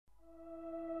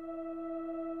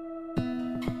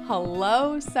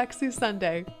Hello, Sexy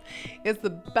Sunday. It's the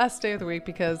best day of the week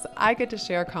because I get to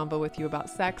share a convo with you about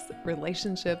sex,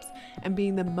 relationships, and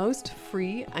being the most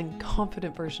free and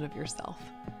confident version of yourself.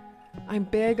 I'm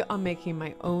big on making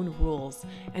my own rules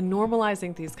and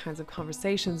normalizing these kinds of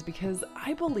conversations because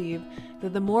I believe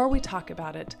that the more we talk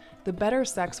about it, the better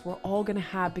sex we're all going to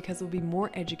have because we'll be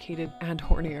more educated and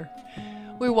hornier.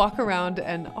 We walk around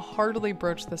and hardly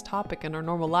broach this topic in our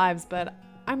normal lives, but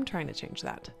I'm trying to change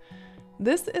that.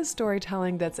 This is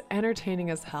storytelling that's entertaining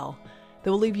as hell,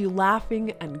 that will leave you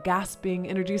laughing and gasping,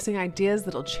 introducing ideas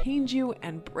that'll change you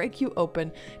and break you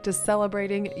open to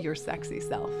celebrating your sexy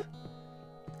self.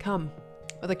 Come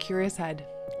with a curious head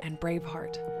and brave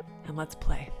heart, and let's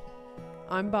play.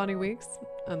 I'm Bonnie Weeks,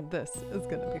 and this is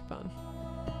gonna be fun.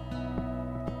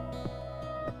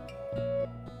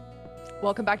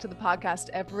 Welcome back to the podcast,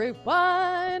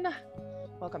 everyone.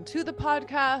 Welcome to the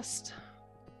podcast.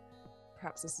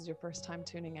 Perhaps this is your first time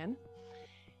tuning in.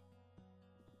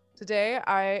 Today,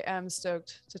 I am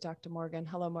stoked to talk to Morgan.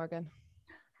 Hello, Morgan.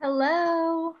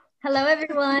 Hello. Hello,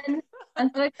 everyone. I'm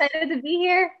so excited to be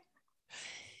here.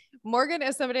 Morgan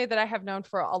is somebody that I have known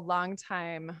for a long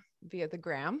time via the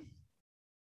gram.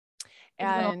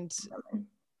 And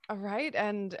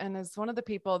is one of the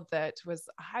people that was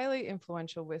highly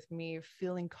influential with me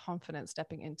feeling confident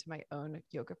stepping into my own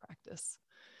yoga practice.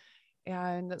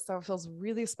 And so it feels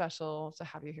really special to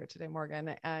have you here today,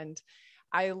 Morgan. And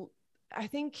I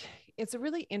think it's a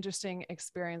really interesting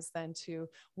experience then to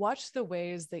watch the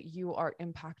ways that you are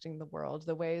impacting the world,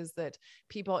 the ways that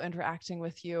people interacting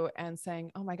with you and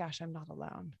saying, oh my gosh, I'm not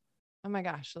alone. Oh my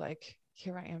gosh, like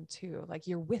here I am too, like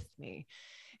you're with me.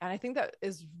 And I think that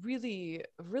is really,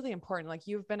 really important. Like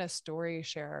you've been a story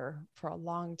sharer for a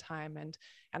long time, and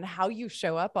how you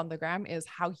show up on the gram is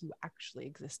how you actually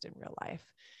exist in real life,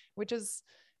 which is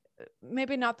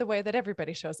maybe not the way that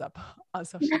everybody shows up on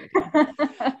social media.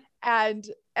 And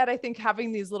I think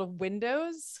having these little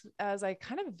windows, as I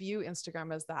kind of view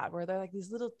Instagram as that, where they're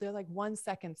like 1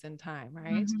 second in time,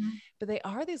 right? Mm-hmm. But they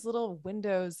are these little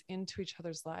windows into each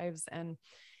other's lives. And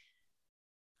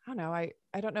I don't know,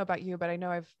 I don't know about you, but I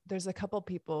know there's a couple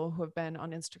people who have been on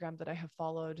Instagram that I have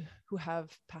followed who have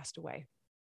passed away.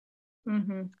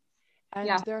 Mm-hmm.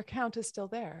 And their account is still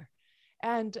there.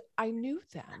 And I knew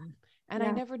them, and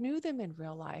I never knew them in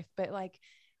real life, but like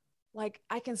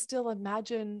I can still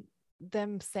imagine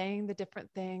them saying the different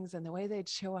things and the way they'd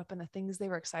show up and the things they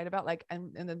were excited about. Like,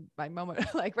 and then my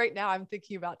moment, like right now I'm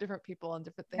thinking about different people and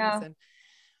different things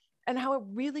and how it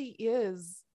really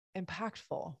is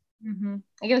impactful. Mm-hmm.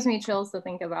 It gives me chills to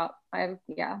think about. I've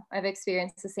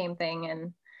experienced the same thing.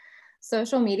 And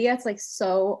social media, it's like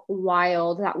so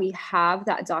wild that we have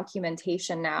that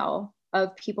documentation now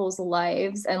of people's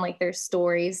lives and like their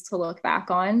stories to look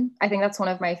back on. I think that's one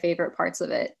of my favorite parts of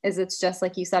it, is it's just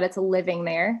like you said, it's living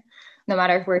there. No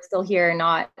matter if we're still here or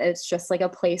not, it's just like a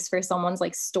place for someone's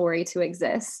like story to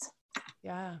exist.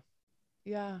 Yeah.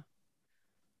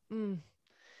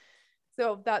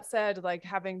 So that said, like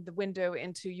having the window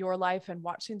into your life and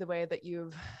watching the way that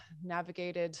you've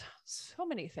navigated so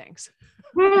many things.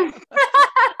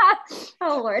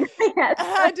 Oh Lord.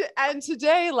 Yes. And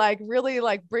today, like really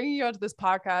like bringing you onto this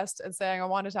podcast and saying, I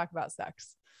want to talk about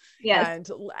sex. Yes.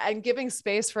 And giving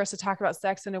space for us to talk about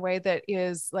sex in a way that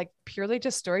is like purely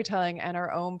just storytelling and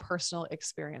our own personal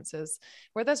experiences,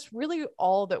 where that's really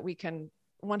all that we can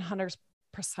 100%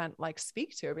 like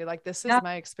speak to. Be like, this is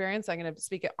my experience. I'm going to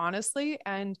speak it honestly.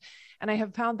 And I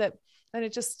have found that, and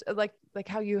it just like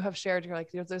how you have shared, you're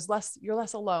like, you're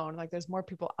less alone. Like there's more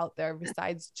people out there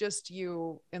besides just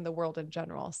you in the world in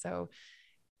general. So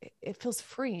it feels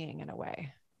freeing in a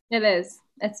way. It is.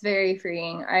 It's very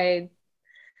freeing.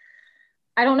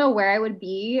 I don't know where I would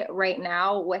be right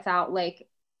now without like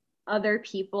other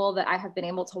people that I have been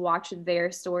able to watch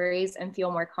their stories and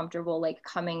feel more comfortable like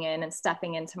coming in and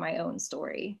stepping into my own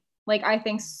story. Like I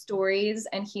think stories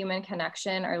and human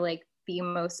connection are like the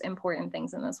most important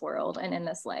things in this world and in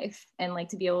this life. And like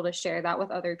to be able to share that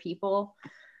with other people,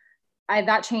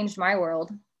 that changed my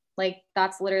world. Like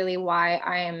that's literally why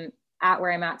I am at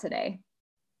where I'm at today.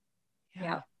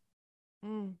 Yeah.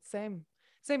 Same.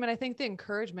 And I think the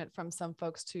encouragement from some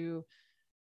folks to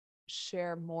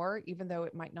share more, even though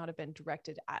it might not have been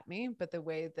directed at me, but the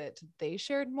way that they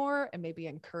shared more and maybe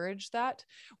encouraged that,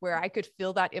 where I could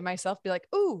feel that in myself, be like,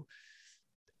 ooh,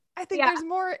 I think there's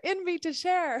more in me to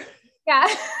share. Yeah.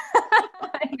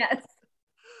 Yes.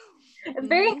 It's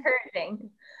very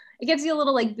encouraging. It gives you a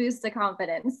little like boost of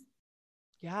confidence.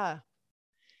 Yeah.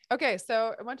 Okay,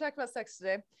 so I want to talk about sex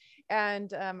today,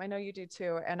 and I know you do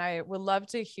too. And I would love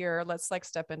to hear. Let's like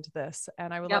step into this,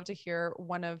 and I would love to hear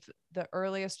one of the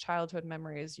earliest childhood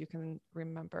memories you can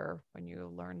remember when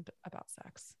you learned about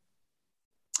sex.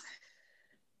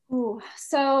 Ooh,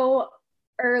 so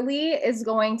early is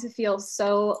going to feel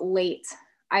so late,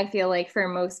 I feel like, for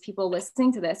most people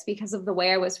listening to this because of the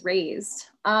way I was raised.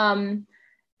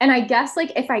 And I guess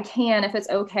like if I can, if it's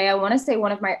okay, I want to say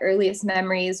one of my earliest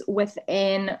memories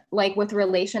within like with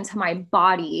relation to my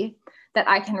body that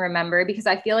I can remember, because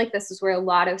I feel like this is where a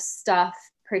lot of stuff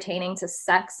pertaining to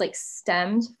sex like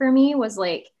stemmed for me, was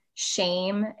like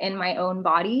shame in my own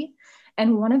body.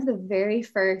 And one of the very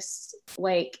first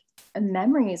like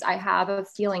memories I have of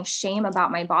feeling shame about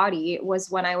my body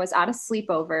was when I was at a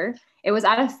sleepover. It was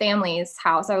at a family's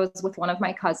house. I was with one of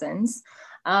my cousins.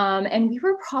 And we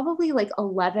were probably like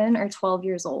 11 or 12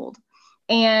 years old.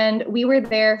 And we were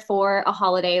there for a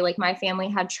holiday. Like my family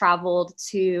had traveled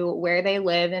to where they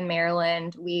live in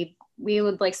Maryland. We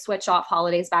would like switch off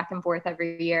holidays back and forth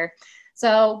every year.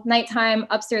 So nighttime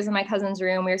upstairs in my cousin's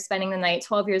room, we were spending the night,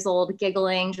 12 years old,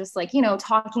 giggling, just like, you know,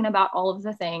 talking about all of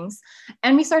the things.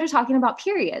 And we started talking about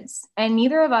periods, and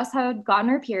neither of us had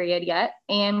gotten our period yet.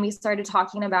 And we started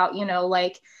talking about, you know,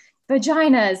 like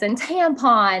vaginas and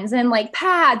tampons and like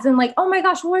pads and like, oh my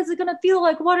gosh, what is it going to feel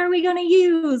like? What are we going to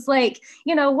use? Like,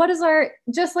 you know, what is our,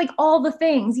 just like all the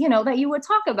things, you know, that you would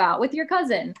talk about with your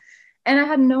cousin. And I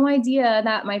had no idea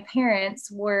that my parents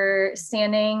were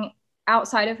standing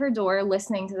outside of her door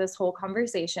listening to this whole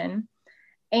conversation.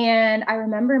 And I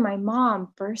remember my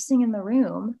mom bursting in the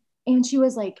room, and she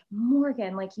was like,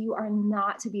 Morgan, like, you are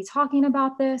not to be talking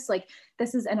about this. Like,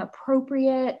 this is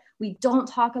inappropriate. We don't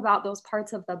talk about those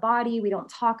parts of the body. We don't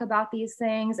talk about these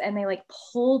things. And they like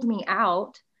pulled me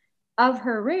out of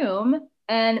her room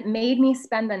and made me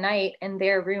spend the night in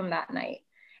their room that night.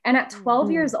 And at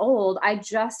 12 years old, I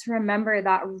just remember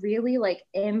that really like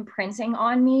imprinting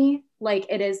on me, like,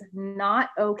 it is not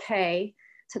okay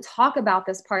to talk about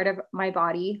this part of my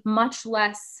body, much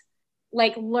less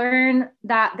like learn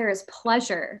that there is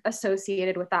pleasure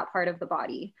associated with that part of the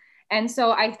body. And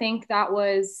so I think that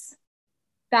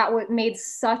what made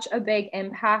such a big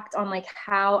impact on like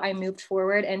how I moved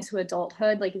forward into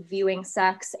adulthood, like viewing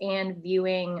sex and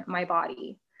viewing my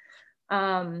body.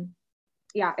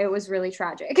 Yeah, it was really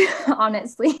tragic,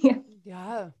 honestly.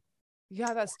 Yeah,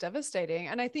 that's devastating.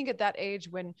 And I think at that age,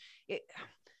 when it,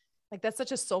 like, that's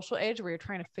such a social age where you're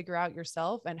trying to figure out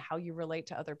yourself and how you relate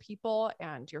to other people,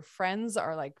 and your friends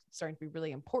are like starting to be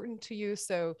really important to you.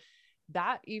 So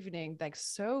that evening, like,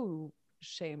 so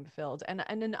shame filled, and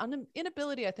an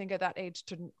inability, I think, at that age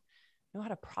to know how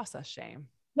to process shame.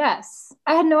 Yes,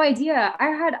 I had no idea.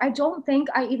 I don't think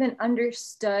I even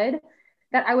understood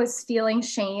that I was feeling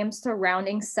shame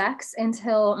surrounding sex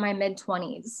until my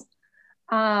mid-20s.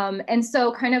 And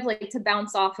so kind of like to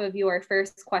bounce off of your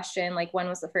first question, like when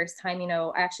was the first time, you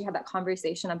know, I actually had that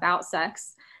conversation about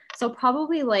sex. So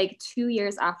probably like 2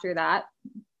 years after that,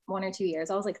 1 or 2 years,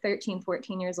 I was like 13,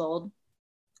 14 years old.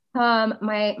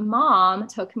 My mom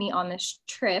took me on this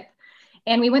trip,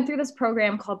 and we went through this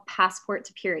program called Passport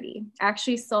to Purity. I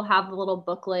actually still have the little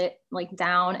booklet like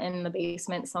down in the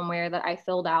basement somewhere that I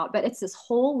filled out, but it's this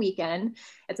whole weekend.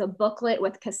 It's a booklet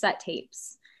with cassette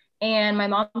tapes. And my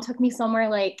mom took me somewhere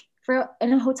like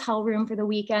in a hotel room for the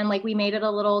weekend. Like we made it a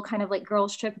little kind of like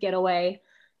girls trip getaway.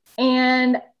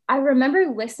 And I remember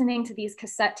listening to these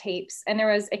cassette tapes, and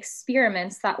there was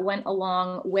experiments that went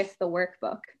along with the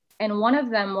workbook. And one of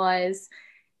them was,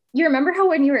 you remember how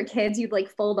when you were kids, you'd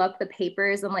like fold up the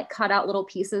papers and like cut out little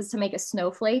pieces to make a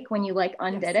snowflake when you like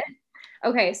undid it?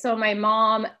 Okay, so my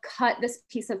mom cut this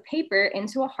piece of paper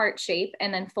into a heart shape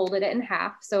and then folded it in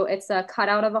half. So it's a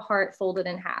cutout of a heart folded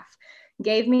in half.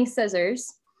 Gave me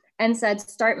scissors and said,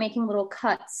 start making little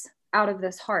cuts out of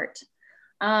this heart.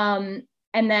 And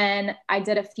then I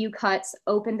did a few cuts,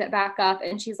 opened it back up,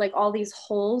 and she's like, all these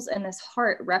holes in this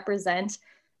heart represent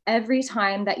every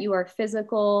time that you are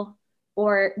physical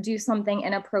or do something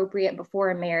inappropriate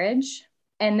before a marriage.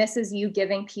 And this is you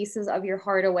giving pieces of your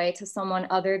heart away to someone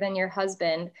other than your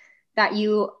husband that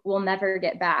you will never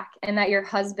get back, and that your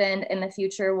husband in the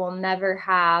future will never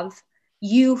have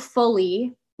you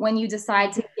fully when you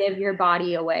decide to give your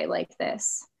body away like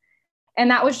this. And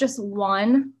that was just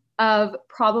one of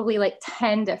probably like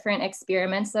 10 different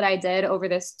experiments that I did over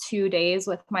this 2 days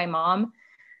with my mom.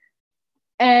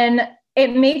 And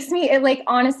it makes me, it like,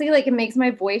 honestly, like it makes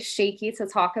my voice shaky to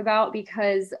talk about,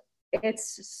 because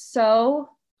it's so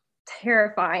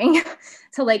terrifying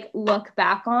to like look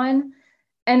back on.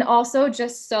 And also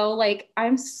just so like,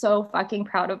 I'm so fucking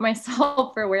proud of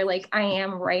myself for where like I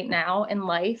am right now in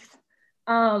life.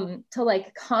 to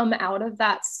like come out of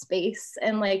that space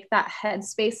and like that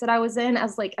headspace that I was in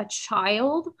as like a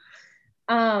child.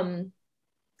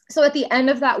 So at the end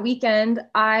of that weekend,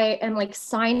 I am like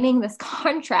signing this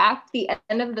contract, the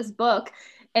end of this book,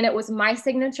 and it was my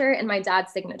signature and my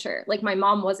dad's signature. Like my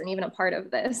mom wasn't even a part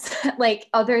of this. Like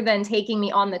other than taking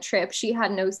me on the trip, she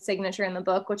had no signature in the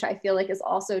book, which I feel like is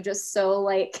also just so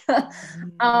like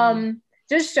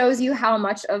just shows you how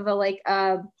much of a like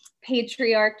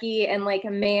patriarchy and like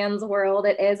a man's world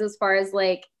it is, as far as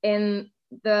like in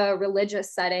the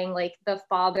religious setting, like the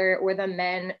father or the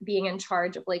men being in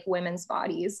charge of like women's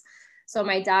bodies. So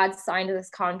my dad signed this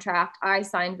contract, I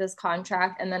signed this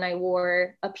contract, and then I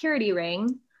wore a purity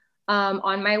ring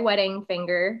on my wedding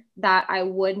finger that I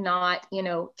would not, you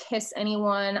know, kiss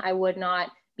anyone. I would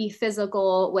not be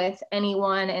physical with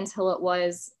anyone until it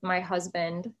was my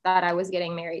husband that I was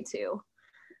getting married to.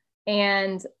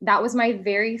 And that was my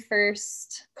very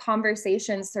first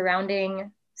conversation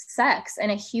surrounding sex.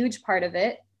 And a huge part of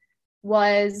it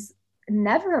was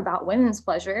never about women's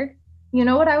pleasure. You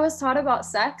know what I was taught about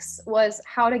sex was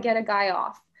how to get a guy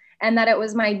off, and that it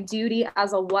was my duty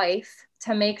as a wife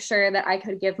to make sure that I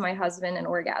could give my husband an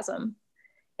orgasm.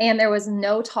 And there was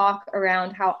no talk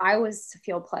around how I was to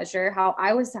feel pleasure, how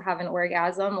I was to have an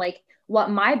orgasm, like what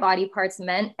my body parts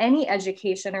meant, any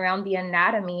education around the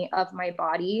anatomy of my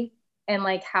body and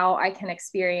like how I can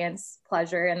experience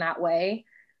pleasure in that way.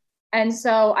 And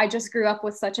so I just grew up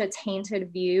with such a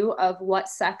tainted view of what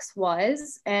sex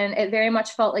was. And it very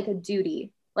much felt like a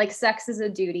duty, like sex is a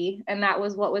duty. And that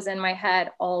was what was in my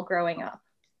head all growing up.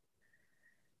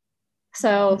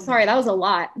 So sorry, that was a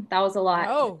lot. That was a lot.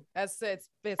 Oh, it's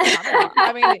not a lot.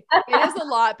 I mean, it is a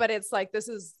lot, but it's like, this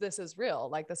is real.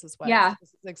 Like, this is this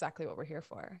is exactly what we're here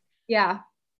for. Yeah.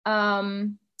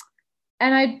 And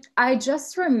I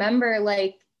just remember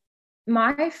like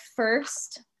my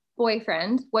first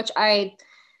boyfriend, which I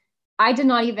did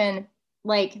not even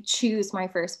like choose my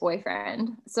first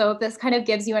boyfriend. So this kind of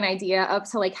gives you an idea of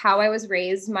to like how I was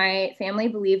raised. My family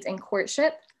believed in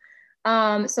courtship.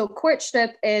 So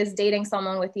courtship is dating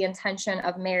someone with the intention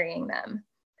of marrying them.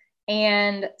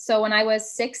 And so when I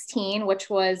was 16, which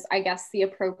was, I guess, the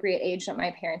appropriate age that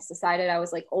my parents decided I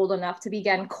was like old enough to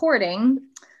begin courting,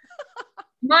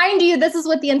 mind you, this is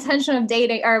with the intention of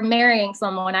dating or marrying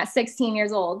someone at 16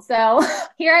 years old. So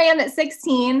here I am at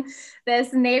 16,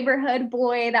 this neighborhood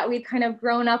boy that we've kind of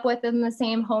grown up with in the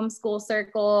same homeschool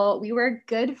circle. We were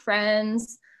good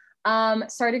friends.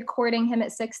 Started courting him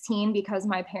at 16 because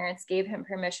my parents gave him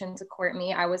permission to court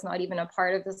me. I was not even a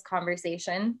part of this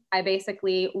conversation. I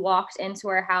basically walked into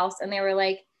our house and they were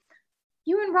like,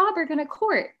 "You and Rob are going to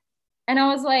court." And I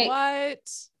was like, "What?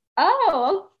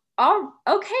 Oh,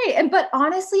 okay." But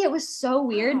honestly, it was so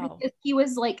weird because he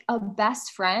was like a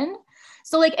best friend.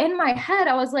 So like in my head,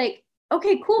 I was like,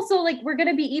 okay, cool. So like, we're going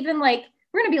to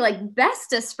be like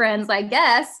bestest friends, I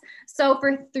guess. So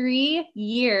for 3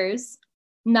 years,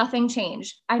 nothing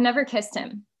changed. I never kissed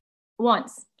him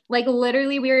once. Like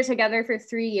literally we were together for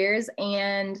 3 years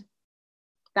and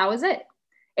that was it.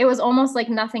 It was almost like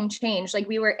nothing changed. Like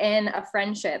we were in a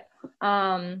friendship.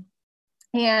 And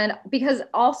because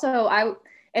also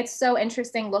it's so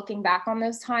interesting looking back on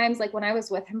those times. Like when I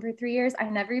was with him for 3 years, I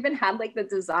never even had like the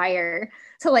desire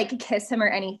to like kiss him or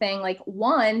anything. Like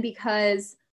one,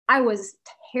 because I was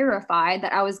terrified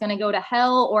that I was going to go to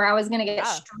hell or I was going to get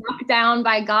struck down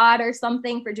by God or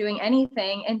something for doing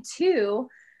anything. And two,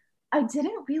 I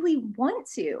didn't really want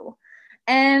to.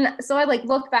 And so I like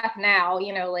look back now,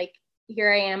 you know, like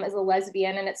here I am as a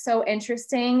lesbian, and it's so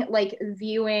interesting, like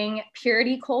viewing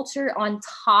purity culture on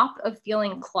top of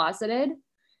feeling closeted.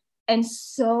 And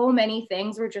so many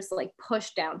things were just like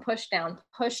pushed down.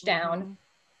 Mm-hmm.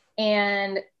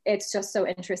 And it's just so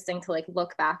interesting to like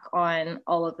look back on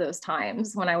all of those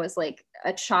times when I was like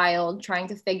a child trying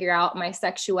to figure out my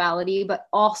sexuality, but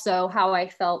also how I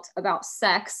felt about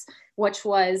sex, which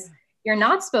was you're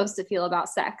not supposed to feel about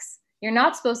sex. You're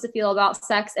not supposed to feel about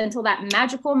sex until that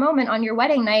magical moment on your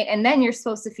wedding night. And then you're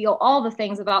supposed to feel all the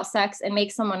things about sex and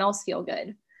make someone else feel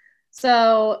good.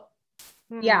 So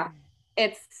yeah,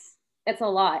 it's a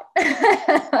lot.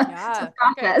 Yeah.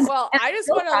 Okay. Well, I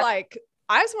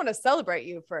just want to celebrate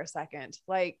you for a second.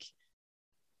 Like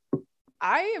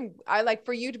I like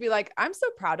for you to be like, I'm so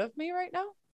proud of me right now.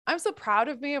 I'm so proud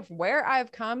of me of where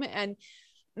I've come. And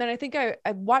then I think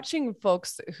I'm watching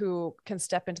folks who can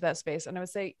step into that space. And I would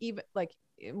say even like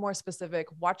more specific,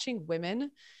 watching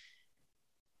women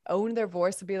own their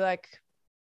voice and be like,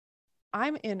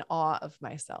 I'm in awe of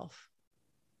myself.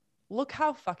 Look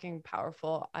how fucking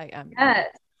powerful I am. Yes.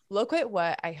 Look at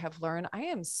what I have learned. I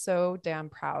am so damn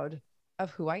proud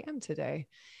of who I am today.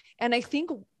 And I think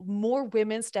more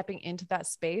women stepping into that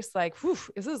space, like, whew,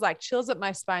 this is like chills up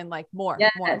my spine, like more,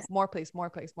 Yes. more, please, more,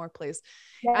 please, more, please.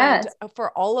 Yes. And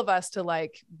for all of us to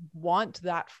like want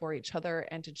that for each other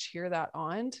and to cheer that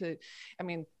on to, I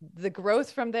mean, the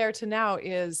growth from there to now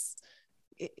is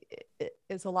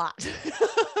a lot.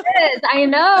 It is, I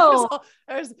know.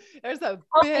 There's a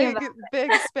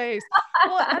big space.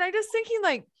 Well, and I'm just thinking,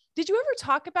 like, did you ever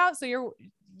talk about, so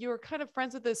you were kind of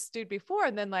friends with this dude before,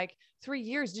 and then like 3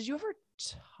 years, did you ever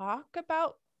talk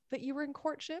about that you were in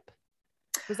courtship?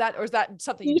 Or is that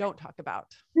something you don't talk about?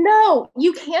 No,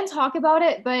 you can talk about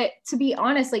it, but to be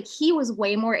honest, like he was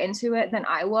way more into it than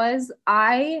I was.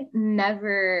 I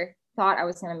never thought I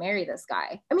was going to marry this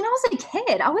guy. I mean, I was a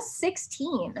kid. I was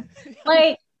 16.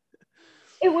 Like,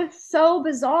 it was so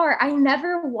bizarre. I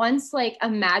never once like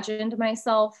imagined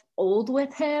myself old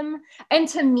with him. And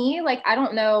to me, like, I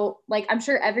don't know, like, I'm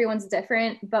sure everyone's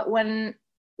different, but when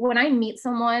I meet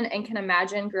someone and can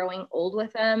imagine growing old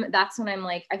with them, that's when I'm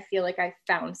like, I feel like I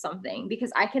found something,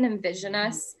 because I can envision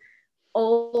us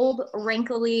old,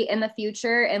 wrinkly in the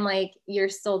future, and like you're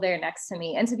still there next to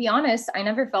me. And to be honest, I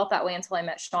never felt that way until I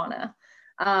met Shauna.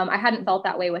 I hadn't felt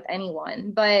that way with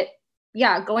anyone. But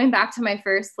yeah, going back to my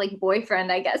first like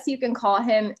boyfriend, I guess you can call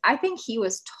him, I think he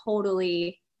was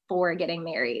totally for getting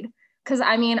married. Cause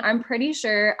I mean, I'm pretty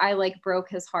sure I like broke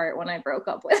his heart when I broke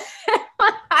up with him.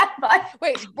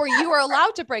 Wait, you were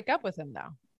allowed to break up with him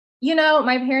though? You know,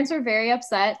 my parents were very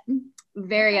upset,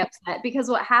 because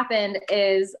what happened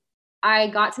is I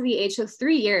got to the age of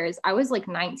 3 years. I was like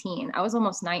 19. I was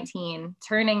almost 19,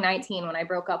 turning 19 when I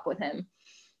broke up with him.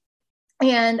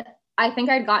 And I think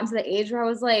I'd gotten to the age where I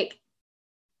was like,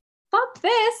 fuck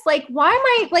this. Like, why am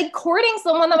I like courting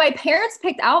someone that my parents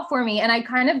picked out for me? And I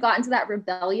kind of got into that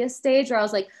rebellious stage where I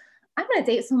was like, I'm going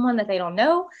to date someone that they don't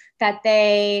know, that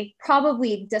they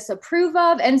probably disapprove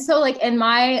of. And so like in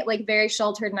my like very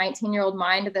sheltered 19-year-old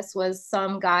mind, this was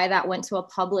some guy that went to a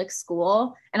public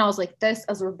school. And I was like, this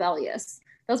is rebellious.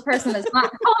 This person is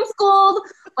not homeschooled.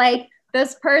 Like,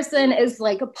 this person is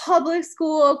like a public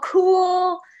school,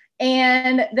 cool.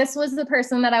 And this was the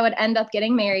person that I would end up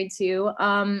getting married to.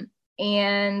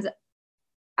 And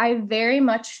I very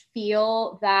much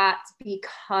feel that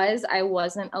because I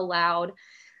wasn't allowed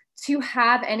to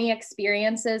have any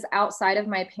experiences outside of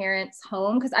my parents'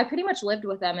 home, because I pretty much lived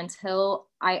with them until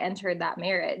I entered that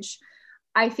marriage.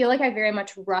 I feel like I very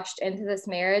much rushed into this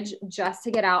marriage just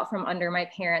to get out from under my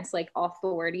parents' like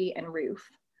authority and roof.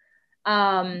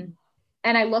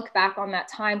 And I look back on that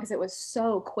time because it was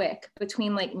so quick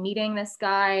between like meeting this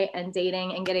guy and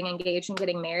dating and getting engaged and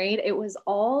getting married. It was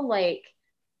all like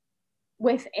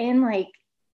within like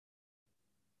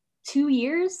 2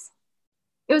 years.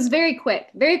 It was very quick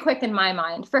in my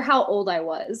mind for how old I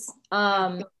was.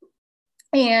 And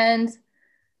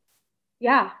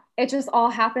yeah, it just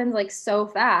all happened like so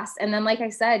fast. And then, like I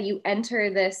said, you enter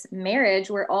this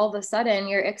marriage where all of a sudden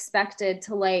you're expected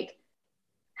to like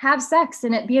have sex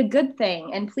and it be a good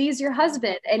thing and please your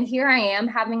husband. And here I am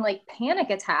having like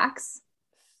panic attacks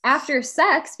after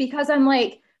sex because I'm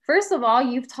like, first of all,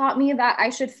 you've taught me that I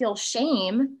should feel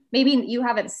shame. Maybe you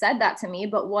haven't said that to me,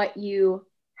 but what you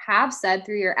have said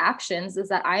through your actions is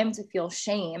that I am to feel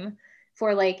shame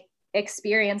for like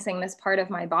experiencing this part of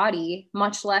my body,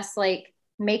 much less like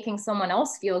making someone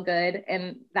else feel good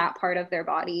in that part of their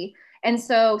body. And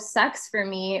so sex for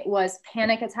me was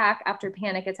panic attack after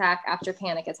panic attack after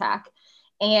panic attack.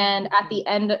 And at the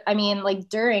end, I mean, like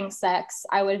during sex,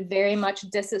 I would very much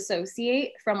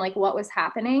disassociate from like what was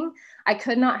happening. I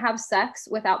could not have sex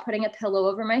without putting a pillow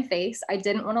over my face. I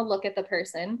didn't want to look at the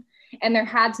person. And there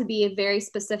had to be a very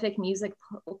specific music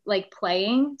like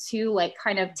playing to like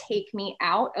kind of take me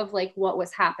out of like what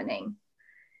was happening.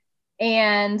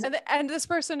 And this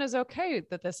person is okay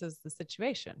that this is the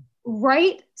situation.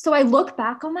 Right. So I look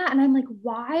back on that and I'm like,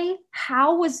 why?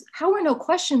 How were no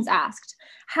questions asked?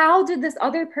 How did this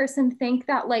other person think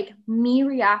that like me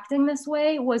reacting this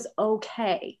way was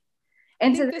okay?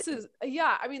 And so this is,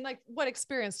 yeah. I mean, like what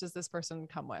experience does this person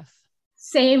come with?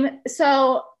 Same.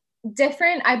 So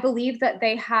different. I believe that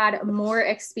they had more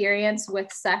experience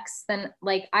with sex than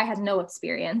like I had no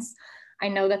experience. I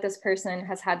know that this person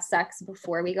has had sex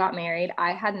before we got married.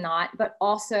 I had not, but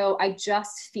also I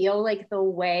just feel like the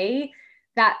way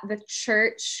that the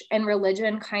church and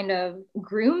religion kind of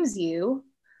grooms you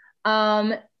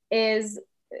is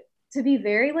to be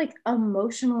very like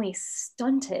emotionally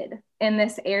stunted in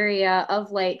this area of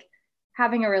like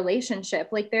having a relationship.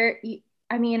 Like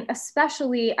I mean,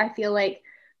 especially I feel like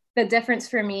the difference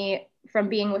for me from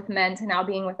being with men to now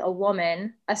being with a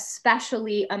woman,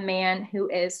 especially a man who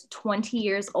is 20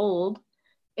 years old,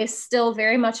 is still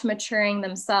very much maturing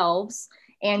themselves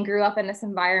and grew up in this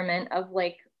environment of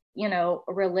like, you know,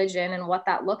 religion and what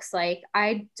that looks like,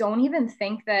 I don't even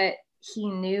think that he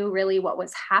knew really what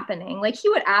was happening. Like he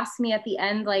would ask me at the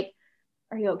end, like,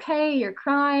 are you okay? You're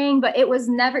crying. But it was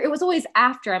never, it was always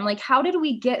after. I'm like, how did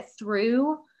we get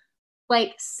through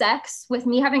like sex with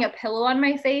me having a pillow on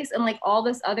my face and like all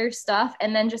this other stuff?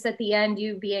 And then just at the end,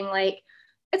 you being like,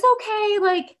 it's okay.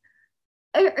 Like,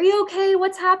 are you okay?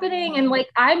 What's happening? And like,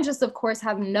 I'm just, of course,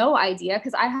 have no idea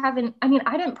because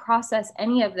I didn't process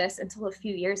any of this until a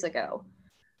few years ago.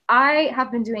 I have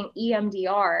been doing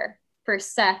EMDR for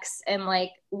sex and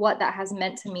like what that has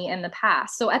meant to me in the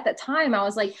past. So at the time, I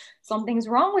was like, something's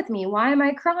wrong with me. Why am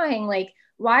I crying? Like,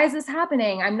 why is this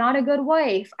happening? I'm not a good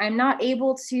wife. I'm not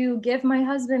able to give my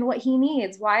husband what he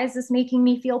needs. Why is this making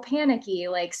me feel panicky?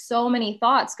 Like, so many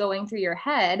thoughts going through your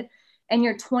head, and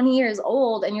you're 20 years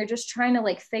old and you're just trying to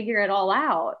like figure it all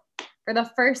out for the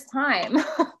first time.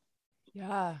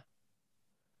 Yeah.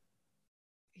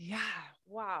 Yeah.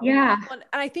 Wow. Yeah. And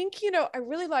I think, you know, I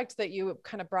really liked that you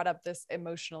kind of brought up this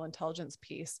emotional intelligence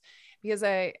piece, because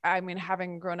I mean,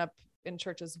 having grown up in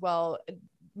church as well,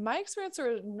 my experience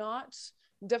are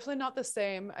definitely not the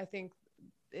same. I think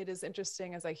it is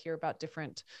interesting as I hear about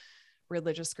different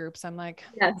religious groups. I'm like,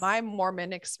 yes. My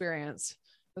Mormon experience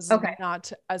was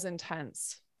not as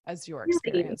intense as your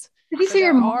experience. Did you say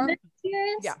your Mormon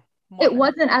experience? Yeah. Mormon. It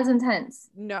wasn't as intense.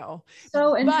 No.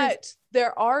 So interesting. But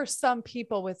there are some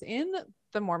people within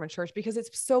the Mormon church, because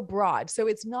it's so broad. So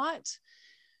it's not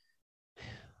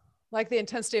like the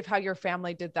intensity of how your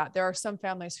family did that. There are some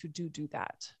families who do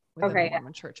that within the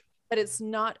Mormon church, but it's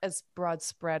not as broad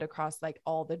spread across like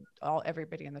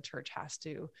everybody in the church has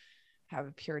to have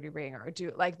a purity ring or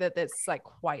do like that. That's like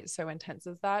quite so intense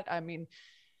as that. I mean,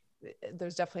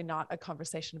 there's definitely not a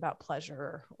conversation about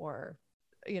pleasure or,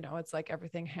 you know, it's like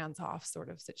everything hands off sort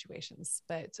of situations.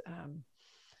 But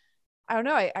I don't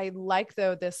know. I like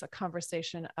though this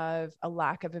conversation of a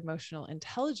lack of emotional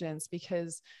intelligence,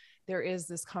 because there is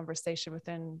this conversation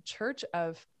within church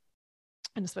of,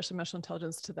 and especially emotional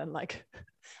intelligence to then like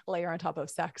layer on top of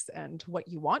sex and what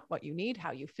you want, what you need,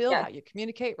 how you feel, how you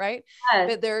communicate. Right.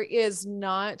 But there is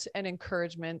not an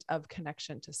encouragement of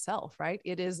connection to self, right?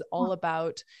 It is all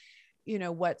about, you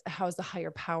know, how's the higher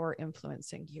power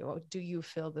influencing you? Do you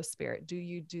feel the spirit? Do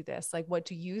you do this? Like, what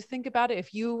do you think about it?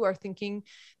 If you are thinking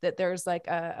that there's like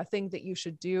a thing that you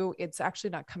should do, it's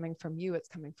actually not coming from you. It's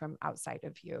coming from outside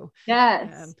of you.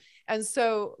 Yes. And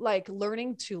so like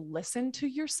learning to listen to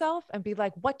yourself and be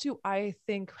like, what do I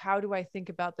think? How do I think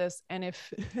about this? And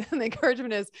if and the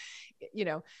encouragement is, you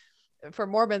know, for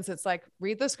Mormons, it's like,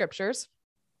 read the scriptures.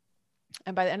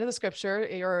 And by the end of the scripture,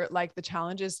 you're like, the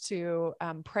challenge is to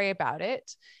pray about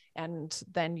it. And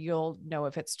then you'll know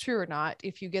if it's true or not.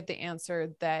 If you get the answer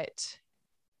that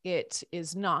it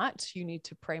is not, you need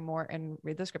to pray more and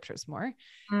read the scriptures more.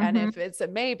 Mm-hmm. And if it's a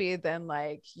maybe, then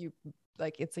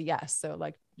it's a yes. So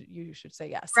like you should say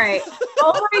yes. Right.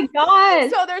 Oh my God.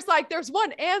 So there's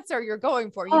one answer you're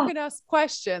going for. You can ask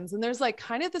questions, and there's like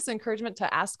kind of this encouragement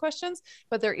to ask questions,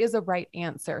 but there is a right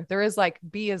answer. There is like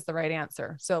B is the right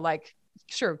answer. So like,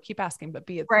 sure, keep asking, but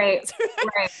B is right.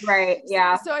 Right.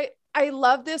 Yeah. So I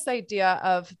love this idea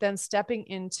of then stepping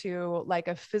into like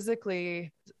a physical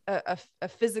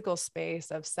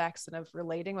space of sex and of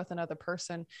relating with another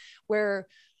person, where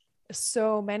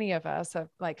so many of us have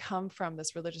like come from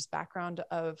this religious background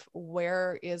of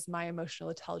where is my emotional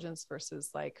intelligence versus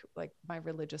like my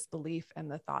religious belief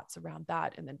and the thoughts around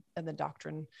that, and the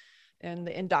doctrine and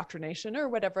the indoctrination or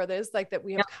whatever it is like that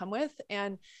we have come with.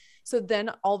 And so then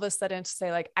all of a sudden to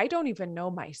say like, I don't even know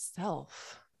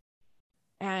myself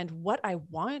and what I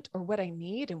want or what I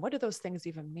need, and what do those things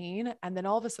even mean? And then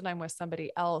all of a sudden I'm with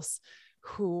somebody else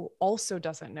who also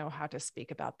doesn't know how to speak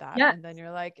about that. Yes. And then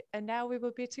you're like, and now we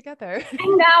will be together.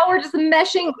 And now we're just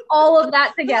meshing all of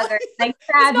that together. Like,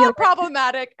 it's not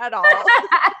problematic at all.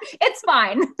 It's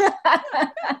fine.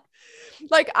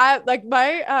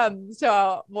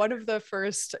 So one of the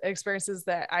first experiences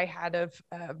that I had of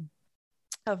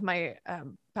my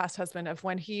past husband, of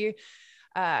when he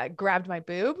grabbed my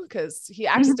boob, because he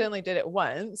accidentally did it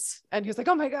once, and he was like,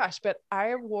 oh my gosh. But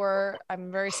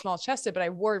I'm very small chested, but I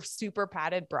wore super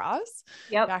padded bras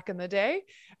back in the day.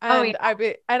 And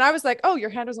I was like, oh, your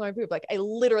hand was on my boob. Like I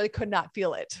literally could not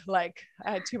feel it. Like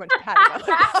I had too much padding on my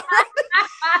bra.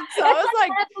 So I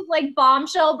was like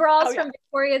bombshell bras from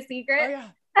Victoria's Secret.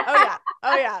 Oh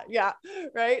yeah.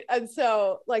 Right. And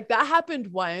so like that happened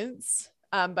once.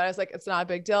 But I was like, it's not a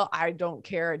big deal. I don't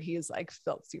care. And he's like,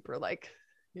 felt super like,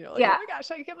 you know, like, oh my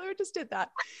gosh, I can't believe I just did that.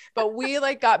 But we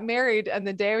like got married, and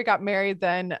the day we got married,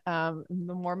 then in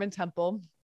the Mormon temple,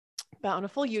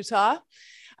 Bountiful, Utah.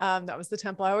 That was the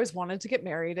temple I always wanted to get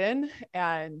married in.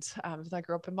 And I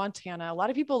grew up in Montana. A lot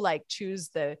of people like choose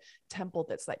the temple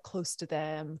that's like close to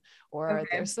them, or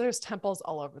there's temples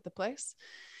all over the place.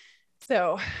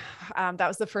 So that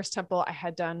was the first temple I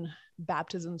had done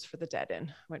baptisms for the dead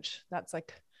in, which that's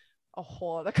like a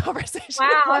whole other conversation.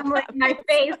 Wow, I'm like, my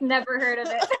face, never heard of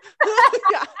it.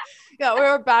 Yeah, we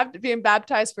were being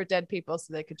baptized for dead people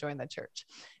so they could join the church.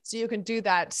 So you can do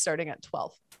that starting at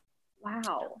 12.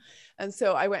 Wow. And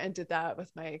so I went and did that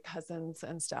with my cousins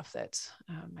and stuff, that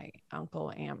my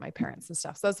uncle, aunt, my parents and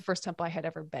stuff. So that was the first temple I had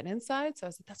ever been inside. So I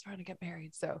was like, that's where I'm going to get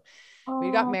married. So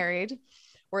we got married.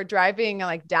 We're driving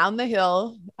like down the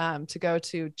hill to go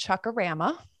to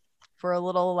Chuckarama for a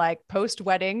little like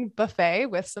post-wedding buffet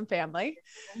with some family.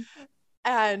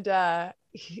 And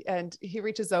he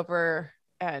reaches over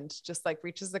and just like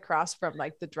reaches across from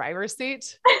like the driver's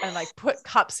seat and like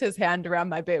cups his hand around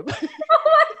my boob. Oh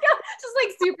my God. Just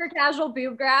like super casual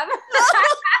boob grab.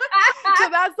 So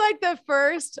that's like the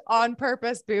first on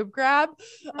purpose boob grab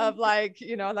of like,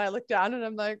 you know, and I look down and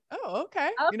I'm like, oh, okay.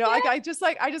 You know, like I just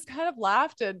kind of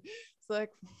laughed, and it's like,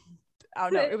 I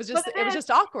don't know. It was just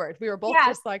awkward. We were both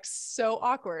just like so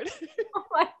awkward. Oh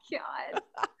my God.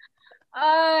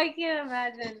 Oh, I can't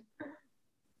imagine.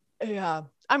 Yeah.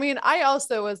 I mean, I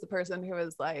also was the person who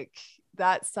was like,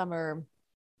 that summer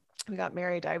we got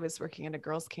married, I was working in a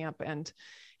girls' camp, and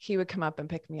he would come up and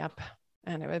pick me up,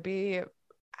 and it would be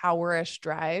hour-ish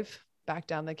drive back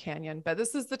down the canyon. But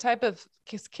this is the type of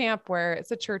camp where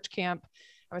it's a church camp.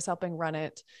 I was helping run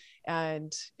it,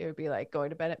 and it would be like going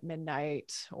to bed at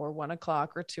midnight or 1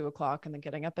 o'clock or 2 o'clock, and then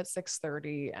getting up at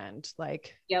 6:30 and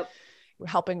like,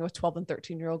 helping with 12 and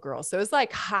 13-year-old girls. So it was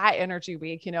like high energy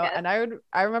week, you know, and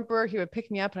I remember he would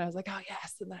pick me up and I was like, oh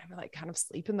yes. And then I would like kind of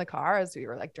sleep in the car as we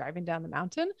were like driving down the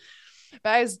mountain. But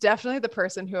I was definitely the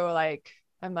person who like,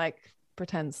 I'm like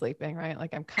pretend sleeping, right?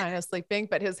 Like I'm kind of sleeping,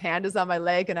 but his hand is on my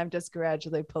leg and I'm just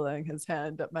gradually pulling his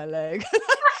hand up my leg.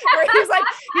 Where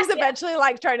he's eventually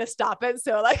like trying to stop it.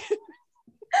 So like,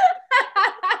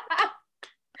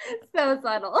 so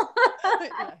subtle.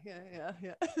 Yeah.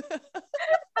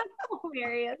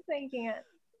 Hilarious. I can't.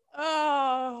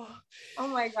 Oh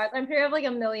my gosh. I'm sure I have like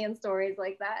a million stories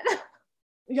like that.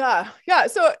 Yeah.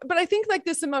 So, but I think like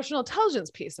this emotional intelligence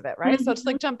piece of it, right? Mm-hmm. So to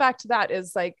like jump back to that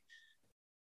is like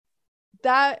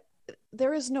that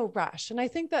there is no rush. And I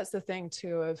think that's the thing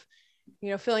too, of, you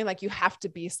know, feeling like you have to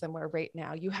be somewhere right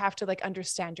now. You have to like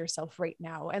understand yourself right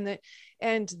now.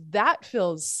 And that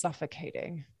feels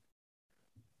suffocating.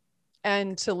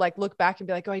 And to like look back and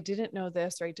be like, oh, I didn't know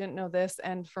this, or I didn't know this.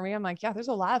 And for me, I'm like, yeah, there's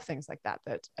a lot of things like that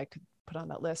I could put on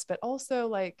that list, but also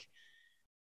like,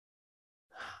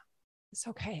 it's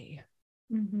okay.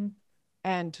 Mm-hmm.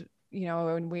 And, you know,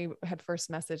 when we had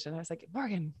first messaged and I was like,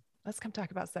 Morgan, let's come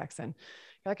talk about sex. And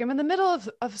you're like, I'm in the middle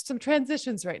of some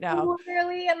transitions right now.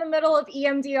 Literally in the middle of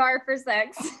EMDR for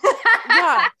sex.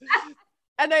 Yeah.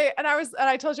 And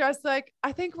I told you, I was like,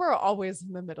 I think we're always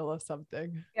in the middle of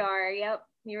something. We are. Yep.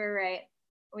 You were right.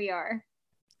 We are.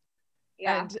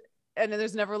 Yeah. And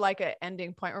there's never like an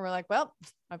ending point where we're like, well,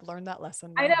 I've learned that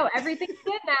lesson now. I know everything's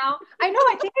good now. I know.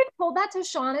 I think I told that to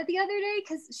Shauna the other day,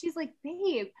 because she's like,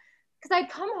 babe, because I'd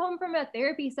come home from a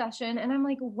therapy session and I'm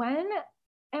like, when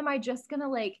am I just going to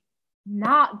like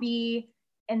not be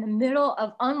in the middle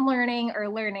of unlearning or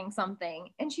learning something?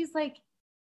 And she's like,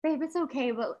 babe, it's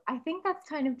okay. But I think that's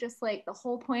kind of just like the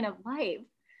whole point of life.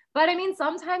 But I mean,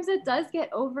 sometimes it does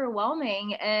get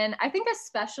overwhelming. And I think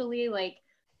especially like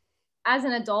as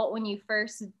an adult, when you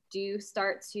first do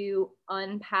start to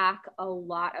unpack a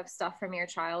lot of stuff from your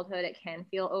childhood, it can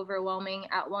feel overwhelming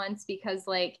at once, because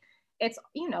like, it's,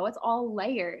 you know, it's all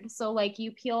layered. So like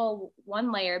you peel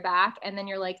one layer back and then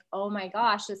you're like, oh my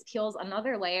gosh, this peels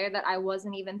another layer that I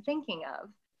wasn't even thinking of.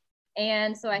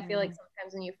 And so I feel like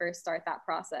sometimes when you first start that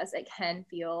process, it can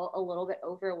feel a little bit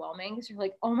overwhelming, because you're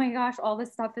like, oh my gosh, all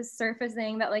this stuff is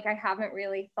surfacing that like I haven't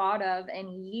really thought of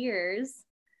in years.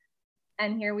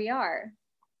 And here we are.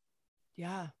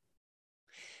 Yeah.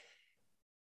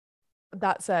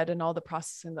 That said, and all the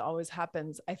processing that always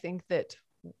happens, I think that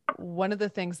one of the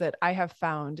things that I have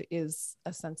found is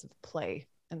a sense of play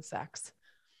in sex.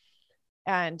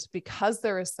 And because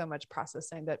there is so much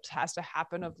processing that has to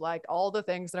happen of like all the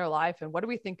things in our life, and what do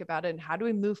we think about it, and how do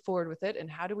we move forward with it, and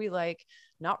how do we like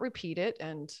not repeat it,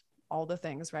 and all the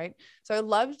things, right? So I'd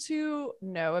love to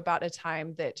know about a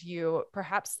time that you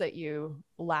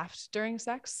laughed during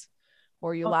sex,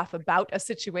 or you laugh about a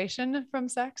situation from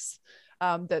sex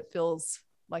that feels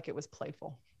like it was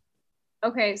playful.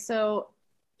 Okay, so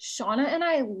Shauna and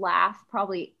I laugh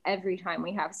probably every time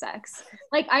we have sex.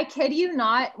 Like, I kid you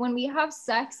not, when we have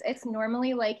sex, it's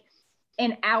normally like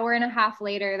an hour and a half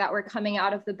later that we're coming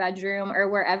out of the bedroom or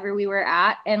wherever we were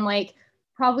at. And like,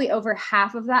 probably over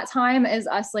half of that time is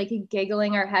us like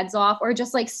giggling our heads off or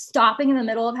just like stopping in the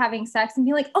middle of having sex and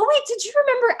be like, oh wait, did you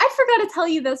remember? I forgot to tell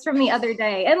you this from the other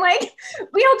day. And like,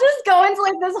 we'll just go into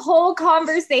like this whole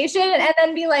conversation and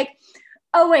then be like,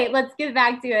 oh wait, let's get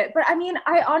back to it. But I mean,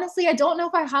 I honestly, I don't know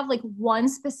if I have like one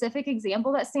specific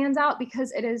example that stands out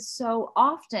because it is so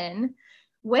often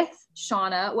with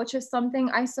Shauna, which is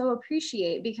something I so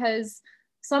appreciate, because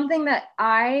something that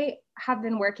I have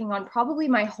been working on probably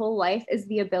my whole life is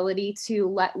the ability to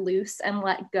let loose and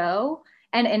let go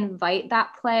and invite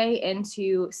that play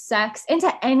into sex,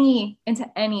 into any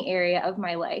area of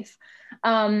my life.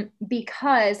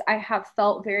 Because I have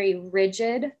felt very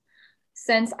rigid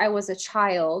since I was a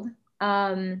child.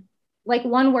 Like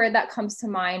one word that comes to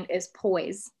mind is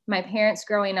poise. My parents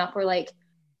growing up were like,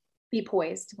 be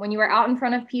poised. When you are out in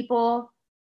front of people,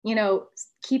 you know,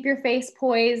 keep your face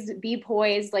poised, be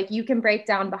poised. Like you can break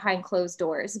down behind closed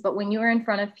doors, but when you are in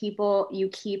front of people, you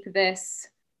keep this,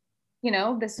 you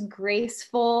know, this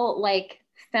graceful, like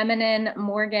feminine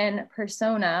Morgan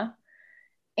persona.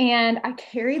 And I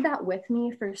carried that with me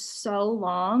for so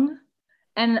long.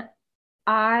 And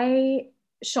Shauna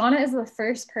is the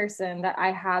first person that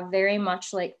I have very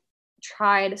much like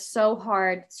tried so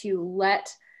hard to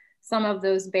let some of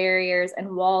those barriers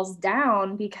and walls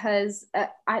down, because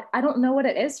I don't know what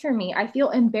it is for me. I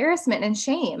feel embarrassment and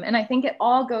shame. And I think it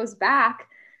all goes back,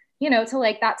 you know, to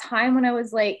like that time when I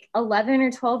was like 11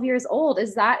 or 12 years old.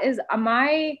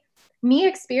 Me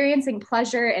experiencing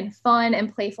pleasure and fun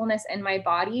and playfulness in my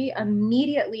body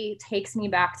immediately takes me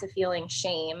back to feeling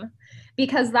shame,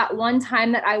 because that one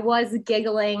time that I was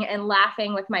giggling and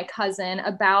laughing with my cousin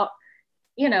about,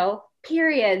 you know,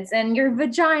 periods and your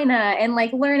vagina and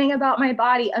like learning about my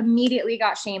body, immediately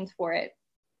got shamed for it.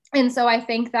 And so I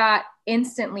think that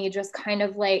instantly just kind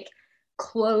of like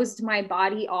closed my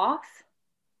body off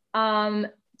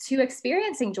to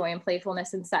experiencing joy and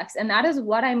playfulness in sex. And that is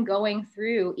what I'm going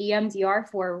through EMDR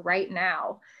for right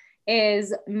now.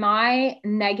 Is my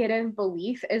negative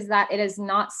belief is that it is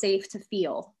not safe to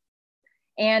feel.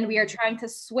 And we are trying to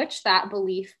switch that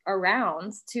belief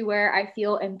around to where I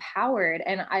feel empowered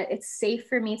and it's safe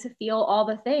for me to feel all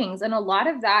the things. And a lot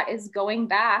of that is going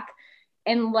back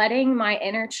and letting my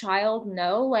inner child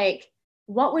know, like,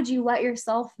 what would you let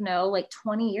yourself know like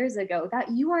 20 years ago?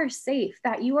 That you are safe,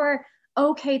 that you are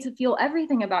okay to feel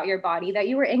everything about your body, that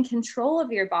you are in control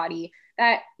of your body,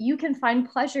 that you can find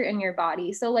pleasure in your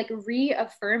body. So like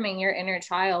reaffirming your inner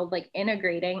child, like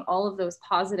integrating all of those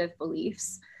positive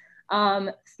beliefs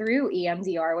through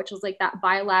EMDR, which was like that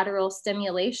bilateral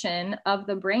stimulation of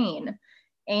the brain.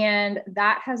 And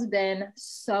that has been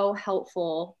so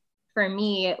helpful for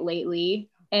me lately,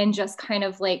 and just kind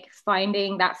of like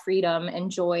finding that freedom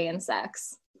and joy in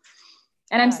sex.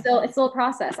 And it's still a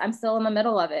process. I'm still in the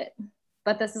middle of it,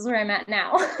 but this is where I'm at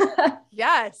now.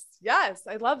 Yes.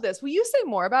 I love this. Will you say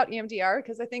more about EMDR?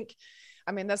 Because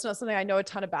I mean, that's not something I know a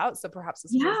ton about. So perhaps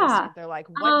they're like,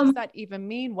 what does that even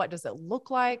mean? What does it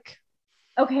look like?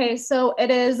 Okay. So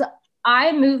it is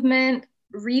eye movement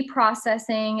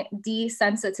reprocessing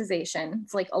desensitization.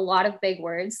 It's like a lot of big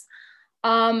words.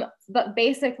 But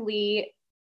basically,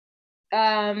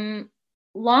 long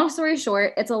story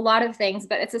short, it's a lot of things,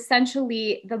 but it's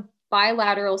essentially the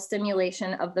bilateral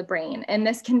stimulation of the brain. And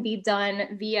this can be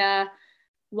done via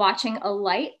watching a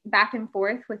light back and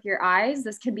forth with your eyes.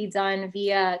 This can be done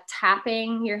via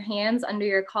tapping your hands under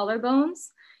your collarbones.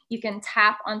 You can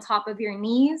tap on top of your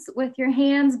knees with your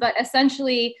hands, but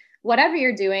essentially whatever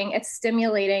you're doing, it's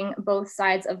stimulating both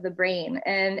sides of the brain,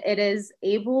 and it is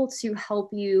able to help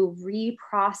you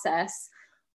reprocess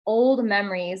old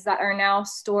memories that are now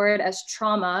stored as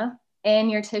trauma in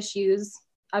your tissues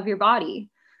of your body.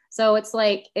 So it's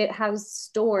like it has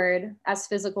stored as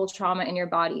physical trauma in your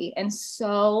body. And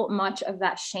so much of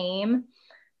that shame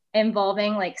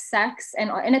involving like sex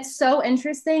and it's so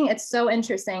interesting. It's so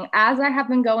interesting. As I have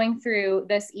been going through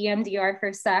this EMDR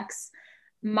for sex,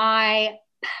 my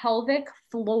pelvic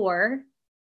floor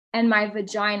and my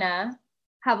vagina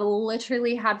have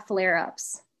literally had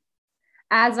flare-ups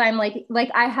as I'm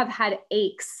like I have had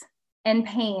aches and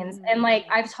pains. And like,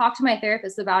 I've talked to my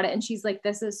therapist about it and she's like,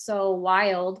 this is so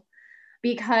wild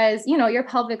because, you know, your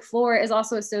pelvic floor is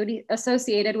also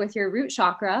associated with your root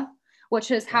chakra,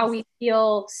 which is how we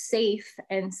feel safe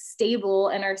and stable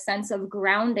in our sense of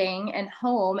grounding and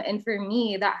home. And for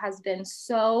me, that has been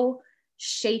so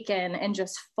shaken and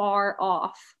just far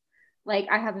off. Like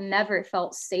I have never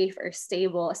felt safe or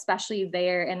stable, especially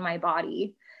there in my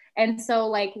body. And so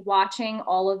like watching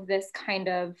all of this kind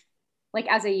of like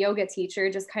as a yoga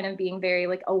teacher, just kind of being very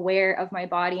like aware of my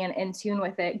body and in tune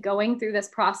with it, going through this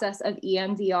process of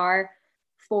EMDR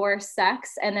for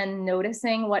sex and then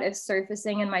noticing what is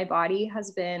surfacing in my body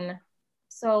has been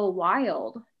so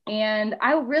wild. And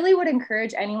I really would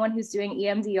encourage anyone who's doing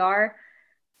EMDR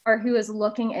or who is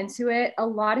looking into it. A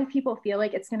lot of people feel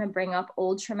like it's going to bring up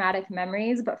old traumatic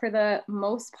memories, but for the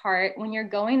most part, when you're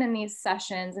going in these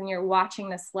sessions and you're watching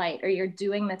this light or you're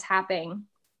doing the tapping,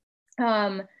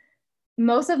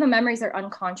 most of the memories are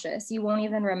unconscious. You won't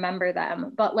even remember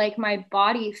them, but like my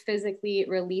body physically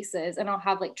releases and I'll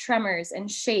have like tremors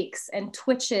and shakes and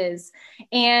twitches.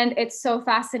 And it's so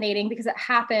fascinating because it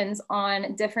happens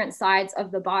on different sides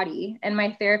of the body. And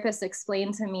my therapist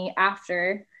explained to me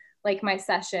after like my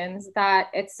sessions that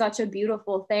it's such a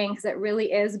beautiful thing because it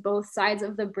really is both sides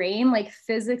of the brain, like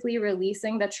physically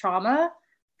releasing the trauma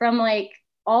from like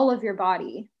all of your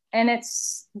body. And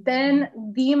it's been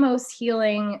the most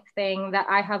healing thing that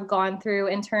I have gone through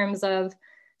in terms of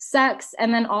sex.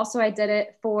 And then also I did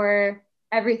it for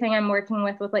everything I'm working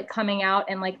with like coming out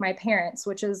and like my parents,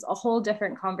 which is a whole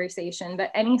different conversation.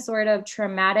 But any sort of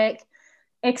traumatic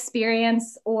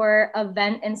experience or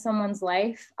event in someone's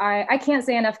life, I can't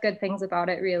say enough good things about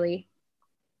it, really.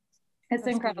 It's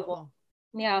That's incredible.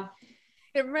 Beautiful. Yeah.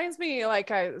 It reminds me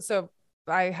like I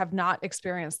have not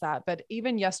experienced that, but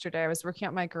even yesterday I was working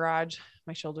at my garage.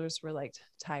 My shoulders were like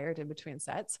tired in between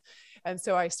sets. And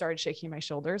so I started shaking my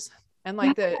shoulders and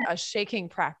like a shaking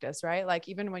practice, right? Like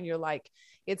even when you're like,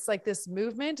 it's like this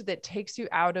movement that takes you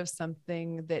out of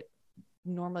something that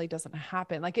normally doesn't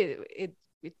happen. Like it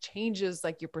changes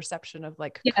like your perception of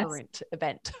like current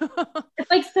event.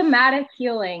 It's like somatic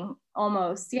healing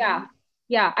almost. Yeah.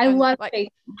 Yeah. I love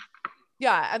like,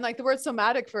 yeah. And like the word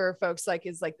somatic for folks, like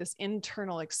is like this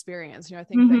internal experience. You know, I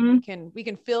think that we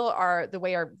can feel the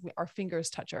way our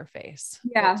fingers touch our face.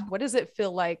 Yeah. But what does it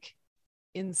feel like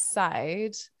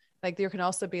inside? Like there can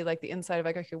also be like the inside of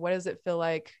like, okay, what does it feel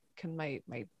like? Can my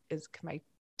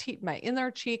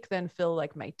inner cheek then feel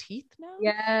like my teeth now?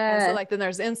 Yeah. And so like, then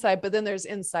there's inside, but then there's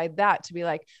inside that to be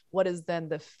like, what is then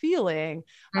the feeling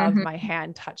of my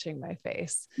hand touching my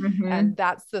face? And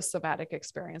that's the somatic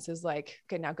experience is like,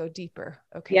 okay, now go deeper.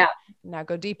 Okay. Yeah. Now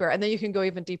go deeper. And then you can go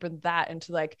even deeper than that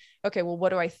into like, okay, well, what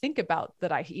do I think about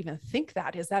that? I even think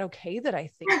that, is that okay that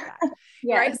I think that?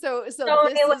 Right. So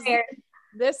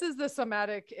this is the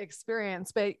somatic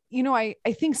experience. But, you know, I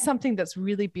think something that's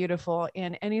really beautiful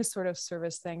in any sort of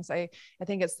service things, I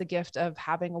think it's the gift of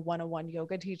having a one-on-one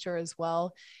yoga teacher as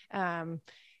well,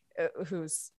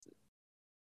 who's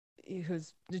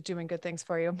doing good things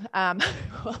for you.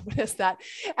 What is that?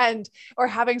 Or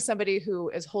having somebody who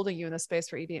is holding you in the space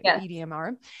for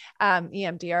EMDR.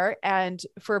 And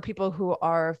for people who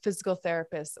are physical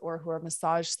therapists or who are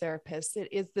massage therapists, it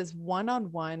is this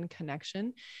one-on-one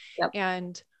connection. Yep.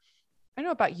 And I don't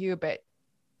know about you, but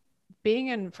being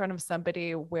in front of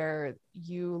somebody where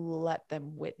you let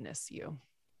them witness you,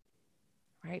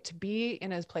 right? To be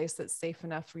in a place that's safe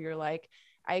enough where you're like,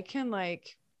 I can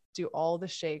like do all the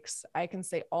shakes. I can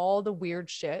say all the weird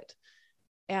shit.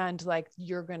 And like,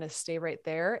 you're going to stay right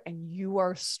there and you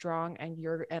are strong and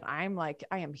I'm like,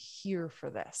 I am here for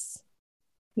this.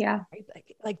 Yeah. Right?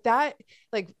 Like that,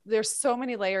 like there's so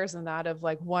many layers in that of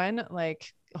like, one,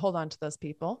 like hold on to those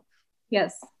people.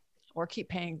 Yes. Or keep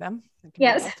paying them.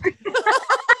 Yes.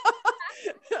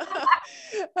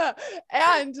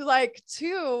 And like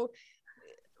two,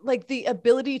 like the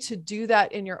ability to do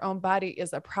that in your own body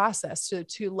is a process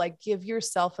to like give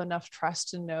yourself enough trust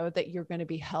to know that you're going to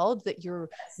be held, that you're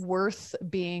worth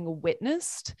being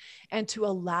witnessed, and to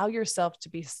allow yourself to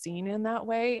be seen in that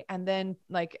way. And then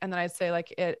I'd say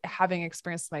like having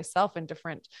experienced myself in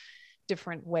different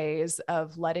ways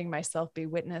of letting myself be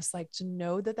witnessed, like to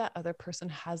know that other person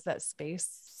has that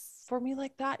space for me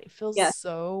like that, it feels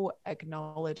so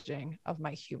acknowledging of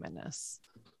my humanness.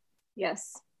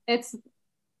 Yes. It's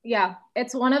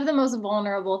one of the most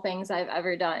vulnerable things I've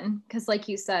ever done. Cause like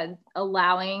you said,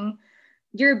 allowing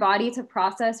your body to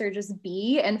process or just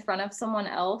be in front of someone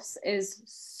else is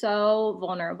so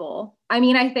vulnerable. I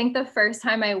mean, I think the first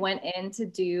time I went in to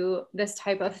do this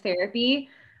type of therapy,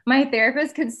 my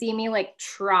therapist could see me like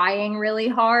trying really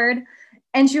hard.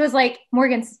 And she was like,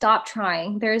 Morgan, stop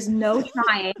trying. There's no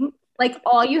trying. Like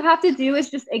all you have to do is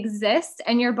just exist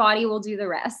and your body will do the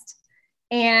rest.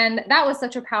 And that was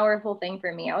such a powerful thing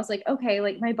for me. I was like, okay,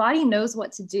 like my body knows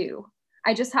what to do.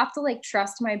 I just have to like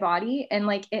trust my body and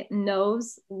like it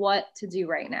knows what to do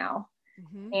right now.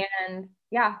 And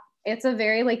yeah, it's a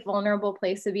very like vulnerable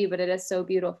place to be, but it is so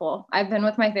beautiful. I've been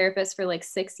with my therapist for like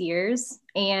 6 years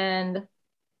and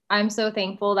I'm so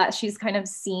thankful that she's kind of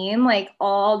seen like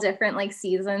all different like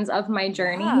seasons of my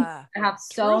journey. Yeah, I have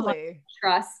so much truly.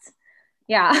 trust.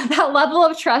 Yeah, that level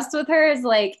of trust with her is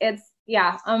like, it's,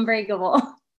 yeah, unbreakable.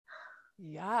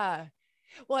 Yeah.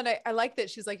 Well, and I like that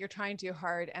she's like, you're trying too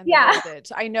hard. And the Yeah. way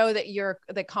that I know that you're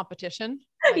the competition,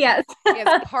 like Yes.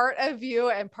 it's part of you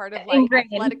and part of like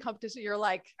Ingrained. athletic competition. You're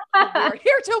like, we're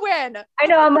here to win. I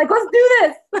know. I'm like, let's do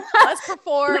this. Let's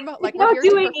perform. Like we're No here to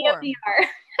doing perform.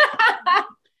 EMDR.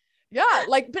 Yeah.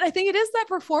 Like, but I think it is that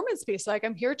performance piece. Like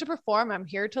I'm here to perform. I'm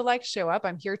here to like show up.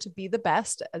 I'm here to be the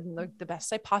best and the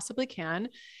best I possibly can.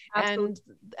 Absolutely.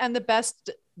 And the best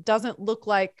doesn't look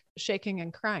like shaking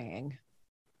and crying.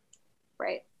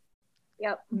 Right.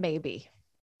 Yep. Maybe.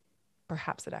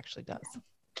 Perhaps it actually does.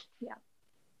 Yeah.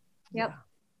 Yep.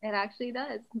 Yeah. It actually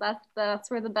does. That's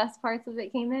where the best parts of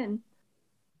it came in.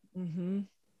 Mm-hmm.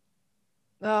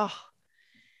 Oh,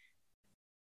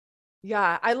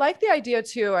 yeah. I like the idea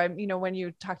too. When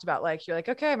you talked about like, you're like,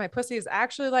 okay, my pussy is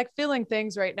actually like feeling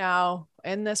things right now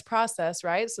in this process,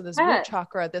 right? So this root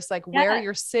chakra, this like where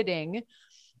you're sitting,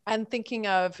 and thinking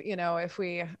of, if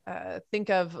we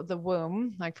think of the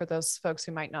womb, like for those folks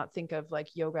who might not think of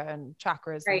like yoga and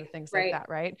chakras and things like that,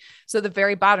 right? So the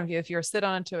very bottom of you, if you're sit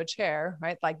onto a chair,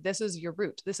 right? Like this is your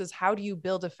root. This is how do you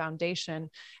build a foundation,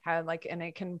 and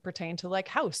it can pertain to like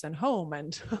house and home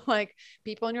and like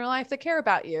people in your life that care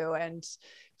about you and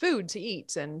food to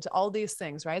eat and all these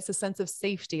things, right? It's a sense of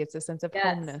safety. It's a sense of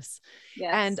homeness.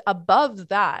 Yes. And above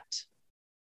that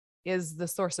is the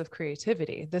source of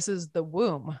creativity. This is the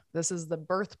womb. This is the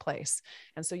birthplace.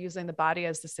 And so using the body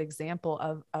as this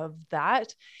example of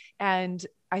that. And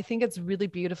I think it's really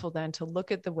beautiful then to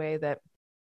look at the way that,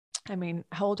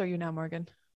 how old are you now, Morgan?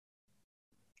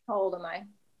 How old am I?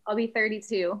 I'll be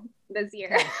 32 this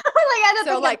year.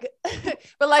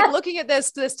 But like looking at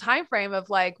this time frame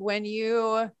of like when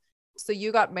you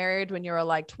got married when you were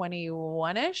like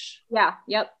 21-ish? Yeah.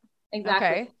 Yep. Exactly.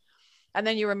 Okay. And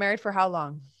then you were married for how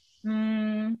long?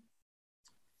 Oh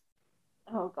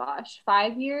gosh,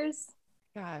 5 years.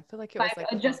 Yeah, I feel like it was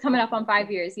like just coming up on 5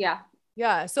 years. Yeah.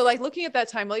 Yeah. So like looking at that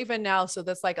time, well, even now, so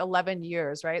that's like 11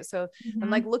 years, right? So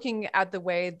I'm like looking at the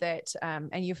way that,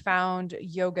 and you found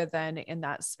yoga then in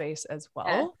that space as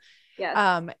well.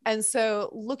 Yes. And so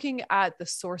looking at the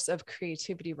source of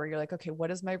creativity where you're like, okay,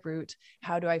 what is my root?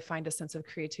 How do I find a sense of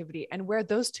creativity? And where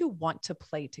those two want to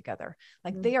play together,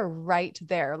 like they are right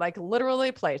there, like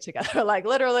literally play together, like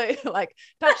literally like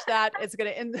touch that. It's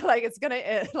going to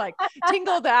like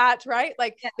tingle that, right?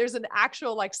 Like there's an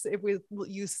actual, like if we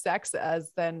use sex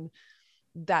as then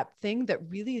that thing that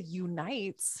really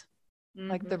unites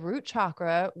like the root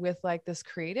chakra with like this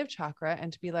creative chakra,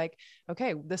 and to be like,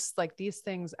 okay, this, like these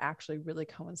things actually really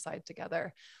coincide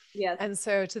together. Yes. And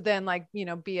so to then like,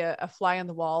 be a fly on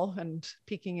the wall and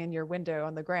peeking in your window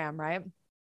on the gram, right?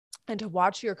 And to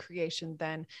watch your creation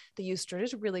then that you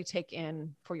started to really take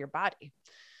in for your body,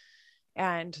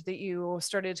 and that you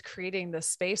started creating this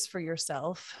space for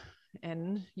yourself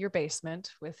in your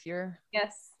basement with your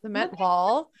cement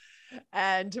wall,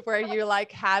 and where you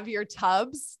like have your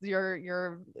tubs,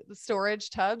 your storage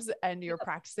tubs, and you're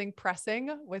practicing pressing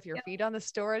with your feet on the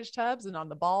storage tubs and on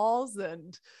the balls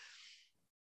and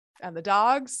the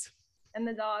dogs.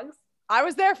 I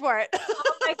was there for it.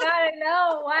 Oh my God, I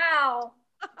know. Wow.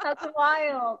 That's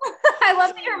wild. I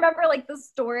love that you remember like the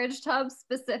storage tubs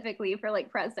specifically for like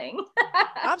pressing.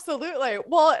 Absolutely.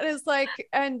 Well, it is like,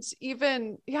 and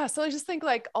even, so I just think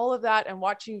like all of that and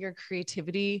watching your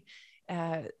creativity,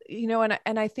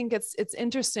 and I think it's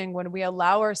interesting when we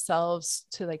allow ourselves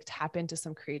to like tap into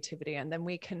some creativity, and then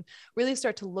we can really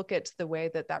start to look at the way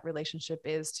that relationship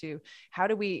is to how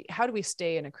do we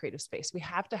stay in a creative space. We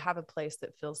have to have a place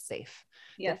that feels safe,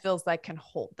 that feels like can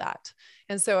hold that.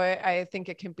 And so I think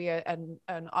it can be an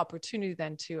opportunity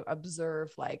then to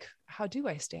observe, like, how do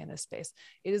I stay in this space?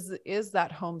 Is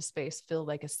that home space feel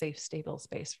like a safe, stable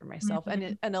space for myself? And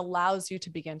it allows you to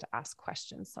begin to ask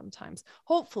questions sometimes,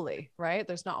 hopefully, right?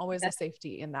 There's not always a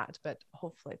safety in that, but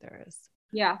hopefully there is.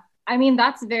 Yeah. I mean,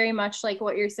 that's very much like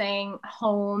what you're saying,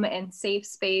 home and safe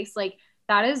space. Like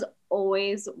that is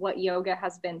always what yoga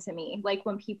has been to me. Like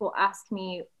when people ask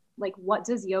me, like, what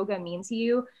does yoga mean to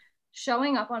you?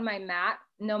 Showing up on my mat,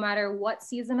 no matter what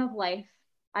season of life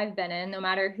I've been in, no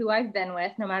matter who I've been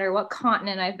with, no matter what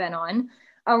continent I've been on,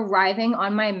 arriving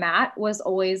on my mat was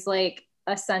always like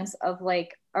a sense of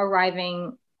like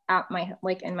arriving at my,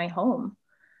 like in my home.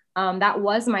 That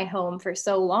was my home for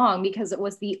so long because it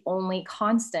was the only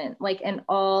constant, like, and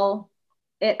all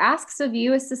it asks of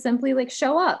you is to simply like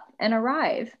show up and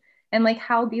arrive. And like,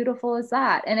 how beautiful is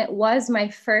that? And it was my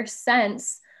first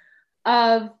sense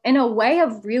in a way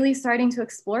of really starting to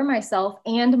explore myself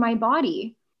and my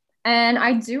body. And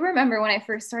I do remember when I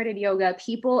first started yoga,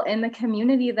 people in the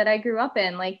community that I grew up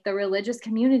in, like the religious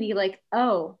community, like,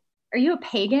 oh, are you a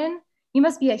pagan? You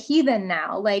must be a heathen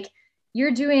now. Like,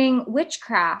 you're doing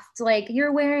witchcraft. Like,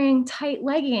 you're wearing tight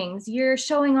leggings. You're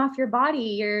showing off your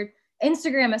body. Your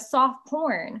Instagram is soft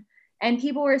porn. And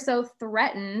people were so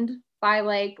threatened by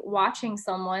like watching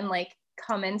someone like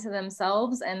come into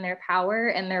themselves and their power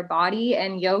and their body.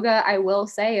 And yoga, I will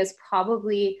say, is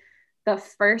probably the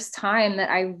first time that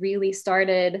I really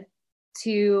started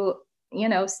to, you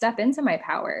know, step into my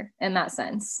power in that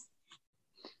sense.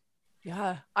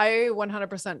 Yeah, I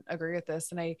 100% agree with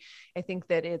this. And I think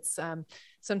that it's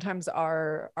sometimes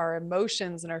our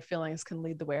emotions and our feelings can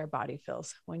lead the way our body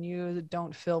feels. When you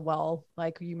don't feel well,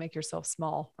 like you make yourself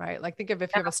small, right? Like think of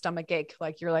if you have a stomach ache,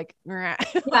 like you're like, yeah,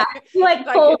 you like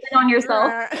pull it on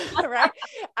yourself. Right.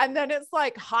 And then it's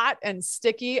like hot and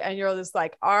sticky and you're just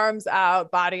like arms out,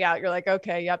 body out. You're like,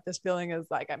 okay, yep, this feeling is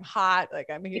like, I'm hot,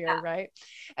 like I'm here. Yeah. Right.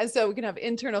 And so we can have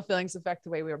internal feelings affect the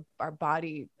way our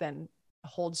body then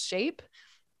holds shape,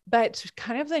 but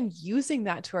kind of then using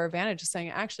that to our advantage, saying,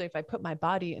 actually, if I put my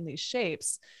body in these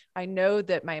shapes, I know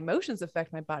that my emotions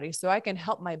affect my body. So I can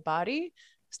help my body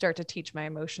start to teach my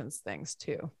emotions things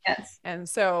too. Yes. And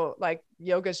so like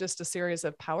yoga is just a series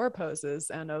of power poses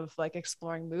and of like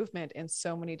exploring movement in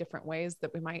so many different ways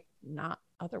that we might not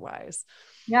otherwise.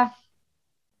 Yeah,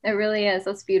 it really is.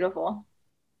 That's beautiful.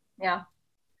 Yeah.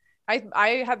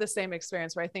 I had the same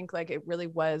experience where I think like it really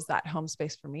was that home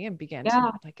space for me and began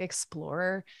to like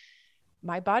explore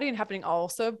my body, and having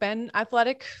also been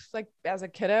athletic, like as a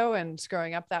kiddo and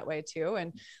growing up that way too.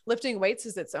 And lifting weights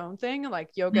is its own thing.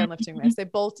 Like yoga and lifting weights, they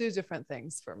both do different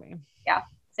things for me. Yeah.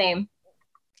 Same.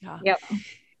 Yeah. Yep.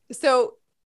 So,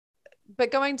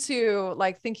 but going to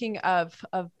like thinking of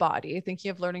body,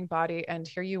 thinking of learning body, and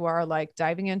here you are like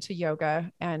diving into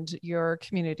yoga and your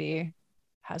community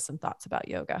has some thoughts about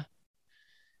yoga.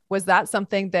 Was that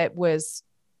something that was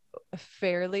a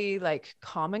fairly like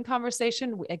common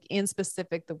conversation, like in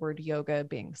specific, the word yoga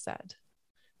being said,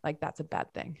 like that's a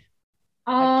bad thing?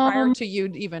 Like prior to you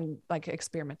even like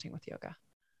experimenting with yoga?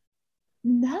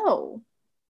 No,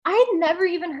 I'd never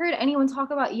even heard anyone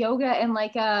talk about yoga in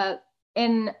like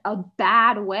in a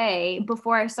bad way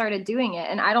before I started doing it.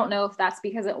 And I don't know if that's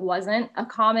because it wasn't a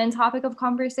common topic of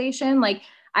conversation. Like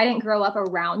I didn't grow up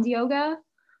around yoga.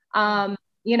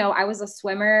 You know, I was a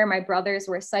swimmer. My brothers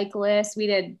were cyclists. We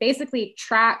did basically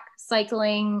track,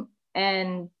 cycling,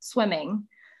 and swimming.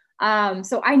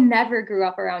 So I never grew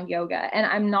up around yoga, and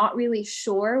I'm not really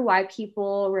sure why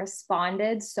people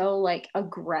responded so like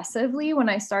aggressively when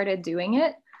I started doing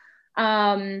it.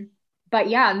 But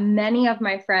yeah, many of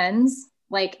my friends,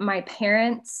 like my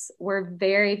parents, were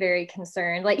very, very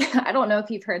concerned. Like, I don't know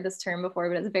if you've heard this term before,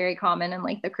 but it's very common in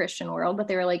like the Christian world, but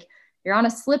they were like, you're on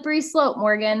a slippery slope,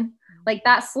 Morgan. Like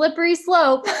that slippery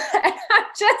slope. And I'm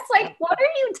just like, what are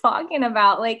you talking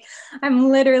about? Like, I'm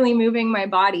literally moving my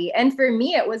body. And for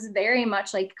me, it was very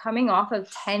much like coming off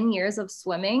of 10 years of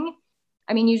swimming.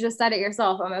 I mean, you just said it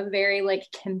yourself. I'm a very like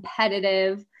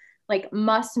competitive, like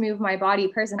must move my body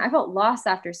person. I felt lost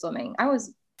after swimming. I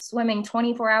was swimming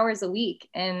 24 hours a week.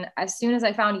 And as soon as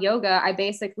I found yoga, I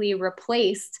basically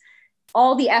replaced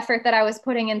all the effort that I was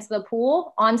putting into the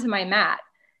pool onto my mat.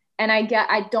 And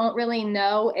I don't really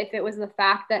know if it was the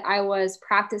fact that I was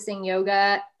practicing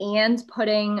yoga and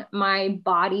putting my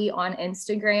body on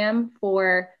Instagram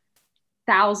for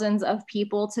thousands of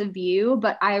people to view.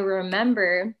 But I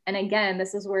remember, and again,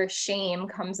 this is where shame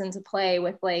comes into play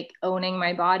with like owning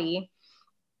my body.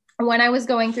 When I was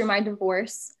going through my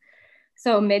divorce,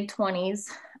 so mid-20s,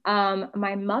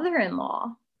 my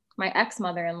mother-in-law, my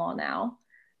ex-mother-in-law now,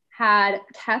 had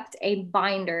kept a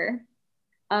binder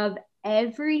of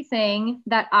everything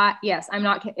that I'm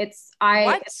not kidding. It's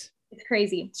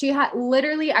crazy. She had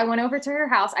literally, I went over to her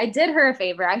house. I did her a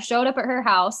favor. I showed up at her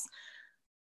house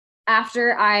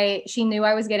after she knew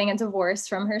I was getting a divorce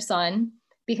from her son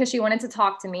because she wanted to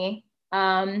talk to me.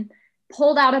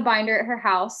 Pulled out a binder at her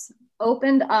house,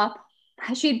 opened up.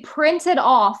 She'd printed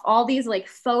off all these like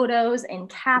photos and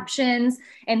captions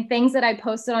and things that I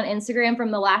posted on Instagram from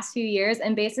the last few years,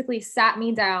 and basically sat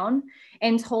me down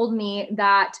and told me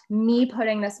that me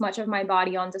putting this much of my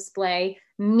body on display,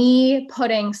 me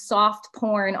putting soft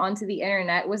porn onto the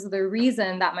internet, was the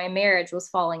reason that my marriage was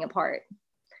falling apart.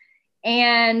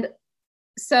 And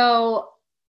so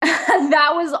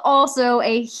that was also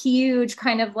a huge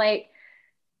kind of like,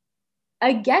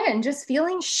 again, just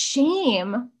feeling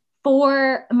shame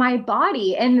for my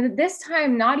body. And this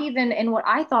time, not even in what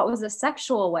I thought was a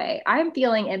sexual way. I'm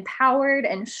feeling empowered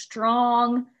and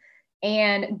strong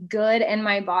and good in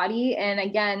my body. And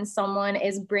again, someone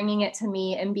is bringing it to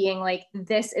me and being like,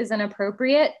 this isn't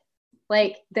appropriate.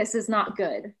 Like, this is not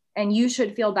good. And you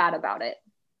should feel bad about it.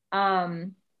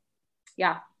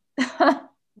 Yeah.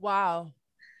 Wow.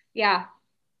 Yeah.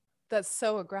 That's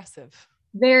so aggressive.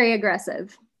 Very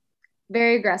aggressive.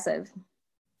 Very aggressive.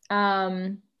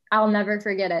 I'll never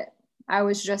forget it. I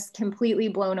was just completely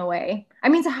blown away. I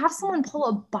mean, to have someone pull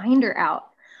a binder out,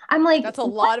 I'm like, that's a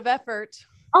lot of effort.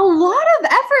 A lot of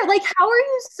effort. Like, how are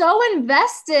you so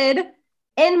invested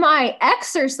in my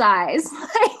exercise?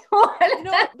 Like, what?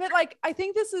 No, but like, I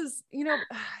think this is,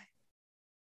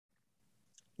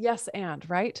 yes. And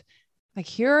right. Like,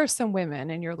 here are some women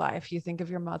in your life. You think of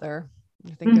your mother,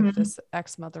 you think of this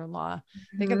ex-mother-in-law,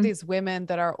 think of these women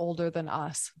that are older than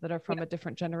us, that are from a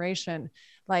different generation.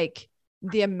 Like,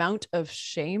 the amount of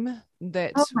shame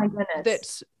that, oh my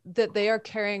goodness, that they are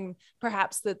carrying,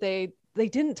 perhaps that they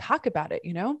didn't talk about it.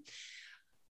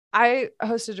 I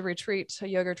hosted a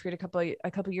yoga retreat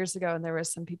a couple years ago, and there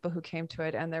was some people who came to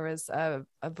it, and there was a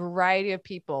variety of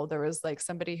people. There was like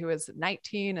somebody who was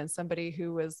 19 and somebody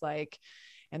who was like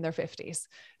in their 50s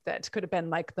that could have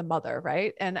been like the mother.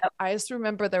 Right. And I just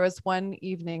remember there was one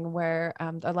evening where,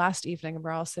 the last evening, we're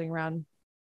all sitting around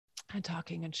and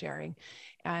talking and sharing.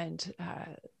 And,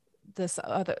 this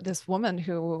woman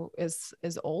who is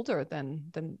older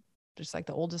than just like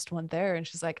the oldest one there. And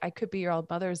she's like, I could be your old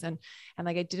mothers. And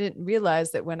like, I didn't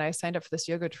realize that when I signed up for this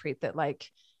yoga retreat, that like,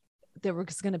 there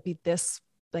was going to be this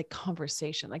like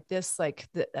conversation, like this, like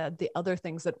the other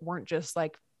things that weren't just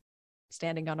like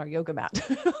standing on our yoga mat.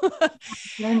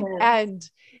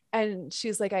 and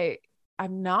she's like,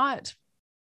 I'm not,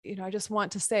 I just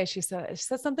want to say, she said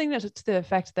something to the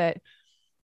effect that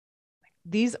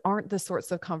these aren't the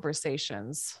sorts of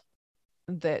conversations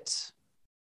that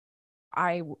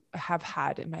I have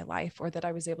had in my life, or that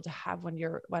I was able to have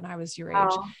when I was your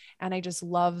age. And I just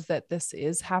love that this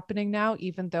is happening now,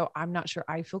 even though I'm not sure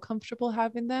I feel comfortable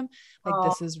having them. Like,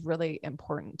 this is really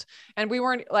important. And we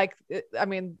weren't like, I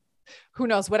mean, who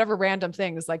knows, whatever random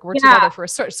things, like we're together for a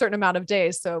certain amount of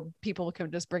days. So people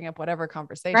can just bring up whatever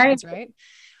conversations. Right.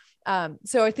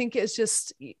 So I think it's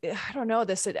just, I don't know,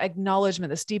 this acknowledgement,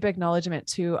 this deep acknowledgement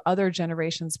to other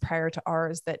generations prior to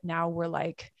ours, that now we're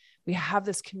like, we have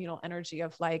this communal energy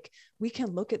of like, we can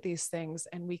look at these things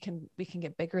and we can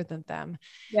get bigger than them.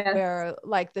 Yes. Where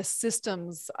like the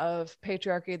systems of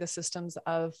patriarchy, the systems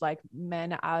of like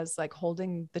men as like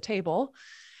holding the table,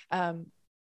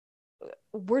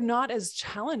 were not as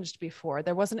challenged before.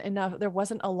 There wasn't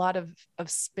a lot of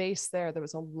space there. There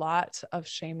was a lot of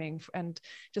shaming, and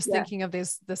just thinking of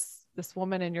this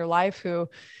woman in your life who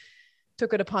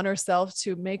took it upon herself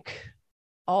to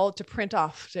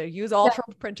use all of her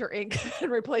printer ink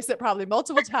and replace it probably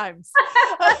multiple times,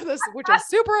 which is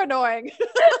super annoying.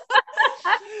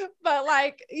 But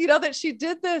like, that she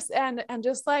did this, and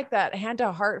just like that hand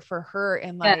to heart for her,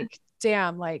 and like,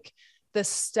 damn, like the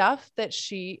stuff that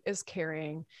she is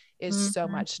carrying is so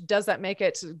much. Does that make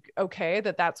it okay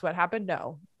that that's what happened?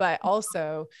 No, but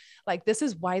also like, this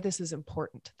is why this is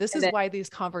important. This is why these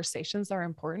conversations are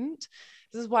important.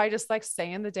 This is why just like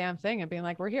saying the damn thing and being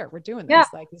like, we're here, we're doing this.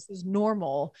 Like, this is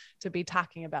normal to be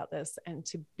talking about this, and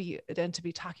to be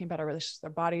talking about our relationships, our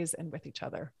bodies, and with each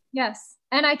other. Yes.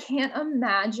 And I can't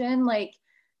imagine, like,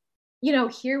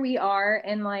 here we are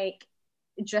in like,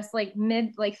 just like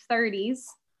mid like 30s,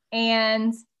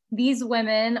 and these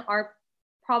women are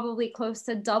probably close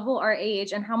to double our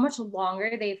age, and how much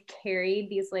longer they've carried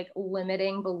these like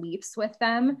limiting beliefs with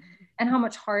them, and how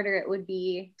much harder it would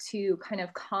be to kind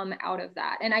of come out of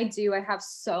that. And I have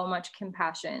so much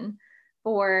compassion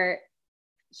for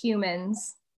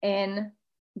humans in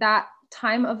that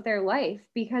time of their life,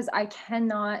 because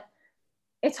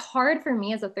it's hard for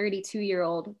me as a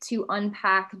 32-year-old to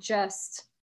unpack just,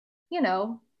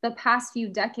 the past few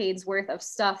decades worth of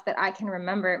stuff that I can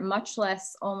remember, much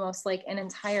less almost like an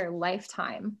entire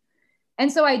lifetime.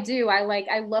 And so I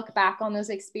look back on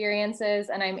those experiences,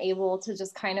 and I'm able to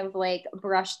just kind of like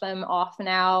brush them off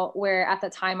now, where at the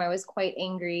time I was quite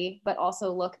angry, but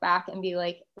also look back and be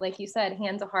like you said,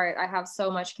 hand to heart, I have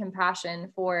so much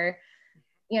compassion for,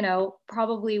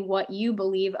 probably what you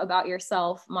believe about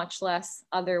yourself, much less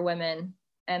other women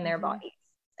and their bodies.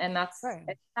 And it's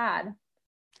sad.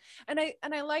 And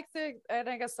I like and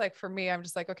I guess like for me, I'm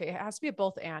just like, okay, it has to be a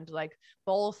both and, like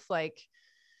both like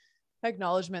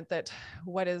acknowledgement that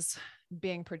what is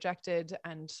being projected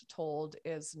and told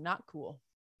is not cool.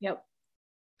 Yep.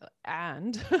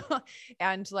 and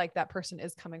and like that person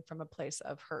is coming from a place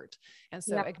of hurt. And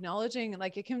so acknowledging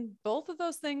like it can, both of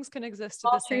those things can exist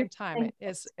at the same time.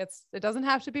 It doesn't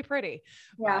have to be pretty,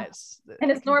 but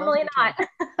and it's normally not.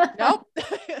 Nope.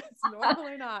 It's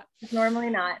normally not. It's normally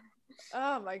not.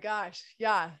 Oh my gosh.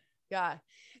 Yeah.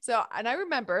 So, and I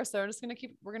remember, so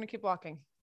we're going to keep walking.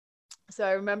 So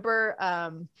I remember,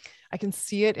 I can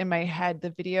see it in my head, the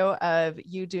video of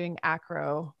you doing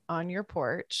acro on your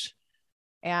porch,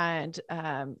 and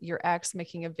your ex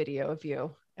making a video of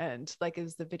you. And like,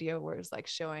 is the video where it's like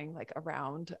showing like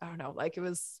around, I don't know, like it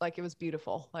was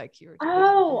beautiful. Like you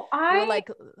were like,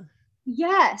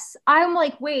 yes. I'm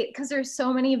like, wait, cause there's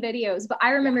so many videos, but I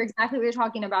remember exactly what you're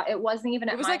talking about. It wasn't even,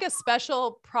 it was like a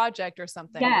special project or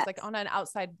something. It was like on an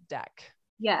outside deck.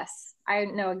 Yes. I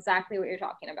know exactly what you're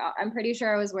talking about. I'm pretty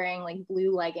sure I was wearing like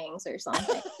blue leggings or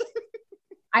something.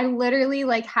 I literally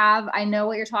I know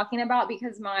what you're talking about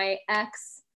because my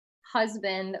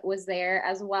ex-husband was there,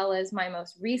 as well as my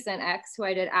most recent ex who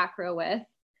I did acro with,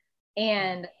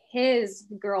 and his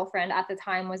girlfriend at the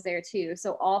time was there too.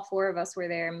 So all four of us were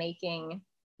there making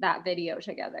that video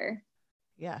together.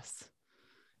 Yes.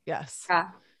 Yeah.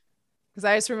 Because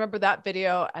I just remember that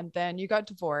video, and then you got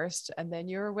divorced, and then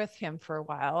you were with him for a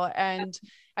while. And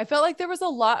I felt like there was a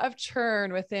lot of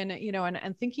churn within,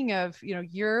 and thinking of,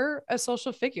 you're a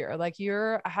social figure, like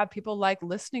have people like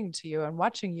listening to you and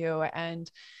watching you. And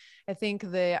I think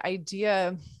the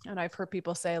idea, and I've heard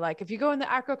people say, like, if you go in the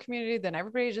acro community, then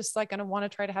everybody's just like going to want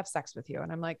to try to have sex with you.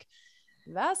 And I'm like,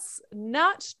 that's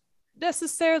not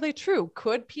necessarily true.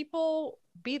 Could people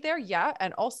be there? Yeah.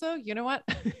 And also, you know what?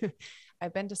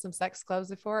 I've been to some sex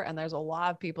clubs before, and there's a lot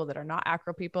of people that are not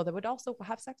acro people that would also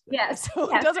have sex with you.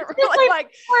 So it doesn't really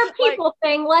like more people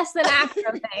thing, less than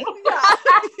acro thing.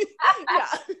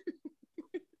 Yeah.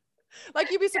 Like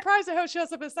you'd be surprised at how it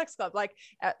shows up at a sex club. Like,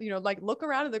 like look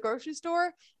around in the grocery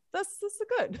store. This is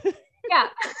good. Yeah.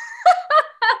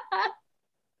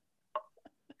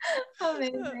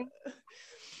 Amazing.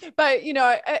 But,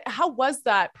 how was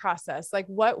that process? Like,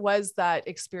 what was that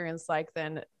experience like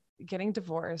then, getting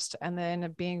divorced and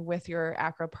then being with your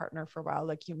acro partner for a while?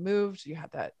 Like you moved, you had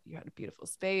a beautiful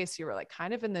space. You were like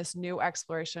kind of in this new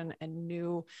exploration and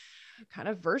new kind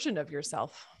of version of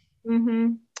yourself.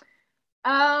 Mm-hmm.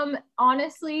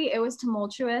 Honestly, it was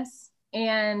tumultuous,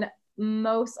 and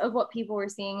most of what people were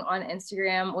seeing on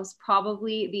Instagram was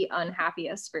probably the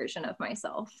unhappiest version of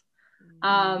myself.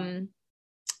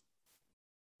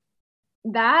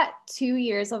 That 2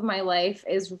 years of my life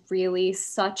is really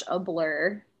such a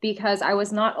blur, because I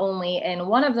was not only in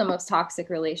one of the most toxic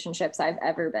relationships I've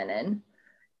ever been in.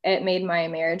 It made my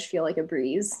marriage feel like a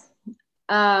breeze.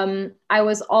 I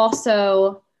was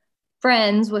also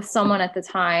friends with someone at the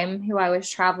time who I was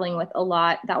traveling with a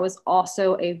lot. That was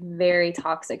also a very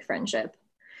toxic friendship.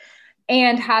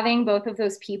 And having both of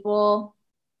those people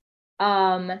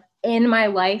in my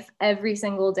life every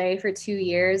single day for 2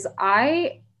 years,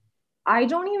 I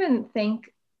don't even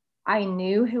think I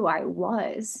knew who I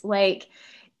was.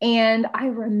 And I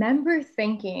remember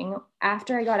thinking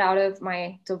after I got out of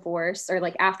my divorce, or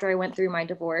like after I went through my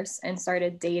divorce and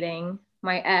started dating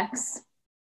my ex,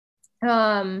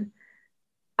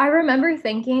 I remember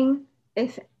thinking,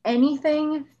 if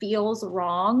anything feels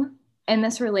wrong in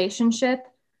this relationship,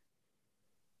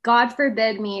 God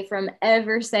forbid me from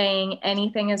ever saying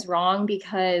anything is wrong,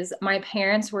 because my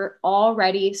parents were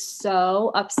already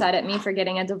so upset at me for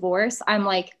getting a divorce. I'm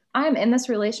like, I'm in this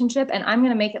relationship and I'm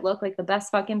going to make it look like the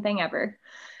best fucking thing ever,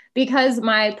 because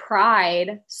my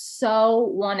pride so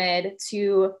wanted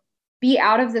to be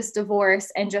out of this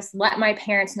divorce and just let my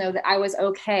parents know that I was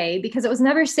okay, because it was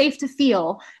never safe to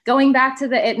feel. Going back to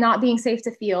it not being safe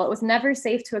to feel, it was never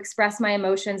safe to express my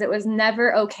emotions. It was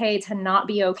never okay to not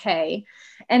be okay.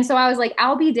 And so I was like,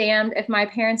 I'll be damned if my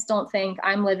parents don't think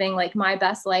I'm living like my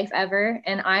best life ever,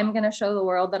 and I'm going to show the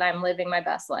world that I'm living my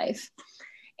best life.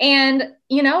 And,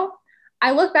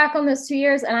 I look back on those 2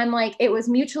 years and I'm like, it was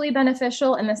mutually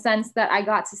beneficial in the sense that I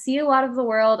got to see a lot of the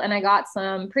world and I got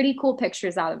some pretty cool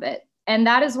pictures out of it. And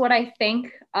that is what I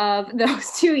think of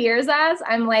those 2 years as.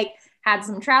 I'm like, had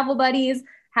some travel buddies,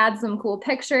 had some cool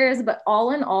pictures, but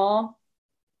all in all,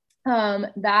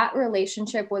 that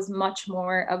relationship was much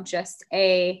more of just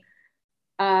a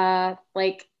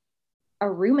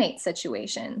roommate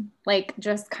situation. Like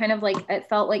just kind of like, it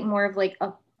felt like more of like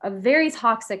a very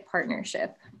toxic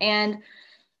partnership. And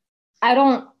I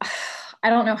don't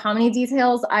know how many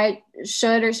details I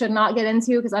should or should not get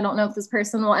into, because I don't know if this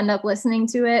person will end up listening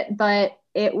to it, but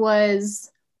it was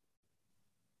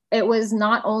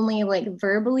not only like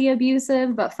verbally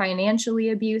abusive, but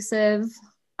financially abusive.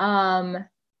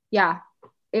 Yeah,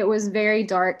 it was very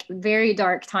dark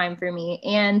time for me.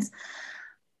 And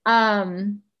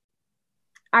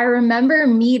I remember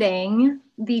meeting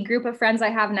the group of friends I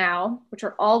have now, which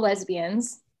are all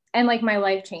lesbians, and like my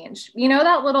life changed. You know,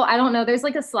 that little, I don't know, there's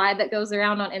like a slide that goes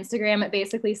around on Instagram. It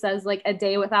basically says like a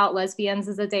day without lesbians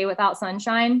is a day without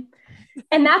sunshine.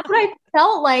 And that's what I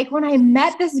felt like when I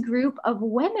met this group of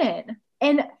women.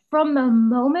 And from the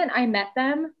moment I met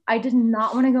them, I did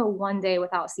not want to go one day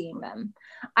without seeing them.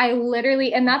 I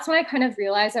literally, and that's when I kind of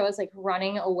realized I was like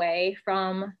running away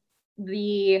from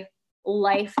the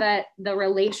life, that the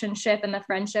relationship and the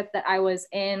friendship that I was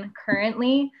in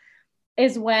currently,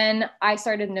 is when I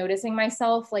started noticing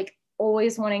myself like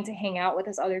always wanting to hang out with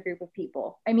this other group of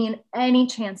people. I mean, any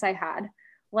chance I had,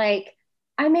 like,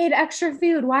 I made extra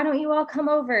food. Why don't you all come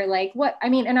over? Like, what? I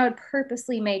mean, and I would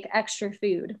purposely make extra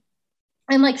food.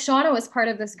 And like Shauna was part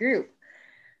of this group.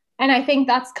 And I think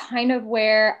that's kind of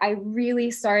where I really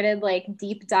started like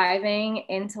deep diving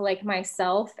into like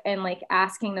myself and like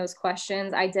asking those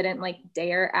questions I didn't like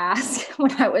dare ask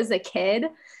when I was a kid.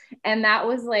 And that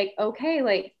was like, okay,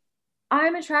 like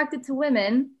I'm attracted to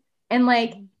women, and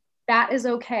like that is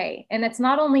okay. And it's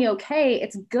not only okay,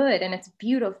 it's good and it's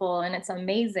beautiful and it's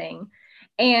amazing.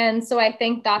 And so I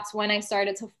think that's when I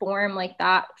started to form like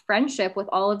that friendship with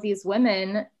all of these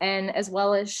women, and as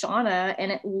well as Shauna.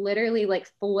 And it literally like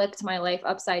flipped my life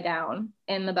upside down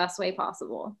in the best way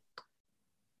possible.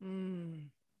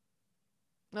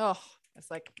 Oh, it's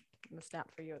like a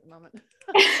snap for you at the moment.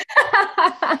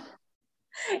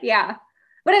 Yeah.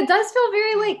 But it does feel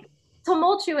very like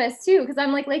tumultuous too. Cause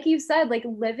I'm like you said, like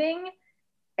living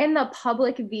in the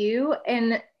public view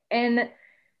and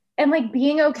like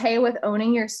being okay with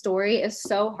owning your story is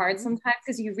so hard sometimes,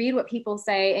 because you read what people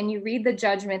say and you read the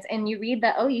judgments and you read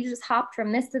that, oh, you just hopped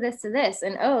from this to this to this.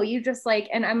 And oh, you just like,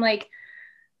 and I'm like,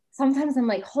 sometimes I'm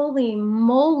like, holy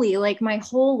moly, like my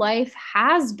whole life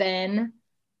has been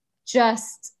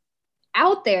just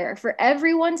out there for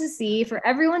everyone to see, for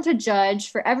everyone to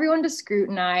judge, for everyone to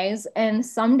scrutinize. And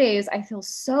some days I feel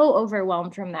so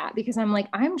overwhelmed from that, because I'm like,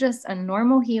 I'm just a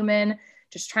normal human,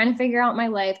 just trying to figure out my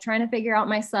life, trying to figure out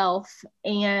myself,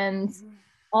 and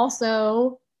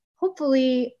also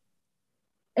hopefully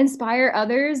inspire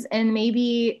others and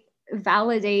maybe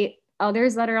validate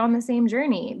others that are on the same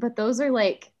journey. But those are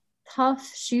like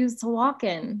tough shoes to walk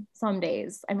in some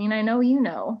days. I mean, I know, you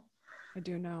know. I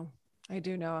do know.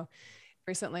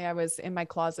 Recently I was in my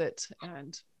closet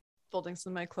and folding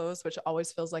some of my clothes, which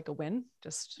always feels like a win.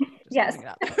 Just yes. It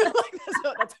up.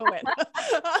 Like, that's a win.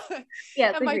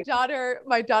 Yes, and my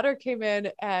daughter came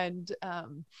in and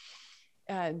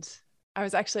I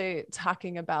was actually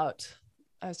talking on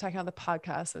the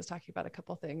podcast. I was talking about a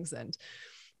couple of things, and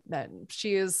then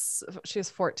she is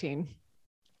 14,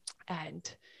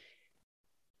 and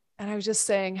I was just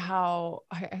saying how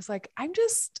I was like, I'm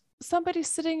just somebody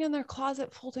sitting in their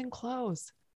closet folding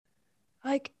clothes.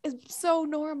 Like, it's so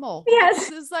normal. Yes.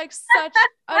 This is like such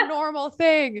a normal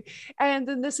thing. And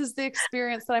then this is the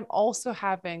experience that I'm also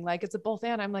having. Like, it's a both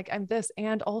and. I'm like, I'm this,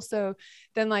 and also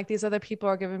then like these other people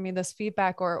are giving me this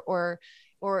feedback or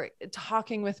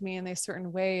talking with me in these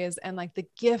certain ways. And like the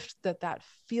gift that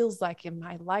feels like in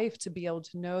my life, to be able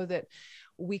to know that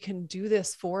we can do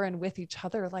this for and with each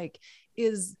other, like,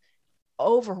 is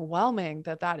overwhelming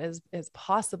that is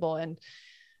possible. And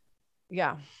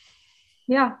yeah.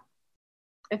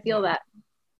 I feel that.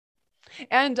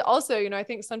 And also, you know, I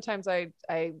think sometimes I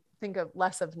think of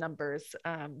less of numbers,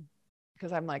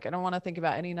 because I'm like, I don't want to think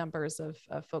about any numbers of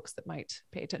folks that might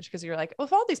pay attention. Because you're like, well,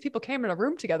 if all these people came in a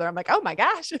room together, I'm like, oh my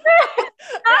gosh.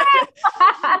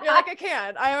 You're like, I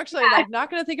can't. I'm actually like not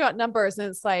going to think about numbers. And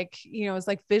it's like, you know, it's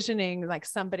like visioning like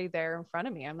somebody there in front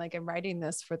of me. I'm like, I'm writing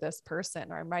this for this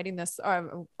person, or I'm writing this.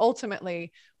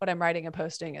 Ultimately, what I'm writing and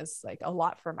posting is like a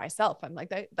lot for myself. I'm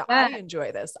like, I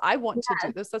enjoy this. I want to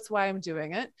do this. That's why I'm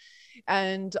doing it.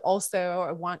 And also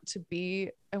I want to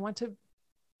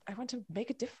make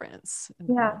a difference in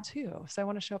the world too. So I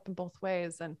want to show up in both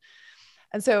ways. And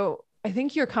so I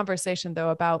think your conversation though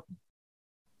about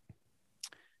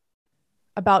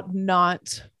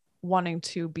not wanting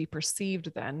to be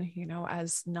perceived then, you know,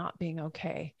 as not being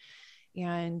okay.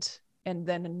 And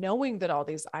then knowing that all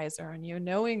these eyes are on you,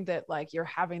 knowing that like you're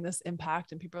having this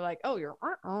impact and people are like, oh, you're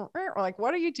or like,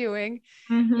 what are you doing?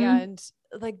 Mm-hmm. And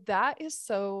like, that is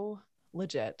so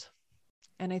legit.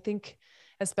 And I think,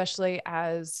 especially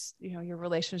as, you know, your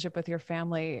relationship with your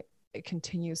family, it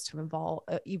continues to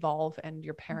evolve, and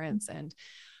your parents and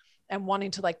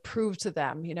wanting to like prove to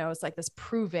them, you know, it's like this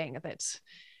proving that,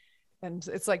 and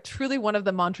it's like truly one of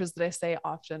the mantras that I say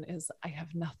often is, I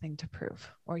have nothing to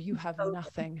prove, or you have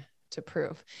nothing to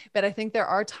prove. But I think there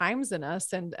are times in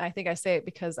us, and I think I say it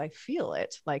because I feel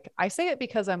it. Like I say it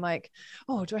because I'm like,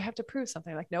 oh, do I have to prove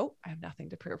something? Like, nope, I have nothing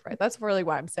to prove. Right. That's really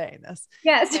why I'm saying this.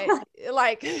 Yes.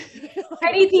 Like,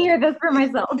 I need to hear this for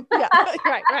myself. Yeah,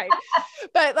 right.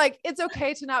 But like, it's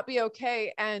okay to not be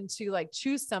okay and to like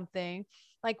choose something.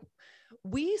 Like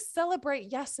we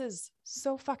celebrate yeses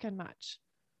so fucking much,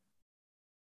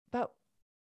 but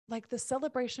like the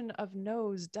celebration of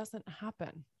no's doesn't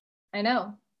happen. I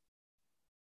know.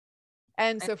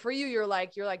 And so for you, you're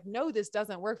like, no, this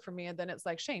doesn't work for me. And then it's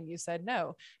like, shame, you said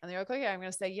no. And they're like, okay, I'm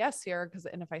going to say yes here.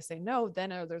 And if I say no,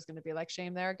 then there's going to be like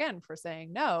shame there again for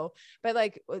saying no. But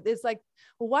like, it's like,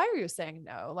 well, why are you saying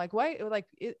no? Like, why, like,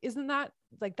 isn't that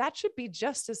like, that should be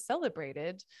just as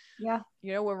celebrated. Yeah.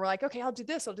 You know, when we're like, okay, I'll do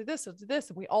this. And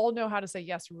we all know how to say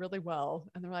yes really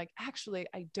well. And they're like, actually,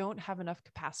 I don't have enough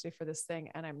capacity for this thing.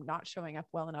 And I'm not showing up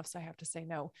well enough. So I have to say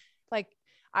no. Like,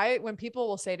 when people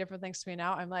will say different things to me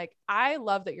now, I'm like, I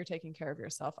love that you're taking care of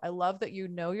yourself. I love that you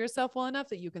know yourself well enough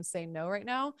that you can say no right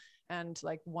now. And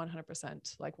like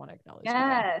 100% like want to acknowledge.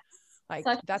 Yes. Like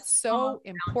that's so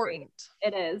important.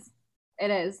 It is. It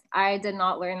is. I did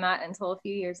not learn that until a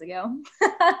few years ago.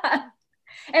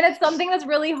 And it's something that's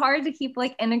really hard to keep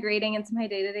like integrating into my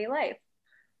day-to-day life.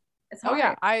 It's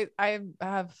hard. Oh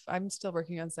yeah. I'm still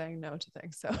working on saying no to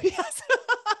things. So yes.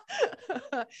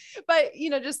 But you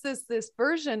know, just this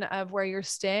version of where you're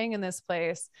staying in this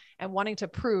place and wanting to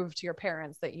prove to your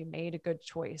parents that you made a good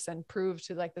choice and prove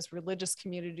to like this religious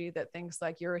community that thinks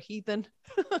like you're a heathen.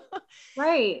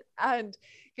 Right. And,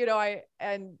 you know,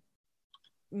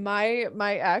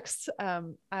 my ex,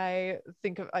 I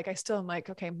think of like, I still am like,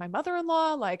 okay, my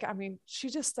mother-in-law, like, I mean, she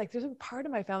just like, there's been part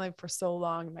of my family for so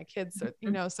long and my kids are,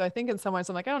 you know, so I think in some ways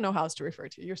I'm like, I don't know how else to refer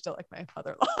to you. You're still like my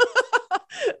mother-in-law.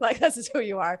 Like this is who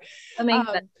you are.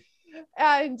 Amazing.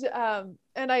 And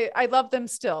I love them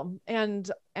still.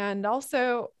 And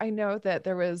also I know that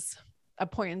there was a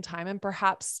point in time and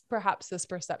perhaps this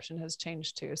perception has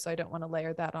changed too. So I don't want to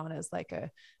layer that on as like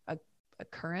a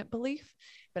current belief,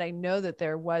 but I know that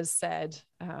there was said,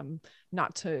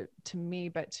 not to me,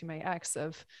 but to my ex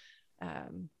of,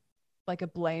 like a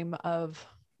blame of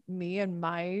me and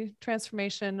my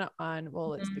transformation on,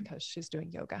 well, it's because she's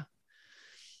doing yoga.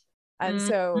 And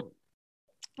so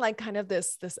like kind of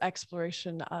this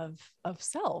exploration of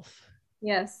self.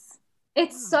 Yes.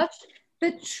 It's such,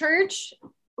 the church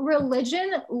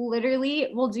religion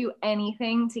literally will do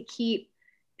anything to keep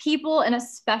people and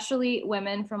especially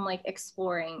women from like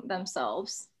exploring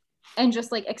themselves and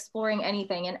just like exploring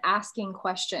anything and asking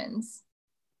questions.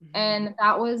 And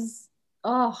that was,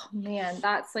 oh man,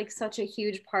 that's like such a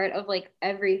huge part of like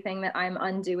everything that I'm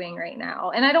undoing right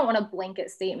now. And I don't want a blanket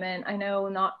statement. I know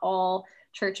not all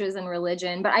churches and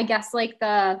religion, but I guess like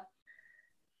the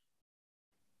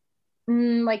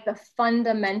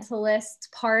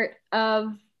fundamentalist part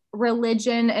of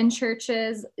religion and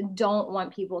churches don't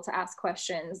want people to ask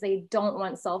questions. They don't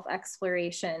want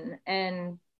self-exploration.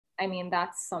 And I mean,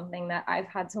 that's something that I've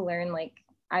had to learn. Like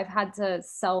I've had to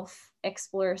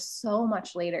self-explore so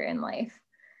much later in life,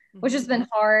 which has been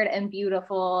hard and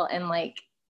beautiful and like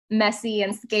messy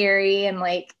and scary and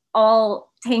like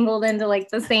all tangled into like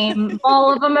the same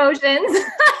ball of emotions.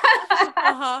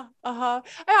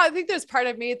 I think there's part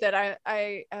of me that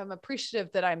I am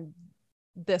appreciative that I'm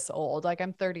this old. Like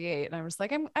I'm 38 and I was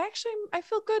like, I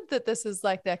feel good that this is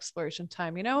like the exploration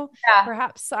time, you know. Yeah.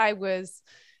 Perhaps I was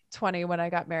 20 when I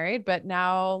got married, but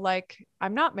now like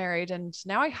I'm not married and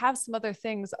now I have some other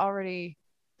things already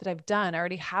that I've done. I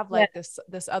already have like this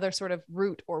other sort of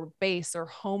root or base or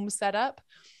home set up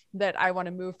that I want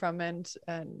to move from. And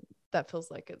that feels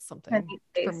like it's something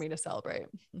for me to celebrate.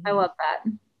 I love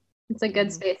that. It's a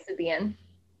good space to be in.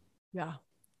 Yeah.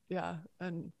 Yeah.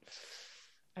 And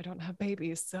I don't have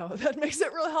babies, so that makes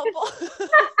it really helpful.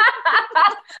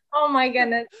 Oh my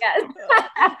goodness. Yes.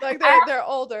 Like they're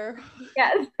older.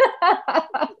 Yes.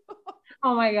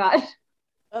 Oh my gosh.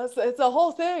 It's a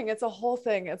whole thing. It's a whole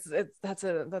thing. That's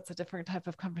a different type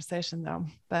of conversation though,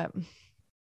 but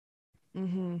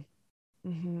they're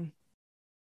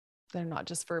not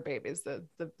just fur babies, the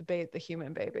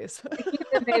human babies.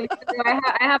 Human babies. I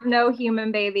have no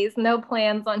human babies, no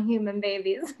plans on human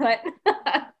babies, but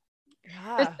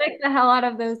respect the hell out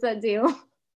of those that do.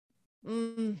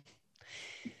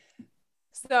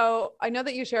 So I know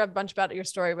that you share a bunch about your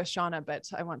story with Shauna, but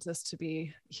I want this to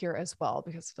be here as well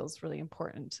because it feels really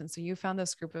important. And so you found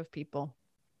this group of people.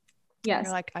 Yes.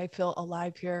 You're like, I feel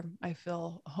alive here. I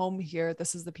feel home here.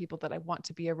 This is the people that I want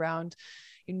to be around.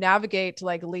 You navigate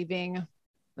like leaving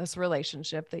this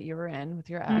relationship that you were in with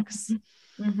your ex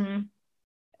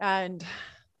and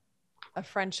a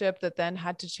friendship that then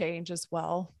had to change as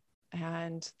well.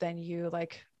 And then you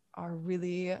like are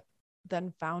really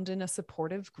then found in a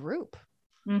supportive group.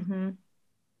 Mm-hmm.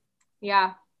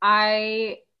 Yeah.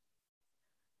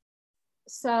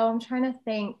 So I'm trying to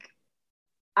think.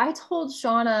 I told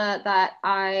Shauna that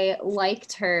I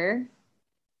liked her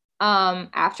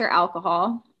after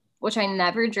alcohol, which I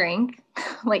never drink,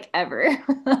 like ever.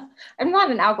 I'm not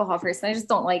an alcohol person. I just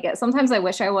don't like it. Sometimes I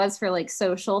wish I was for like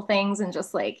social things and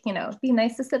just like, you know, be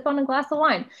nice to sip on a glass of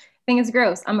wine. I think it's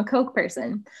gross. I'm a Coke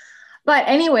person. But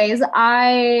anyways,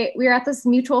 we were at this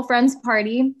mutual friends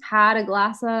party, had a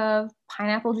glass of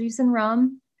pineapple juice and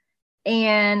rum,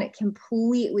 and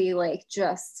completely like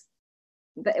just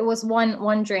it was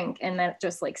one drink and that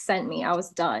just like sent me. I was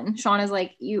done. Shauna's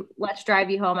like, let's drive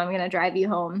you home. I'm gonna drive you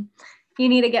home. You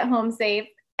need to get home safe.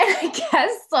 And I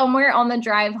guess somewhere on the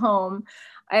drive home,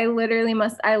 I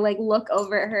like look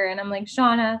over at her and I'm like,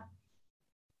 Shauna,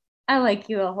 I like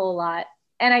you a whole lot.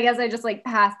 And I guess I just like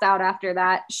passed out after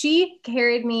that. She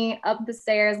carried me up the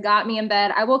stairs, got me in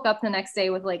bed. I woke up the next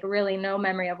day with like really no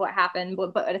memory of what happened,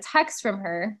 but a text from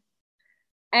her.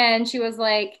 And she was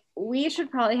like, we should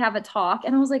probably have a talk.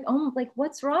 And I was like, oh, like,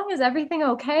 what's wrong? Is everything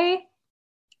okay?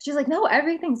 She's like, no,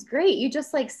 everything's great. You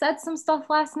just like said some stuff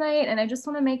last night. And I just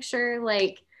want to make sure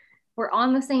like we're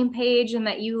on the same page and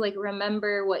that you like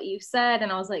remember what you said.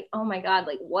 And I was like, oh my God,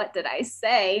 like, what did I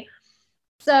say?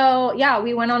 So yeah,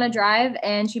 we went on a drive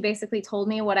and she basically told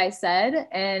me what I said.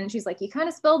 And she's like, you kind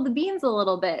of spilled the beans a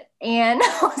little bit. And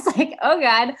I was like, oh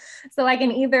God. So I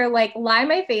can either like lie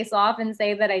my face off and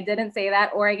say that I didn't say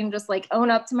that, or I can just like own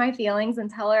up to my feelings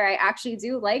and tell her I actually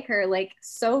do like her, like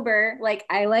sober, like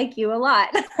I like you a lot.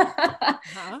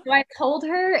 So I told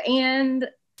her and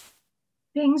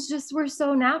things just were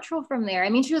so natural from there. I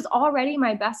mean, she was already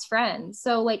my best friend.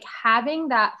 So like having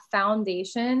that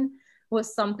foundation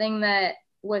was something that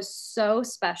was so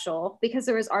special because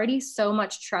there was already so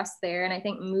much trust there. And I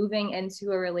think moving into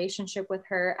a relationship with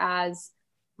her as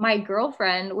my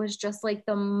girlfriend was just like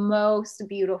the most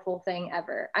beautiful thing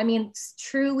ever. I mean,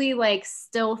 truly like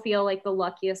still feel like the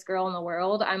luckiest girl in the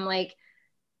world. I'm like,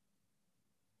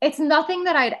 it's nothing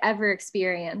that I'd ever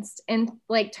experienced in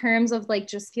like terms of like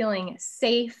just feeling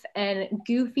safe and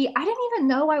goofy. I didn't even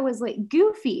know I was like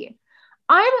goofy.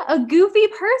 I'm a goofy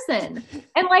person.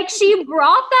 And like she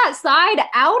brought that side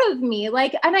out of me.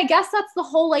 Like, and I guess that's the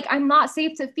whole like I'm not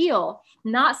safe to feel,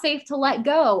 not safe to let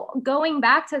go. Going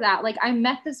back to that, like I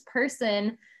met this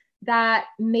person that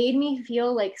made me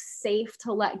feel like safe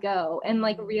to let go and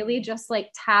like really just like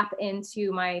tap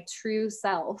into my true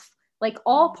self. Like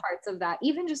all parts of that,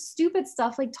 even just stupid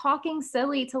stuff like talking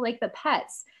silly to like the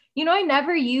pets. You know, I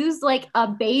never used like a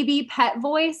baby pet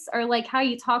voice or like how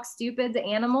you talk stupid to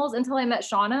animals until I met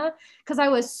Shauna because I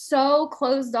was so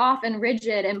closed off and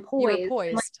rigid and poised. You were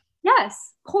poised. Like,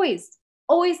 yes, poised,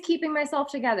 always keeping myself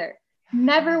together.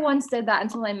 Never once did that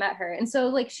until I met her. And so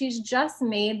like she's just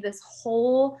made this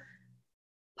whole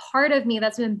part of me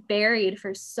that's been buried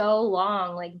for so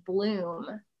long, like bloom.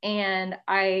 And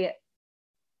I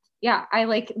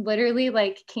like literally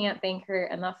like can't thank her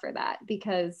enough for that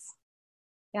because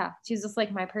yeah, she's just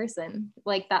like my person,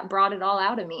 like that brought it all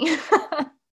out of me.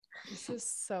 This is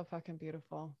so fucking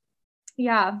beautiful.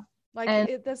 Yeah.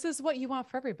 Like this is what you want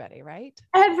for everybody, right?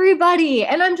 Everybody.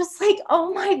 And I'm just like,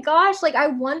 oh my gosh, like I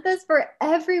want this for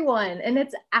everyone. And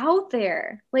it's out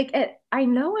there. Like I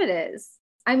know it is.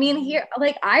 I mean, here,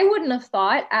 like I wouldn't have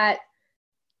thought at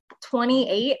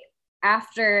 28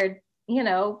 after, you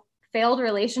know, failed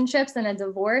relationships and a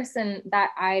divorce and that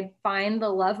I'd find the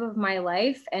love of my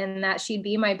life and that she'd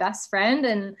be my best friend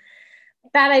and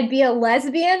that I'd be a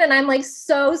lesbian. And I'm like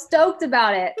so stoked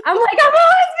about it. I'm like, I'm a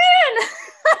lesbian.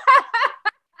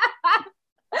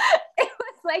 It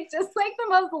was like just like the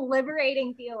most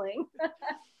liberating feeling.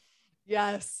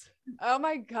 Yes. Oh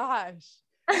my gosh.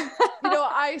 You know,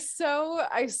 I so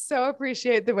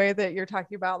appreciate the way that you're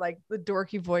talking about like the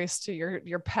dorky voice to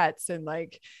your pets and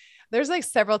like there's like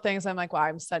several things I'm like, wow,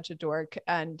 I'm such a dork.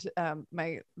 And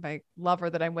my lover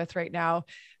that I'm with right now,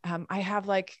 I have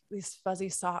like these fuzzy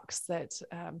socks that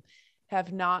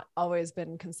have not always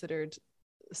been considered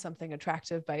something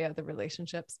attractive by other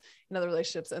relationships.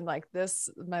 And like this,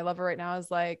 my lover right now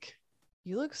is like,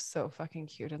 you look so fucking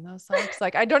cute in those socks.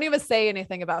 Like, I don't even say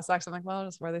anything about socks. I'm like, well, I'll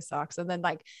just wear these socks. And then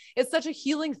like, it's such a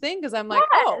healing thing. Cause I'm like,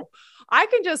 oh, I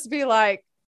can just be like,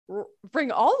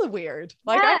 bring all the weird.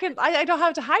 Like I don't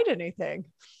have to hide anything.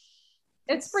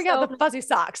 Let's bring out the fuzzy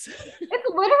socks. It's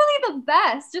literally the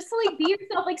best. Just to like be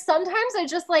yourself. Like sometimes I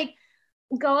just like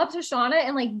go up to Shauna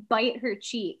and like bite her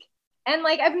cheek. And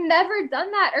like I've never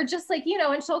done that. Or just like, you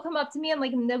know, and she'll come up to me and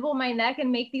like nibble my neck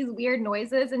and make these weird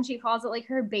noises. And she calls it like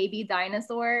her baby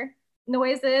dinosaur.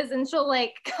 noises, and she'll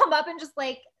like come up and just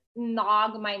like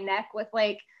nog my neck with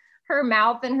like her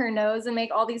mouth and her nose and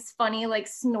make all these funny like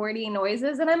snorty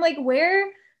noises. And I'm like,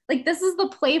 where, like, this is the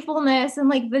playfulness and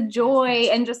like the joy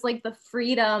and just like the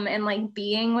freedom and like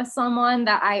being with someone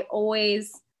that I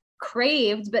always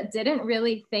craved but didn't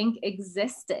really think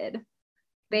existed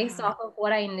based off of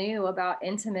what I knew about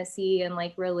intimacy and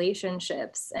like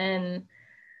relationships. And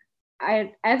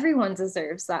everyone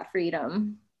deserves that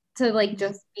freedom to like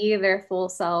just be their full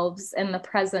selves in the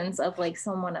presence of like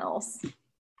someone else.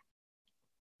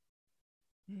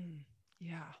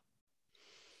 Yeah.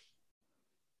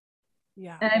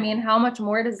 Yeah. And I mean, how much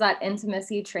more does that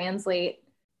intimacy translate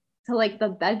to like the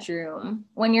bedroom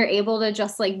when you're able to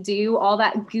just like do all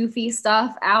that goofy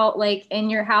stuff out like in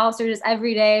your house or just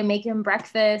every day, making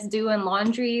breakfast, doing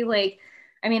laundry? Like,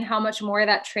 I mean, how much more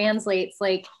that translates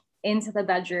like into the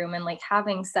bedroom and like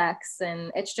having sex.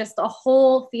 And it's just a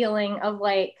whole feeling of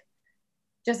like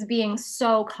just being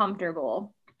so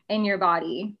comfortable in your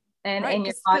body and in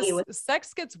your body. With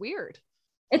sex gets weird.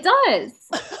 It does.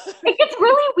 It gets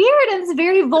really weird and it's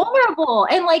very vulnerable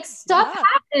and like stuff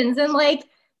happens and like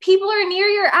people are near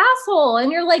your asshole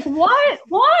and you're like, what?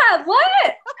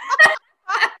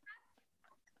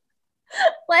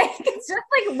 Like, it's just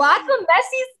like lots of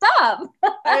messy stuff.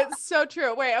 It's so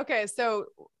true. Wait, okay. So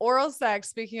oral sex,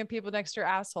 speaking of people next to your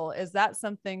asshole, is that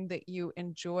something that you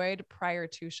enjoyed prior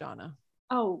to Shauna?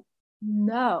 Oh,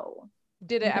 no.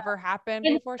 Did it ever happen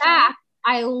in before fact, Shauna?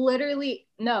 I literally,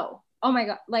 no. Oh my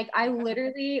God. Like I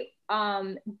literally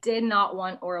did not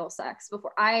want oral sex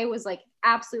before. I was like,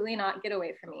 absolutely not. Get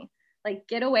away from me. Like,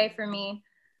 get away from me.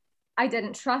 I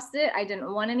didn't trust it. I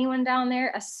didn't want anyone down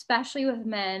there, especially with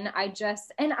men. I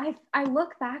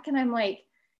look back and I'm like,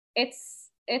 it's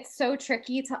so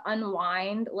tricky to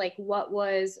unwind like what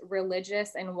was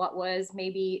religious and what was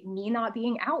maybe me not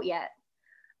being out yet.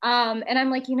 And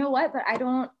I'm like, you know what? But I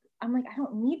don't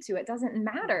need to. It doesn't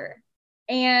matter.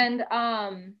 And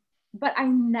but I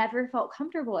never felt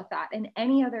comfortable with that in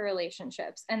any other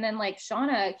relationships. And then like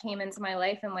Shauna came into my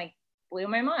life and like blew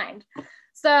my mind.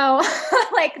 So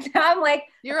like now I'm like,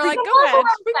 you're like, go ahead.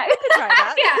 We can try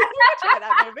that. Yeah. We can try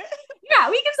that maybe. Yeah,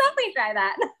 we can definitely try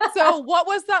that. So what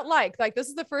was that like? Like, this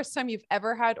is the first time you've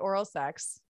ever had oral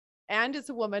sex and it's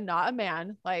a woman, not a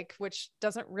man, like, which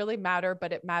doesn't really matter,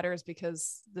 but it matters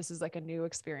because this is like a new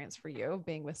experience for you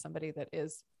being with somebody that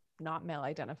is not male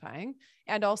identifying.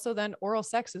 And also then oral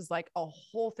sex is like a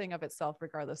whole thing of itself,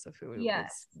 regardless of who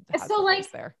yes. is so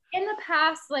like there. In the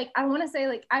past, like I want to say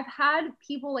like I've had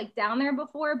people like down there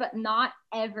before, but not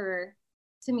ever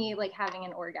to me like having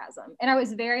an orgasm. And I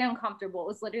was very uncomfortable. It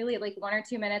was literally like 1 or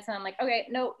 2 minutes and I'm like, okay,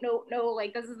 no,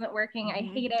 like this isn't working. I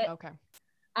hate it. Okay.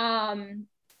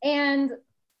 And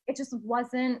it just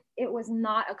wasn't, it was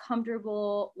not a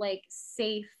comfortable, like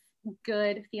safe,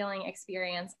 good feeling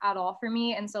experience at all for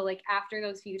me. And so like after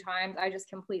those few times, I just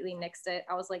completely nixed it.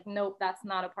 I was like, nope, that's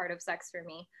not a part of sex for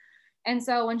me. And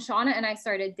so when Shauna and I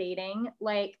started dating,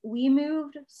 like we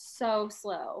moved so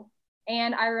slow.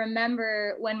 And I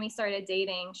remember when we started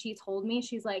dating, she told me,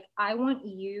 she's like, I want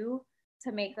you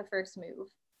to make the first move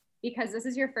because this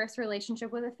is your first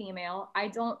relationship with a female. I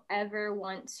don't ever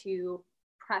want to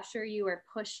pressure you or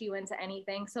push you into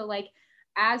anything. So like,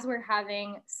 as we're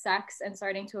having sex and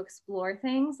starting to explore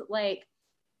things, like,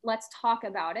 let's talk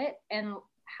about it. And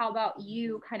how about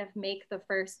you kind of make the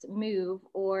first move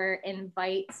or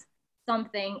invite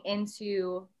something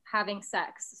into having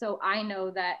sex? So I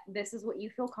know that this is what you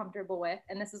feel comfortable with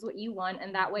and this is what you want.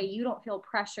 And that way you don't feel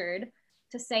pressured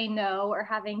to say no or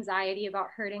have anxiety about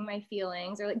hurting my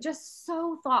feelings or like just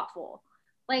so thoughtful,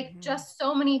 like just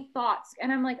so many thoughts.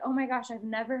 And I'm like, oh my gosh, I've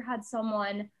never had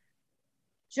someone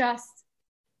just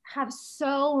have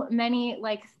so many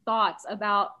like thoughts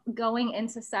about going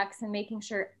into sex and making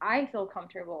sure I feel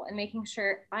comfortable and making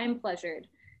sure I'm pleasured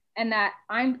and that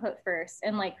I'm put first.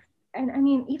 And like, and I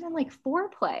mean, even like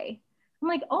foreplay, I'm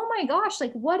like, oh my gosh,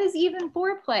 like what is even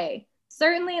foreplay?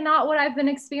 Certainly not what I've been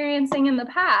experiencing in the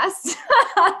past.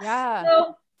 Yeah.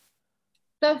 So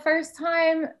the first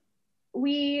time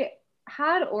we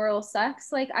had oral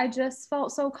sex, like I just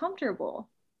felt so comfortable.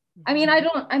 I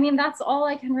mean, that's all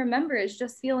I can remember is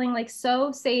just feeling like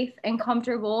so safe and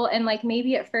comfortable. And like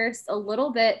maybe at first a little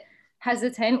bit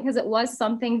hesitant because it was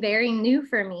something very new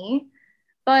for me,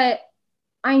 but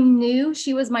I knew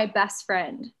she was my best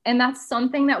friend. And that's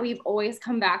something that we've always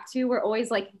come back to. We're always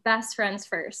like best friends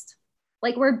first.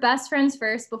 Like we're best friends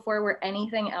first before we're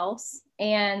anything else.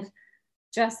 And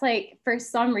just like, for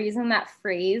some reason, that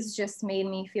phrase just made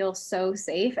me feel so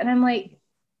safe. And I'm like,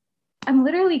 I'm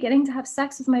literally getting to have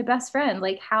sex with my best friend.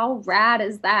 Like, how rad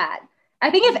is that?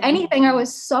 I think if anything, I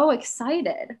was so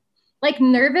excited. like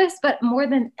nervous, but more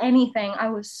than anything, I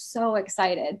was so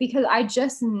excited because I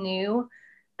just knew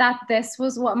that this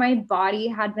was what my body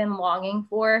had been longing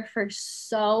for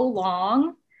so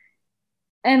long.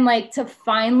 And like to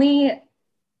finally,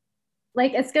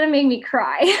 like, it's gonna make me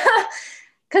cry.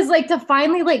 Cause like to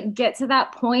finally like get to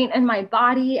that point in my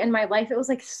body and my life, it was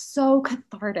like so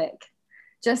cathartic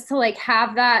just to like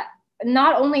have that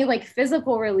not only like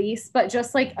physical release, but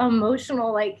just like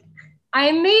emotional, like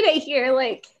I made it here,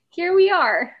 like here we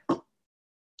are.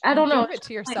 I don't know. You gave it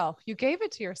to yourself. You gave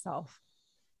it to yourself.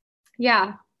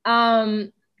 Yeah.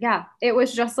 Yeah, it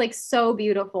was just like so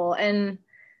beautiful. And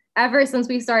ever since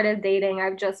we started dating,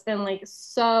 I've just been like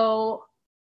so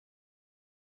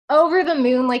over the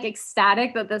moon, like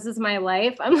ecstatic that this is my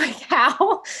life. I'm like,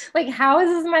 how is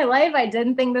this my life? I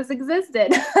didn't think this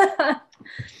existed.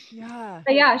 Yeah.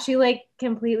 But yeah, she like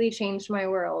completely changed my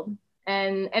world.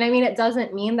 And I mean, it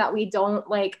doesn't mean that we don't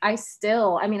like, I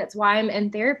mean, it's why I'm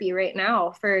in therapy right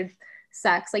now for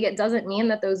sex. Like, it doesn't mean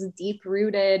that those deep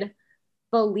rooted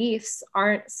beliefs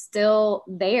aren't still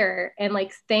there. And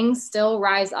like things still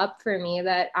rise up for me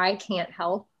that I can't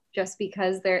help just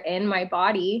because they're in my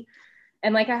body.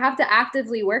 And like I have to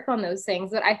actively work on those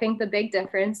things. But I think the big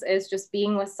difference is just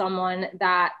being with someone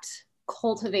that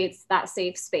cultivates that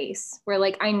safe space where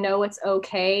like I know it's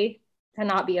okay to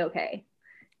not be okay.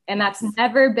 And that's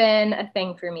never been a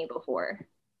thing for me before.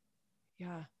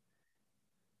 Yeah.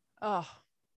 Oh.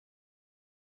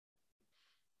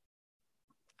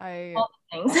 I'm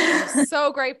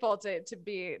so grateful to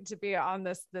be on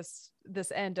this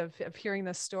end of hearing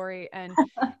this story and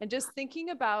just thinking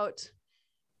about,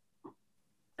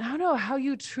 I don't know, how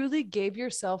you truly gave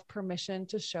yourself permission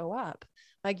to show up.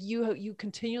 Like you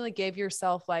continually gave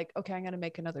yourself like, okay, I'm going to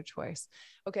make another choice.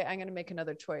 Okay, I'm going to make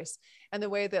another choice. And the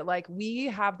way that like we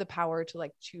have the power to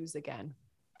like choose again,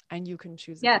 and you can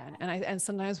choose again. And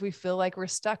sometimes we feel like we're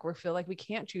stuck. We feel like we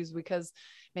can't choose because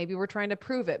maybe we're trying to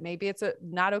prove it. Maybe it's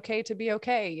not okay to be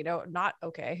okay, you know, not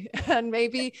okay. And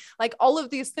maybe like all of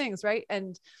these things. Right.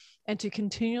 And to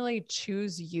continually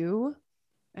choose you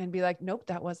and be like, nope,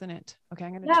 that wasn't it. Okay.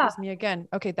 I'm going to choose me again.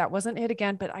 Okay. That wasn't it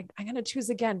again, but I'm going to choose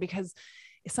again because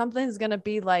something's going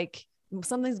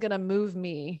to move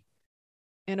me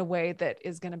in a way that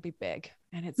is going to be big,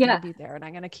 and it's going to be there, and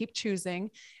I'm going to keep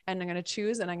choosing, and I'm going to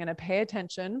choose, and I'm going to pay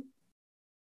attention,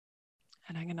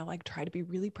 and I'm going to like try to be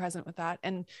really present with that.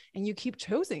 And you keep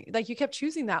choosing, like you kept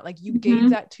choosing that, like you gave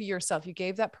that to yourself. You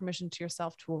gave that permission to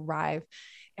yourself to arrive.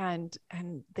 And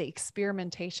the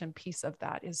experimentation piece of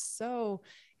that is so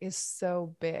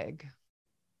big.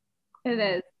 It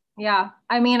is. Yeah.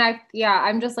 I mean,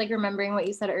 I'm just like remembering what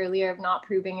you said earlier of not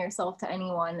proving yourself to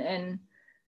anyone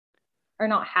or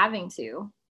not having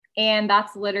to. And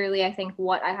that's literally, I think,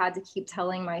 what I had to keep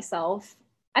telling myself.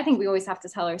 I think we always have to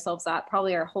tell ourselves that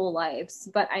probably our whole lives.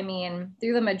 But I mean,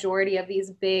 through the majority of these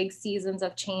big seasons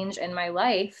of change in my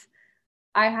life,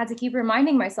 I had to keep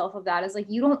reminding myself of that. Is like,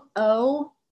 you don't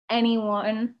owe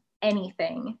anyone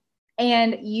anything.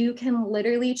 And you can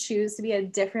literally choose to be a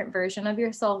different version of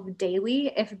yourself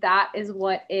daily if that is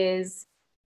what is,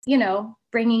 you know,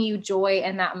 bringing you joy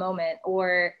in that moment,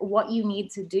 or what you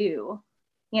need to do,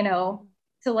 you know,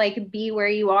 to like be where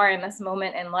you are in this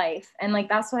moment in life. And like,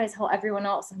 that's why I tell everyone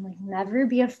else, I'm like, never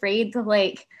be afraid to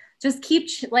like, just keep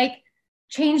like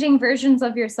changing versions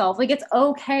of yourself. Like, it's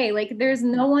okay. Like, there's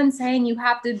no one saying you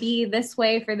have to be this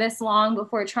way for this long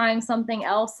before trying something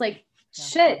else. Like,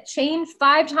 shit, change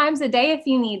 5 times a day if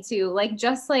you need to. Like,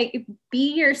 just like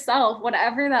be yourself,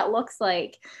 whatever that looks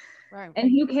like. Right. And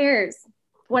who cares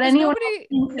what anyone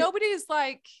nobody's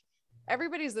like,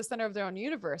 everybody's the center of their own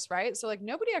universe, right? So like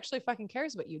nobody actually fucking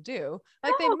cares what you do.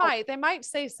 Like they might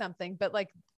say something, but like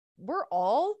we're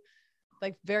all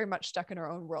like very much stuck in our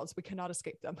own worlds. We cannot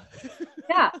escape them.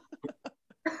 Yeah.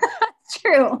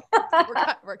 True.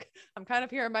 I'm kind of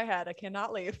here in my head. I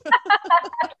cannot leave.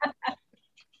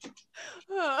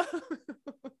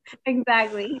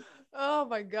 Exactly. Oh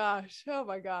my gosh.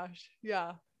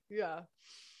 Yeah.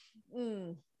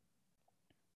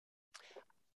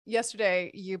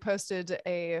 Yesterday you posted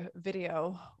a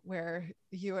video where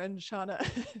you and Shauna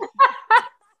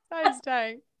I was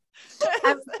dying.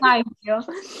 I'm dying too.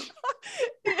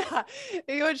 Yeah,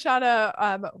 you and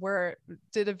Shauna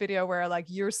did a video where like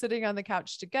you're sitting on the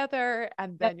couch together,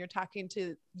 and then you're talking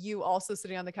to you also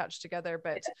sitting on the couch together,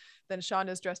 but then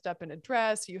Shauna's dressed up in a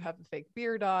dress, you have a fake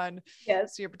beard on, so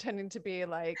you're pretending to be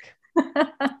like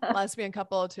lesbian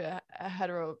couple to a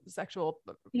heterosexual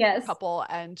couple,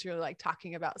 and you're like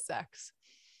talking about sex.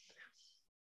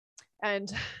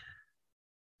 And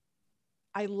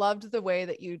I loved the way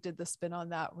that you did the spin on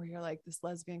that, where you're like this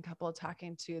lesbian couple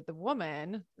talking to the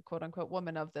woman, the quote unquote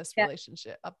woman of this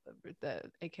relationship, up the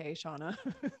AKA Shauna,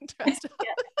 dressed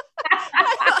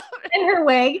up. In her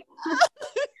wig.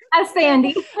 As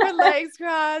Sandy. Her legs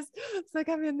crossed. It's like,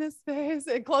 I'm in this space,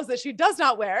 and clothes that she does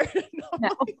not wear. No,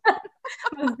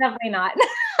 most definitely not.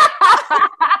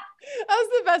 That was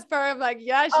the best part. I'm like,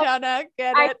 yeah, Shauna,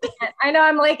 get it. I know.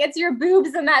 I'm like, it's your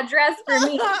boobs in that dress for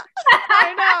me.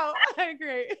 I know. I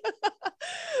agree.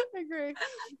 I agree.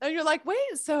 And you're like, wait,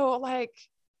 so like,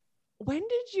 when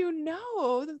did you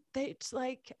know that they,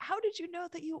 like, how did you know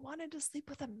that you wanted to sleep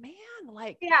with a man?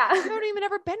 Like, yeah, you haven't even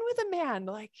ever been with a man.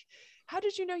 Like, how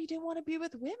did you know you didn't want to be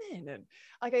with women? And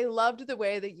like, I loved the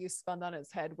way that you spun on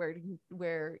its head,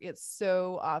 where it's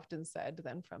so often said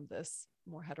then from this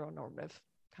more heteronormative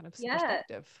kind of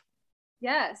perspective.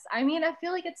 Yes. I mean, I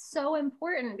feel like it's so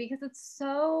important because it's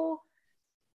so,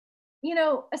 you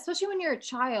know, especially when you're a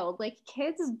child, like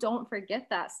kids don't forget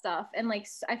that stuff. And like,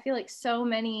 I feel like so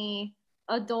many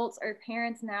adults or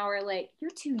parents now are like,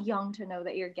 you're too young to know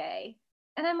that you're gay.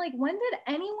 And I'm like, when did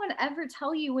anyone ever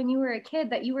tell you when you were a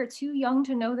kid that you were too young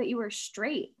to know that you were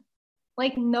straight?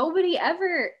 Like nobody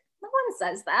ever, no one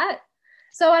says that.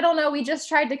 So I don't know. We just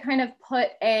tried to kind of put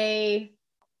a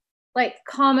like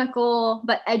comical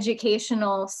but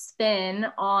educational spin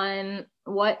on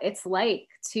what it's like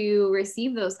to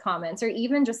receive those comments, or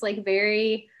even just like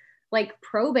very like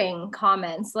probing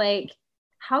comments like,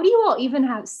 how do you all even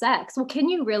have sex? Well, can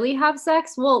you really have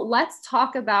sex? Well, let's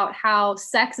talk about how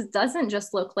sex doesn't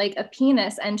just look like a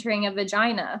penis entering a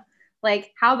vagina.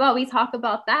 Like, how about we talk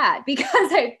about that? Because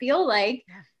I feel like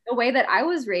the way that I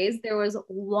was raised, there was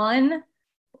one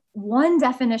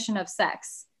definition of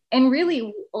sex, and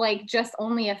really like just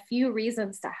only a few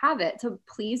reasons to have it: to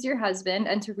please your husband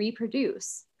and to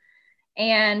reproduce.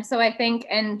 And so I think,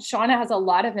 and Shauna has a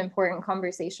lot of important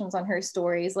conversations on her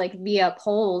stories, like via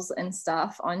polls and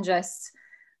stuff, on just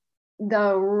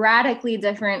the radically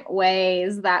different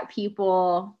ways that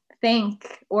people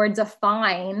think or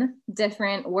define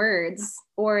different words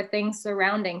or things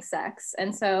surrounding sex.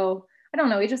 And so I don't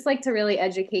know, we just like to really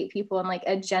educate people in like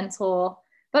a gentle,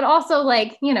 but also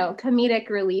like, you know, comedic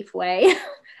relief way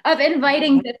of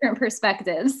inviting different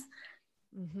perspectives.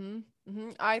 Mm-hmm.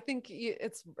 Mm-hmm. I think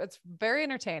it's very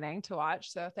entertaining to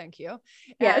watch. So thank you.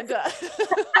 Yes.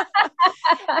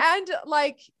 And, and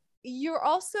like, you're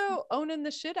also owning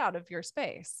the shit out of your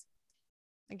space.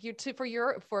 Like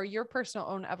for your personal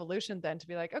own evolution, then to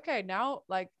be like, okay, now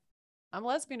like I'm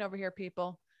lesbian over here,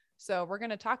 people. So we're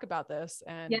going to talk about this.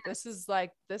 And this is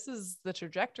the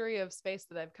trajectory of space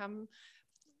that I've come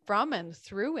from and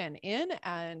through and in.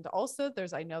 And also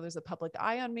I know there's a public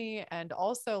eye on me, and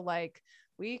also like,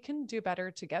 we can do better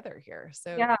together here.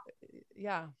 So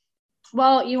yeah.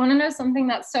 Well, you want to know something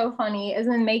that's so funny is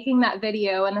in making that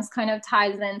video, and this kind of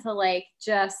ties into like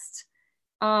just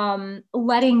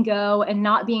letting go and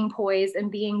not being poised and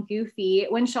being goofy.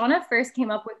 When Shauna first came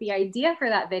up with the idea for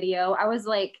that video, I was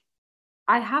like,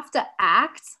 I have to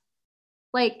act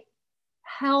like,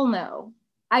 hell no.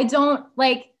 I don't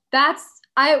like,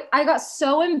 I got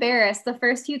so embarrassed the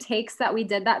first few takes that we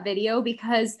did that video,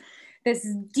 because this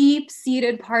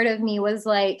deep-seated part of me was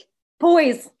like,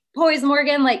 poise,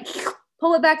 Morgan, like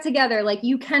pull it back together. Like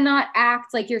you cannot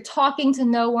act like you're talking to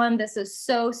no one. This is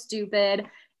so stupid,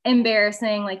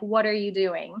 embarrassing. Like, what are you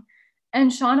doing? And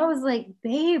Shauna was like,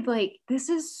 babe, like this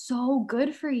is so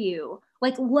good for you.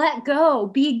 Like, let go,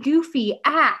 be goofy,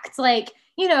 act like,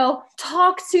 you know,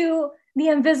 talk to the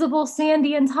invisible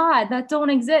Sandy and Todd that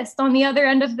don't exist on the other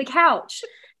end of the couch.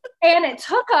 And it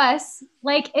took us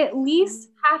like at least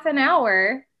half an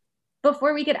hour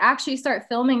before we could actually start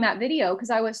filming that video,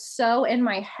 because I was so in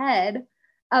my head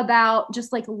about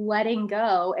just like letting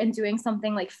go and doing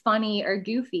something like funny or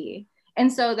goofy.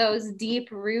 And so those deep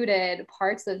rooted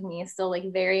parts of me still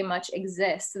like very much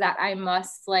exist, that I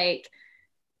must like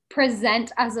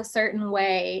present as a certain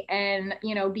way and,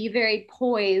 you know, be very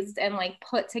poised and like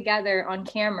put together on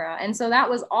camera. And so that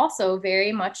was also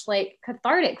very much like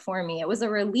cathartic for me. It was a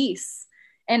release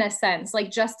in a sense,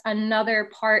 like just another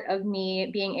part of me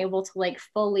being able to like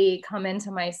fully come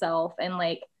into myself and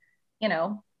like, you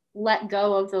know, let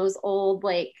go of those old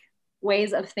like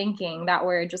ways of thinking that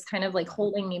were just kind of like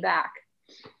holding me back.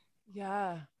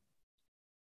 Yeah.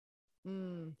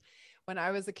 When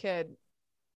I was a kid,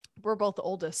 we're both the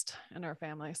oldest in our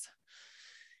families.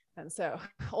 And so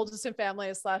oldest in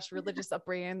family / religious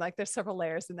upbringing, like there's several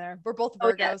layers in there. We're both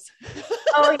Virgos.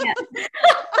 Oh yeah.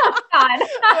 God.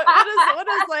 What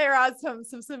does layer on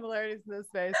some similarities in this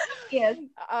space? Yes.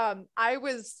 I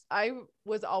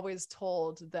was always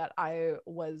told that I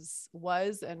was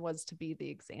to be the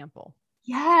example.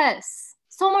 Yes.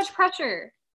 So much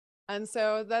pressure. And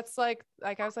so that's like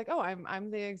I was like, oh,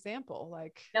 I'm the example.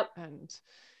 Like, Yep. and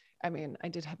I mean, I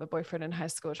did have a boyfriend in high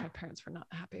school, which my parents were not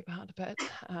happy about, but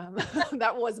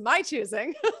that was my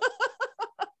choosing.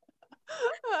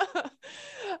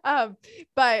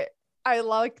 But I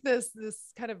like this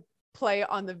kind of play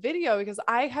on the video because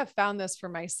I have found this for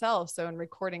myself. So in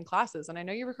recording classes, and I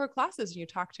know you record classes and you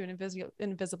talk to an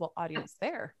invisible audience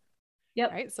there.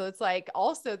 Yep. Right. So it's like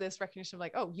also this recognition of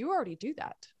like, oh, you already do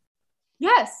that.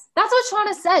 Yes, that's what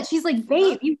Shauna said. She's like,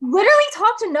 babe, you literally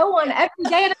talk to no one every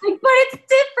day. And I'm like, but it's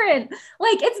different.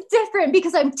 Like, it's different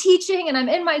because I'm teaching and I'm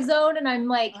in my zone. And I'm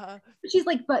like, she's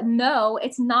like, but no,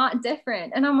 it's not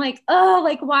different. And I'm like, oh,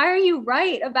 like, why are you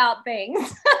right about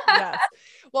things? Yes.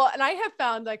 Well, and I have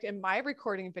found like in my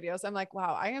recording videos, I'm like,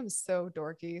 wow, I am so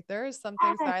dorky. There is some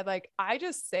things that I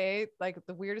just say like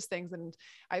the weirdest things. And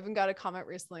I even got a comment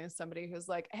recently of somebody who's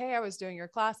like, hey, I was doing your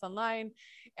class online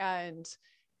and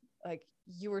like,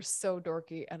 you were so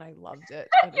dorky and I loved it.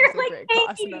 And it was a great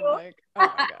class. And I'm like,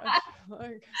 oh my gosh,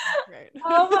 like, great.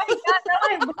 Oh my God, no,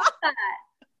 I love that.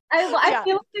 I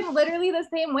feel like I'm literally the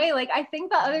same way. Like, I think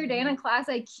the other day in a class,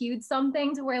 I cued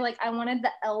something to where like I wanted the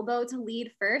elbow to lead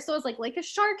first. So it was like a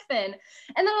shark fin.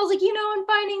 And then I was like, you know, in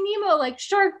Finding Nemo, like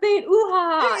shark bait,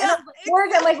 ooh-ha. And I was like,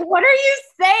 Morgan, like, what are you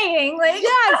saying? Like,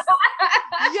 yes,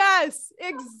 yes,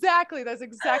 exactly. That's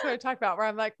exactly what I talked about, where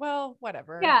I'm like, well,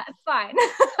 whatever. Yeah, it's fine.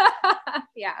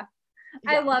 Yeah.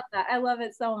 I love that. I love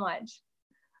it so much.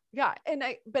 Yeah.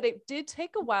 But it did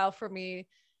take a while for me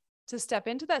to step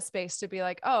into that space to be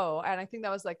like, oh, and I think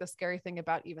that was like the scary thing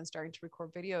about even starting to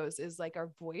record videos is like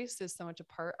our voice is so much a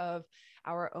part of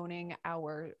our owning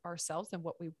ourselves and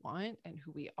what we want and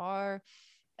who we are,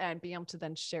 and being able to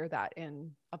then share that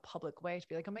in a public way to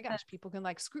be like, oh my gosh, people can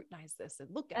like scrutinize this and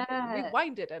look at it and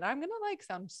rewind it. And I'm going to like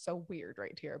sound so weird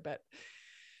right here, but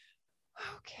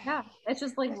okay. Yeah. It's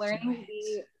just like learning to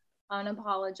be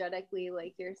unapologetically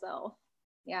like yourself.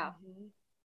 Yeah.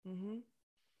 Mm-hmm. Mm-hmm.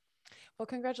 Well,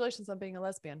 congratulations on being a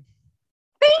lesbian.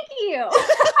 Thank you.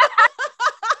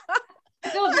 I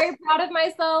feel very proud of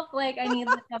myself. Like I need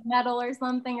like a medal or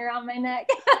something around my neck.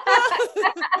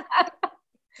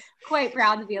 Quite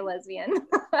proud to be a lesbian.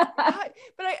 But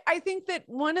I think that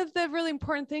one of the really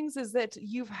important things is that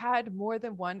you've had more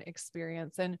than one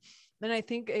experience. And then I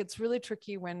think it's really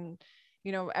tricky when,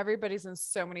 you know, everybody's in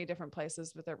so many different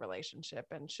places with their relationship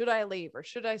and should I leave or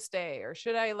should I stay or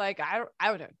should I like, I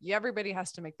don't know. Everybody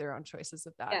has to make their own choices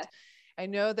of that. Yeah. I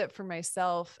know that for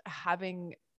myself,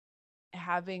 having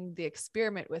the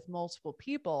experiment with multiple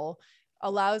people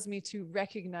allows me to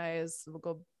recognize, we'll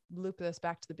go loop this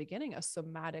back to the beginning, a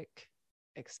somatic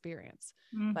experience,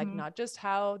 like not just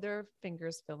how their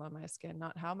fingers feel on my skin,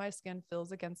 not how my skin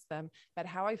feels against them, but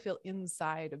how I feel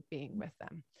inside of being with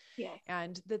them. Yeah.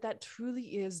 And that truly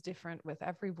is different with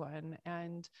everyone.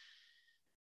 And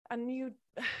you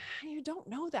don't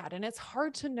know that. And it's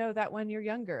hard to know that when you're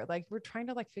younger. Like we're trying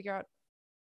to like figure out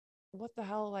what the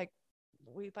hell like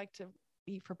we'd like to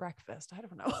eat for breakfast. I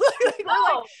don't know.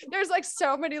 There's like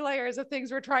so many layers of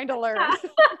things we're trying to learn.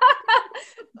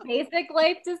 Basic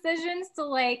life decisions to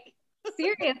like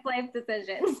serious life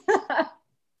decisions.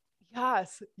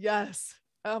 Yes.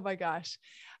 Oh my gosh.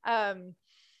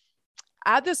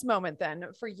 At this moment then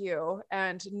for you,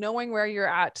 and knowing where you're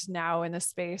at now in the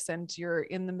space and you're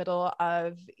in the middle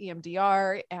of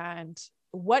EMDR, and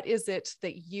what is it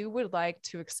that you would like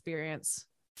to experience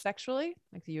sexually,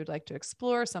 like you'd like to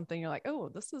explore something you're like, oh,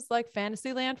 this is like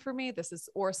fantasy land for me,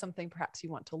 or something perhaps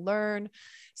you want to learn,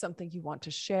 something you want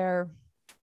to share?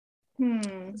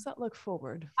 Does that look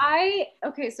forward?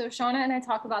 So Shauna and I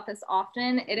talk about this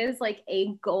often. It is like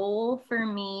a goal for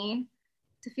me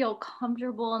to feel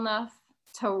comfortable enough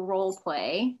to role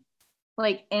play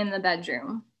like in the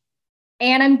bedroom,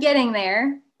 and I'm getting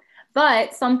there.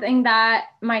 But something that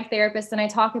my therapist and I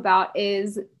talk about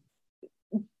is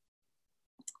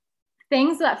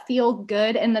things that feel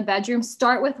good in the bedroom.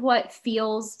 Start with what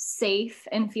feels safe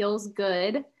and feels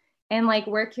good, and like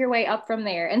work your way up from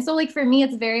there. And so like for me,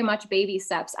 it's very much baby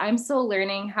steps. I'm still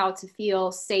learning how to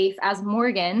feel safe as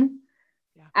Morgan,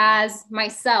 as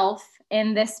myself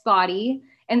in this body.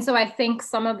 And so I think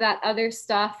some of that other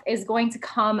stuff is going to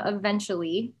come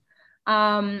eventually,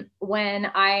 when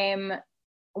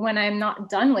I'm not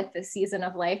done with this season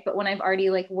of life, but when I've already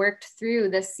like worked through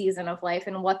this season of life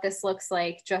and what this looks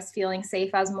like, just feeling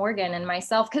safe as Morgan and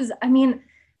myself. Cause I mean,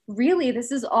 really,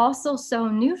 this is also so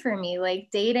new for me, like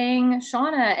dating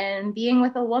Shauna and being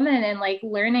with a woman and like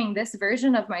learning this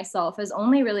version of myself has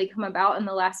only really come about in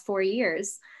the last 4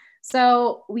 years.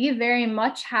 So we very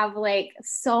much have like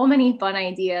so many fun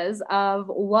ideas of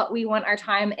what we want our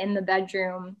time in the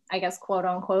bedroom, I guess, quote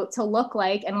unquote, to look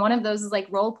like. And one of those is like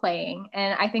role playing.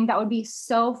 And I think that would be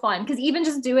so fun because even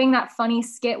just doing that funny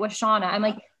skit with Shauna, I'm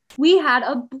like, we had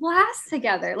a blast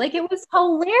together. Like it was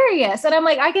hilarious. And I'm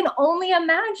like, I can only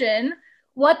imagine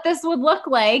what this would look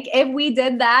like if we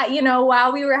did that, you know,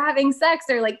 while we were having sex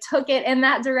or like took it in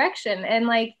that direction. And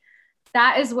like,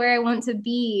 that is where I want to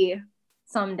be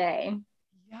someday.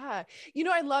 Yeah. You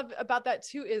know, I love about that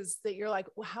too, is that you're like,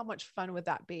 well, how much fun would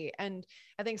that be? And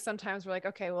I think sometimes we're like,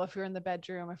 okay, well, if you're in the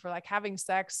bedroom, if we're like having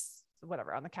sex,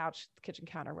 whatever, on the couch, the kitchen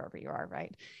counter, wherever you are,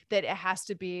 right, that it has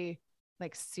to be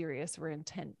like serious or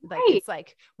intent. Like, Right. it's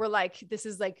like, we're like, this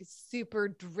is like super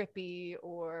drippy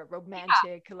or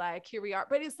romantic. Yeah. Like here we are,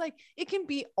 but it's like, it can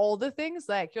be all the things.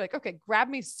 Like you're like, okay, grab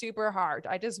me super hard.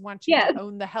 I just want you to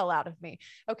own the hell out of me.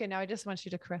 Okay. Now I just want you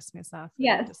to caress me softly.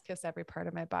 Yes. Just kiss every part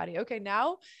of my body. Okay.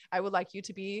 Now I would like you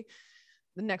to be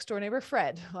the next door neighbor,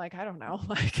 Fred. Like, I don't know.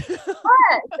 Like, yes.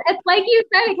 It's like you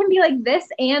said, it can be like this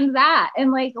and that.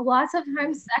 And like lots of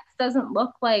times sex doesn't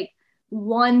look like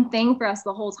one thing for us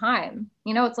the whole time.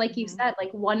 You know, it's like you said,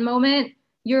 like one moment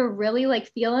you're really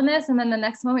like feeling this. And then the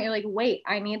next moment you're like, wait,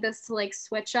 I need this to like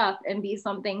switch up and be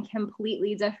something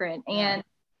completely different. And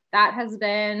that has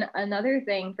been another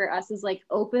thing for us, is like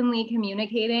openly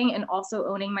communicating and also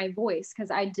owning my voice.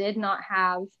 Cause I did not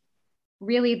have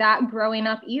really that growing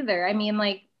up either. I mean,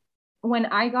 like when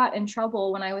I got in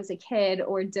trouble when I was a kid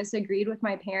or disagreed with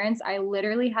my parents, I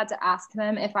literally had to ask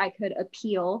them if I could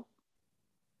appeal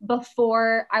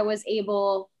before I was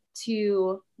able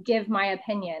to give my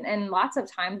opinion. And lots of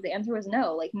times the answer was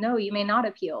no, like, no, you may not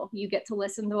appeal. You get to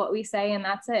listen to what we say and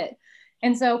that's it.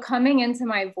 And so coming into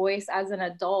my voice as an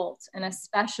adult, and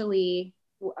especially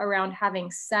around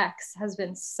having sex, has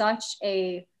been such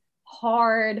a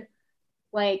hard,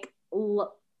 like,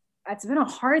 it's been a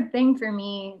hard thing for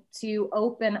me to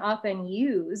open up and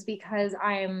use, because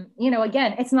I'm, you know,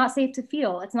 again, it's not safe to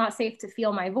feel. It's not safe to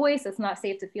feel my voice. It's not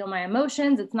safe to feel my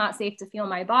emotions. It's not safe to feel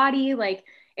my body. Like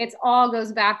it's all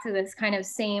goes back to this kind of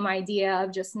same idea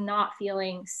of just not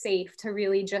feeling safe to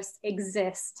really just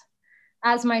exist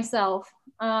as myself.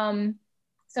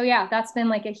 So yeah, that's been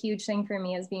like a huge thing for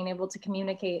me, is being able to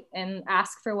communicate and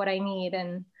ask for what I need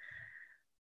and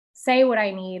say what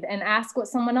I need and ask what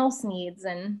someone else needs.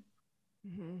 And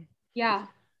yeah.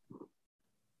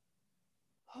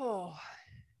 Oh,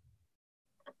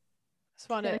 I just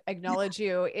want to acknowledge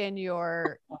you in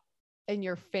your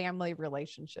family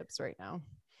relationships right now.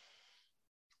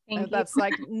 That's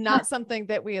like not something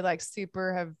that we like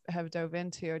super have dove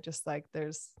into. Just like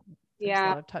there's a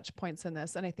lot of touch points in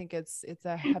this, and I think it's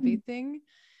a heavy thing.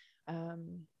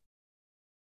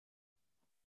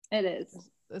 It is.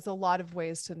 There's a lot of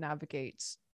ways to navigate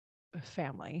a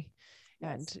family.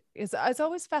 And it's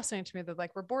always fascinating to me that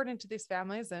like we're born into these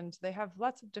families and they have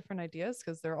lots of different ideas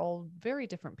because they're all very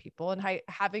different people. And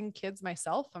having kids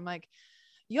myself, I'm like,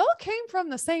 y'all came from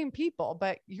the same people,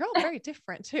 but you're all very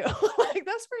different too. Like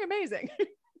that's pretty amazing.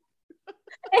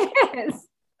 It is.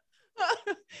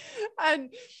 and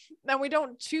we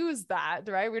don't choose that,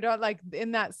 right? We don't like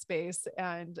in that space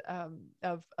and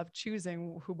of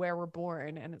choosing where we're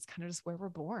born, and it's kind of just where we're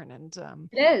born. And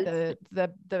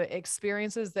the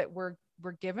experiences that we're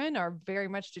given are very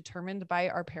much determined by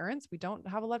our parents. We don't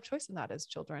have a lot of choice in that as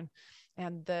children.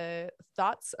 And the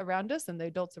thoughts around us and the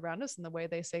adults around us and the way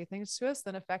they say things to us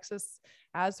then affects us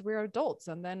as we're adults.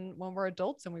 And then when we're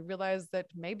adults and we realize that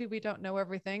maybe we don't know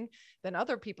everything, then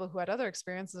other people who had other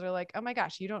experiences are like, oh my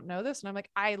gosh, you don't know this. And I'm like,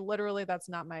 that's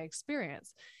not my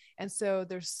experience. And so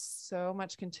there's so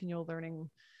much continual learning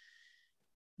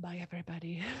by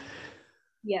everybody.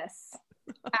 Yes,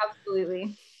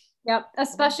 absolutely. Yep.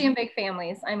 Especially in big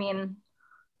families. I mean,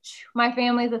 my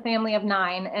family is a family of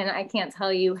 9, and I can't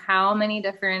tell you how many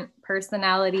different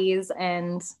personalities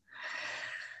and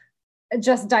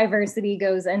just diversity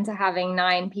goes into having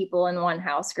 9 people in one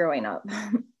house growing up.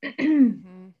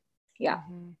 Yeah.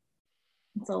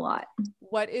 It's a lot.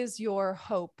 What is your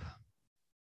hope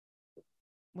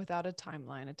without a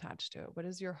timeline attached to it? What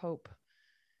is your hope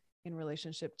in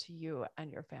relationship to you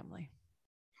and your family,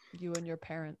 you and your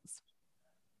parents?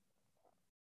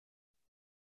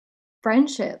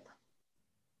 Friendship.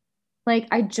 Like,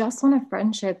 I just want a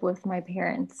friendship with my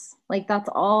parents. Like, that's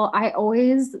all. I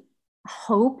always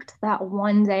hoped that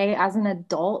one day as an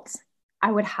adult,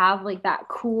 I would have like that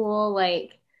cool,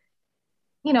 like,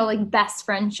 you know, like best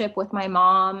friendship with my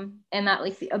mom, and that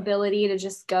like the ability to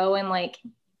just go and like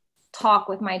talk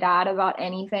with my dad about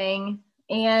anything.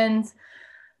 And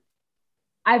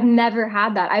I've never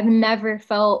had that. I've never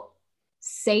felt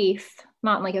safe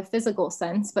not in like a physical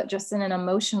sense, but just in an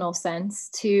emotional sense,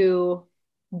 to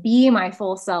be my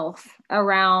full self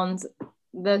around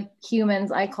the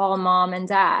humans I call mom and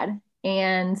dad.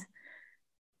 And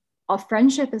a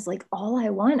friendship is like all I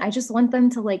want. I just want them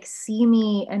to like see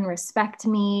me and respect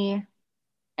me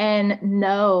and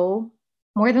know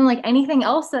more than like anything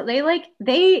else that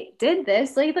they did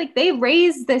this, like they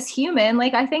raised this human.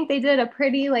 Like I think they did a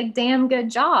pretty like damn good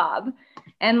job.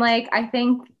 And like I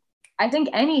think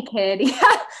any kid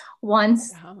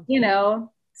wants,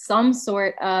 some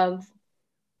sort of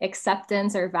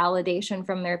acceptance or validation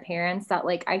from their parents that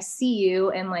like I see you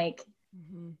and like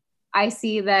I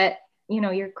see that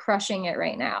you're crushing it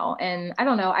right now. And I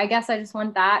don't know, I guess I just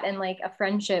want that and like a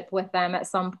friendship with them at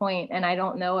some point. And I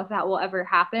don't know if that will ever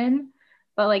happen,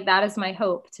 but like that is my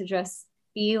hope, to just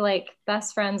be like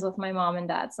best friends with my mom and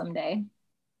dad someday.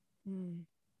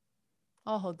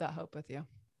 I'll hold that hope with you.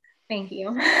 Thank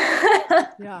you.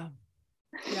 Yeah.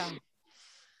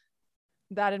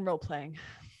 That and role playing.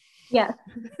 Yes.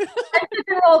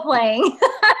 Role playing.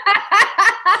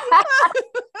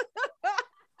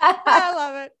 I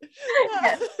love it.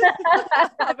 I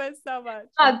love it so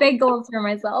much. Big goals for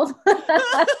myself.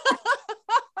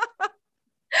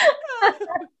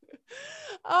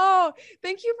 Oh,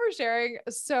 thank you for sharing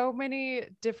so many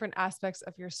different aspects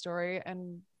of your story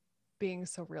and being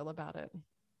so real about it.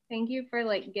 Thank you for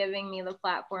like giving me the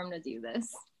platform to do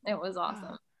this. It was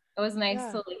awesome. It was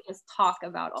nice to like just talk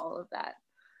about all of that.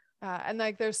 And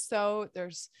like,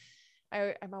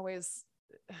 I'm always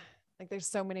like, there's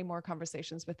so many more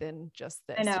conversations within just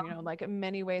this, like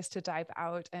many ways to dive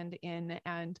out and in.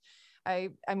 And I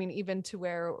mean, even to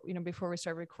where, before we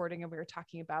started recording and we were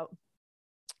talking about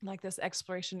like this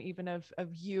exploration, even of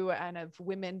you and of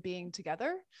women being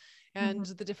together and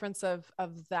the difference of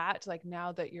that, like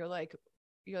now that you're like,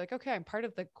 okay, I'm part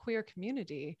of the queer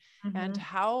community, and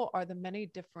how are the many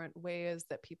different ways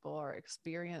that people are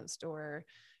experienced or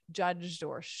judged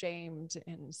or shamed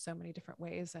in so many different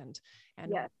ways, and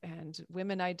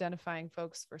women identifying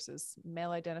folks versus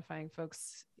male identifying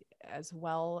folks as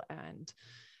well. And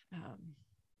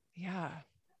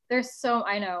there's so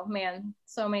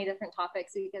many different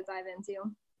topics we could dive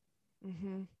into.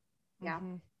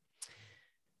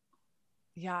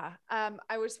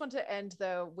 I just want to end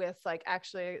though with like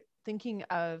actually thinking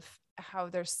of how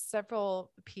there's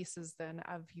several pieces then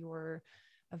of your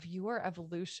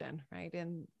evolution, right?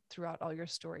 And throughout all your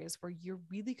stories where you're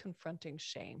really confronting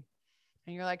shame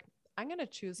and you're like, I'm going to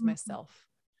choose myself.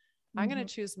 I'm going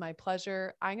to choose my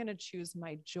pleasure. I'm going to choose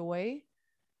my joy.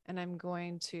 And I'm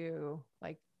going to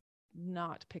like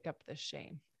not pick up this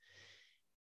shame.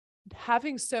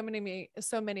 Having so many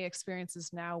experiences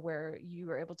now where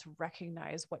you are able to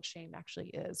recognize what shame actually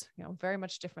is, very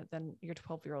much different than your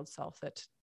 12-year-old self that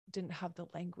didn't have the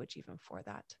language even for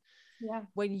that. Yeah.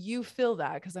 When you feel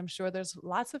that, because I'm sure there's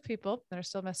lots of people that are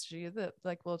still messaging you that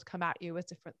like will come at you with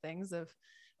different things of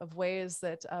ways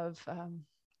that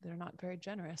they're not very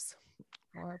generous,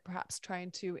 or perhaps trying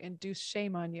to induce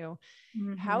shame on you.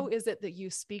 How is it that you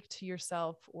speak to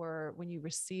yourself, or when you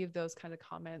receive those kind of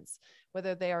comments,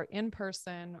 whether they are in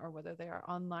person or whether they are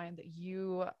online, that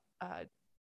you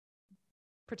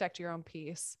protect your own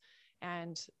peace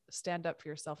and stand up for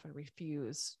yourself and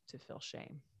refuse to feel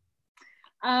shame?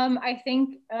 I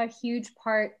think a huge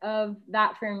part of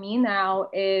that for me now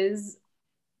is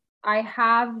I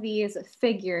have these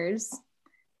figures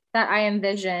that I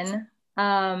envision.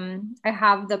 I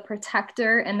have the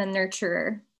protector and the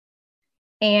nurturer.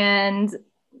 And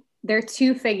they're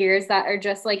two figures that are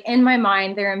just like in my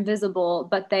mind, they're invisible,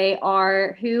 but they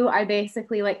are who I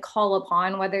basically like call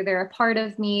upon, whether they're a part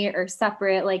of me or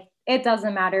separate, like it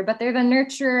doesn't matter, but they're the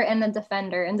nurturer and the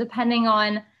defender. And depending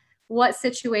on what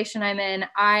situation I'm in,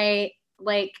 I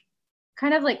like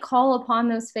kind of like call upon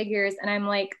those figures. And I'm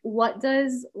like, what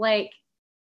does like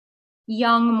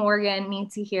young Morgan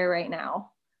need to hear right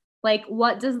now? Like,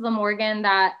 what does the Morgan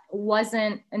that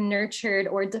wasn't nurtured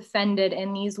or defended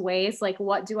in these ways, like,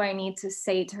 what do I need to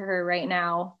say to her right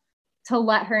now to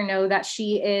let her know that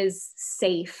she is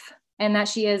safe and that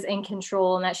she is in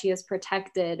control and that she is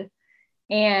protected?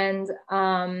 And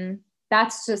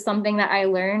that's just something that I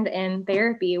learned in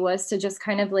therapy, was to just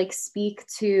kind of like speak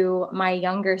to my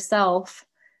younger self,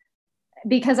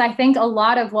 because I think a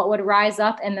lot of what would rise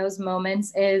up in those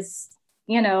moments is,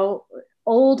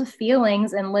 old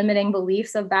feelings and limiting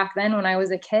beliefs of back then when I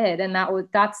was a kid. And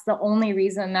that's the only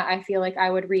reason that I feel like I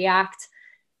would react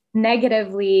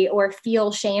negatively or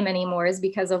feel shame anymore, is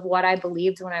because of what I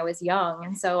believed when I was young.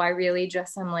 And so I really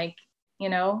just am like,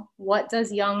 what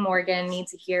does young Morgan need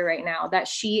to hear right now? That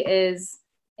she is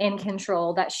in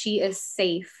control, that she is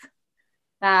safe,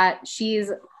 that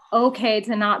she's okay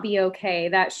to not be okay,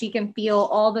 that she can feel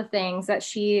all the things, that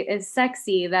she is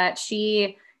sexy, that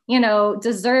she, you know,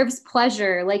 deserves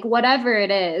pleasure, like whatever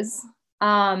it is.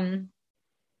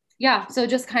 Yeah. So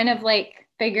just kind of like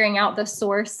figuring out the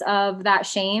source of that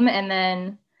shame and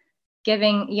then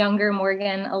giving younger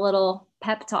Morgan a little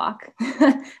pep talk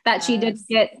that she didn't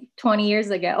get 20 years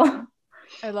ago.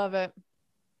 I love it.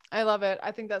 I love it.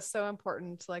 I think that's so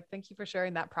important. Like, thank you for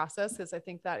sharing that process. Because I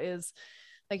think that is,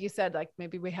 like you said, like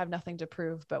maybe we have nothing to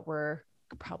prove, but we're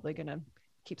probably going to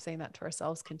keep saying that to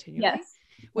ourselves continually, Yes.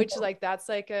 which like, that's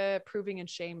like a proving and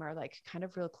shame are like kind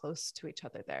of real close to each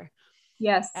other there.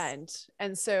 Yes.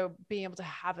 And so being able to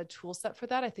have a tool set for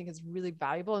that, I think is really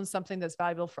valuable and something that's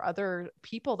valuable for other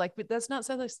people. Like, but that's not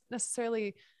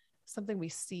necessarily something we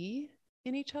see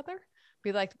in each other.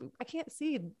 Be like, I can't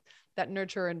see that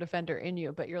nurturer and defender in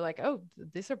you, but you're like, oh,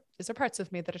 these are parts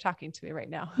of me that are talking to me right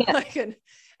now, Yes. like, and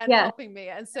helping me.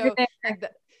 And so like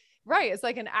that, right. It's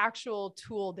like an actual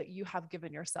tool that you have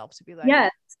given yourself to be like,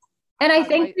 yes. And I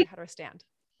think how do I stand?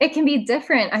 It can be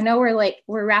different. I know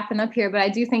we're wrapping up here, but I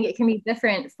do think it can be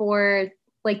different for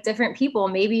like different people.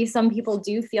 Maybe some people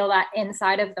do feel that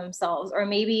inside of themselves, or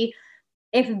maybe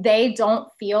if they don't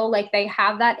feel like they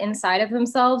have that inside of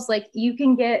themselves, like you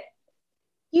can get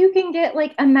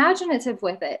like imaginative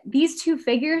with it. These two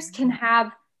figures can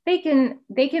have, they can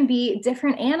be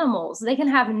different animals. They can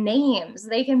have names.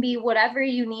 They can be whatever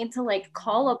you need to like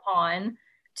call upon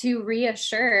to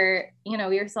reassure, you know,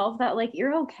 yourself that like,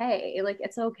 you're okay. Like,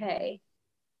 it's okay.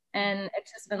 And it's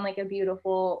just been like a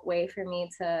beautiful way for me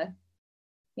to,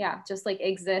 yeah, just like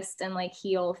exist and like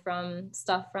heal from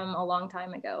stuff from a long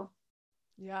time ago.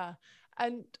 Yeah.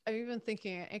 And I'm even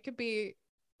thinking it could be,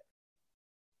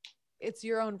 it's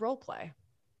your own role play.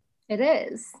 It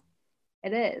is.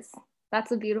 It is.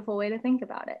 That's a beautiful way to think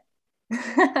about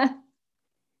it.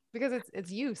 Because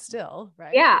it's you still,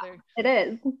 right? Yeah, it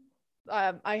is.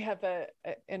 I have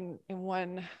in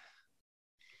one,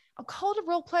 I'll call it a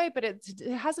role play, but it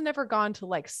hasn't ever gone to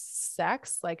like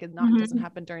sex. Like it doesn't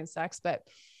happen during sex, but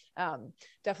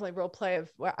definitely role play of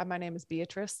my name is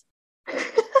Beatrice.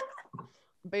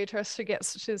 Beatrice,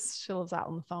 she lives out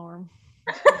on the farm.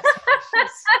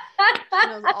 She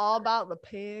knows all about the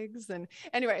pigs. And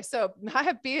anyway, so I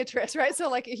have Beatrice, right? So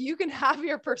like you can have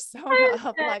your persona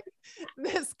of like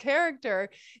this character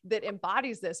that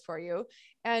embodies this for you.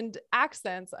 And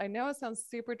accents, I know it sounds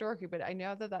super dorky, but I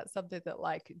know that that's something that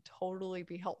like can totally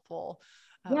be helpful.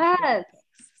 Yes.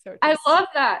 So I love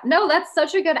that. No, that's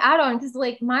such a good add-on, because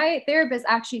like my therapist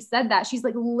actually said that. She's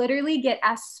like, literally get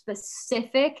as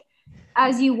specific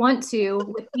as you want to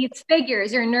with these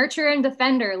figures, your nurturer and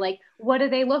defender. Like, what do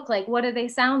they look like? What do they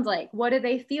sound like? What do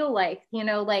they feel like? You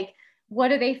know, like, what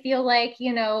do they feel like,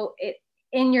 you know,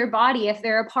 in your body, if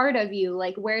they're a part of you,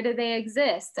 like, where do they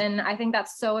exist? And I think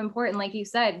that's so important. Like you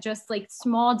said, just like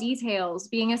small details,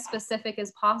 being as specific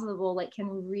as possible, like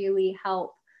can really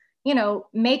help, you know,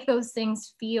 make those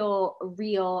things feel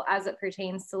real as it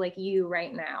pertains to like you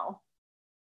right now.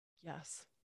 Yes.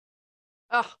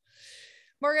 Oh,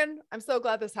 Morgan, I'm so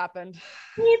glad this happened.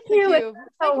 Me too. Thank you.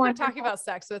 Thank you for talking about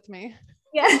sex with me.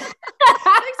 Yeah.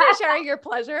 Thanks for sharing your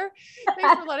pleasure.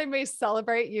 Thanks for letting me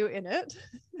celebrate you in it.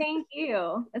 Thank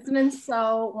you. It's been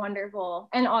so wonderful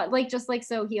and like just like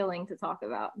so healing to talk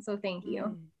about. So thank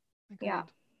you. Agreed. Yeah.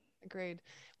 Agreed.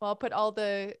 Well, I'll put all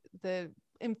the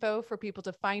info for people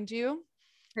to find you.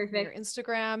 Perfect. Your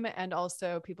Instagram, and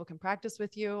also people can practice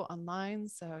with you online,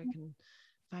 so you can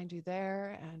find you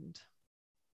there. And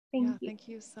thank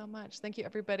you so much. Thank you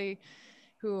everybody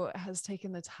who has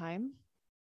taken the time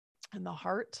and the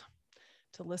heart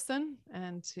to listen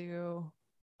and to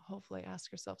hopefully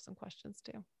ask yourself some questions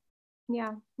too.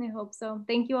 Yeah, I hope so.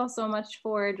 Thank you all so much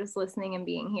for just listening and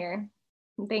being here.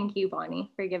 Thank you,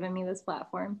 Bonnie, for giving me this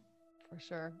platform. For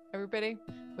sure. Everybody,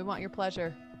 we want your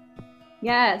pleasure.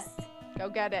 Yes. Go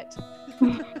get it.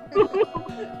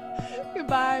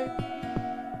 Goodbye.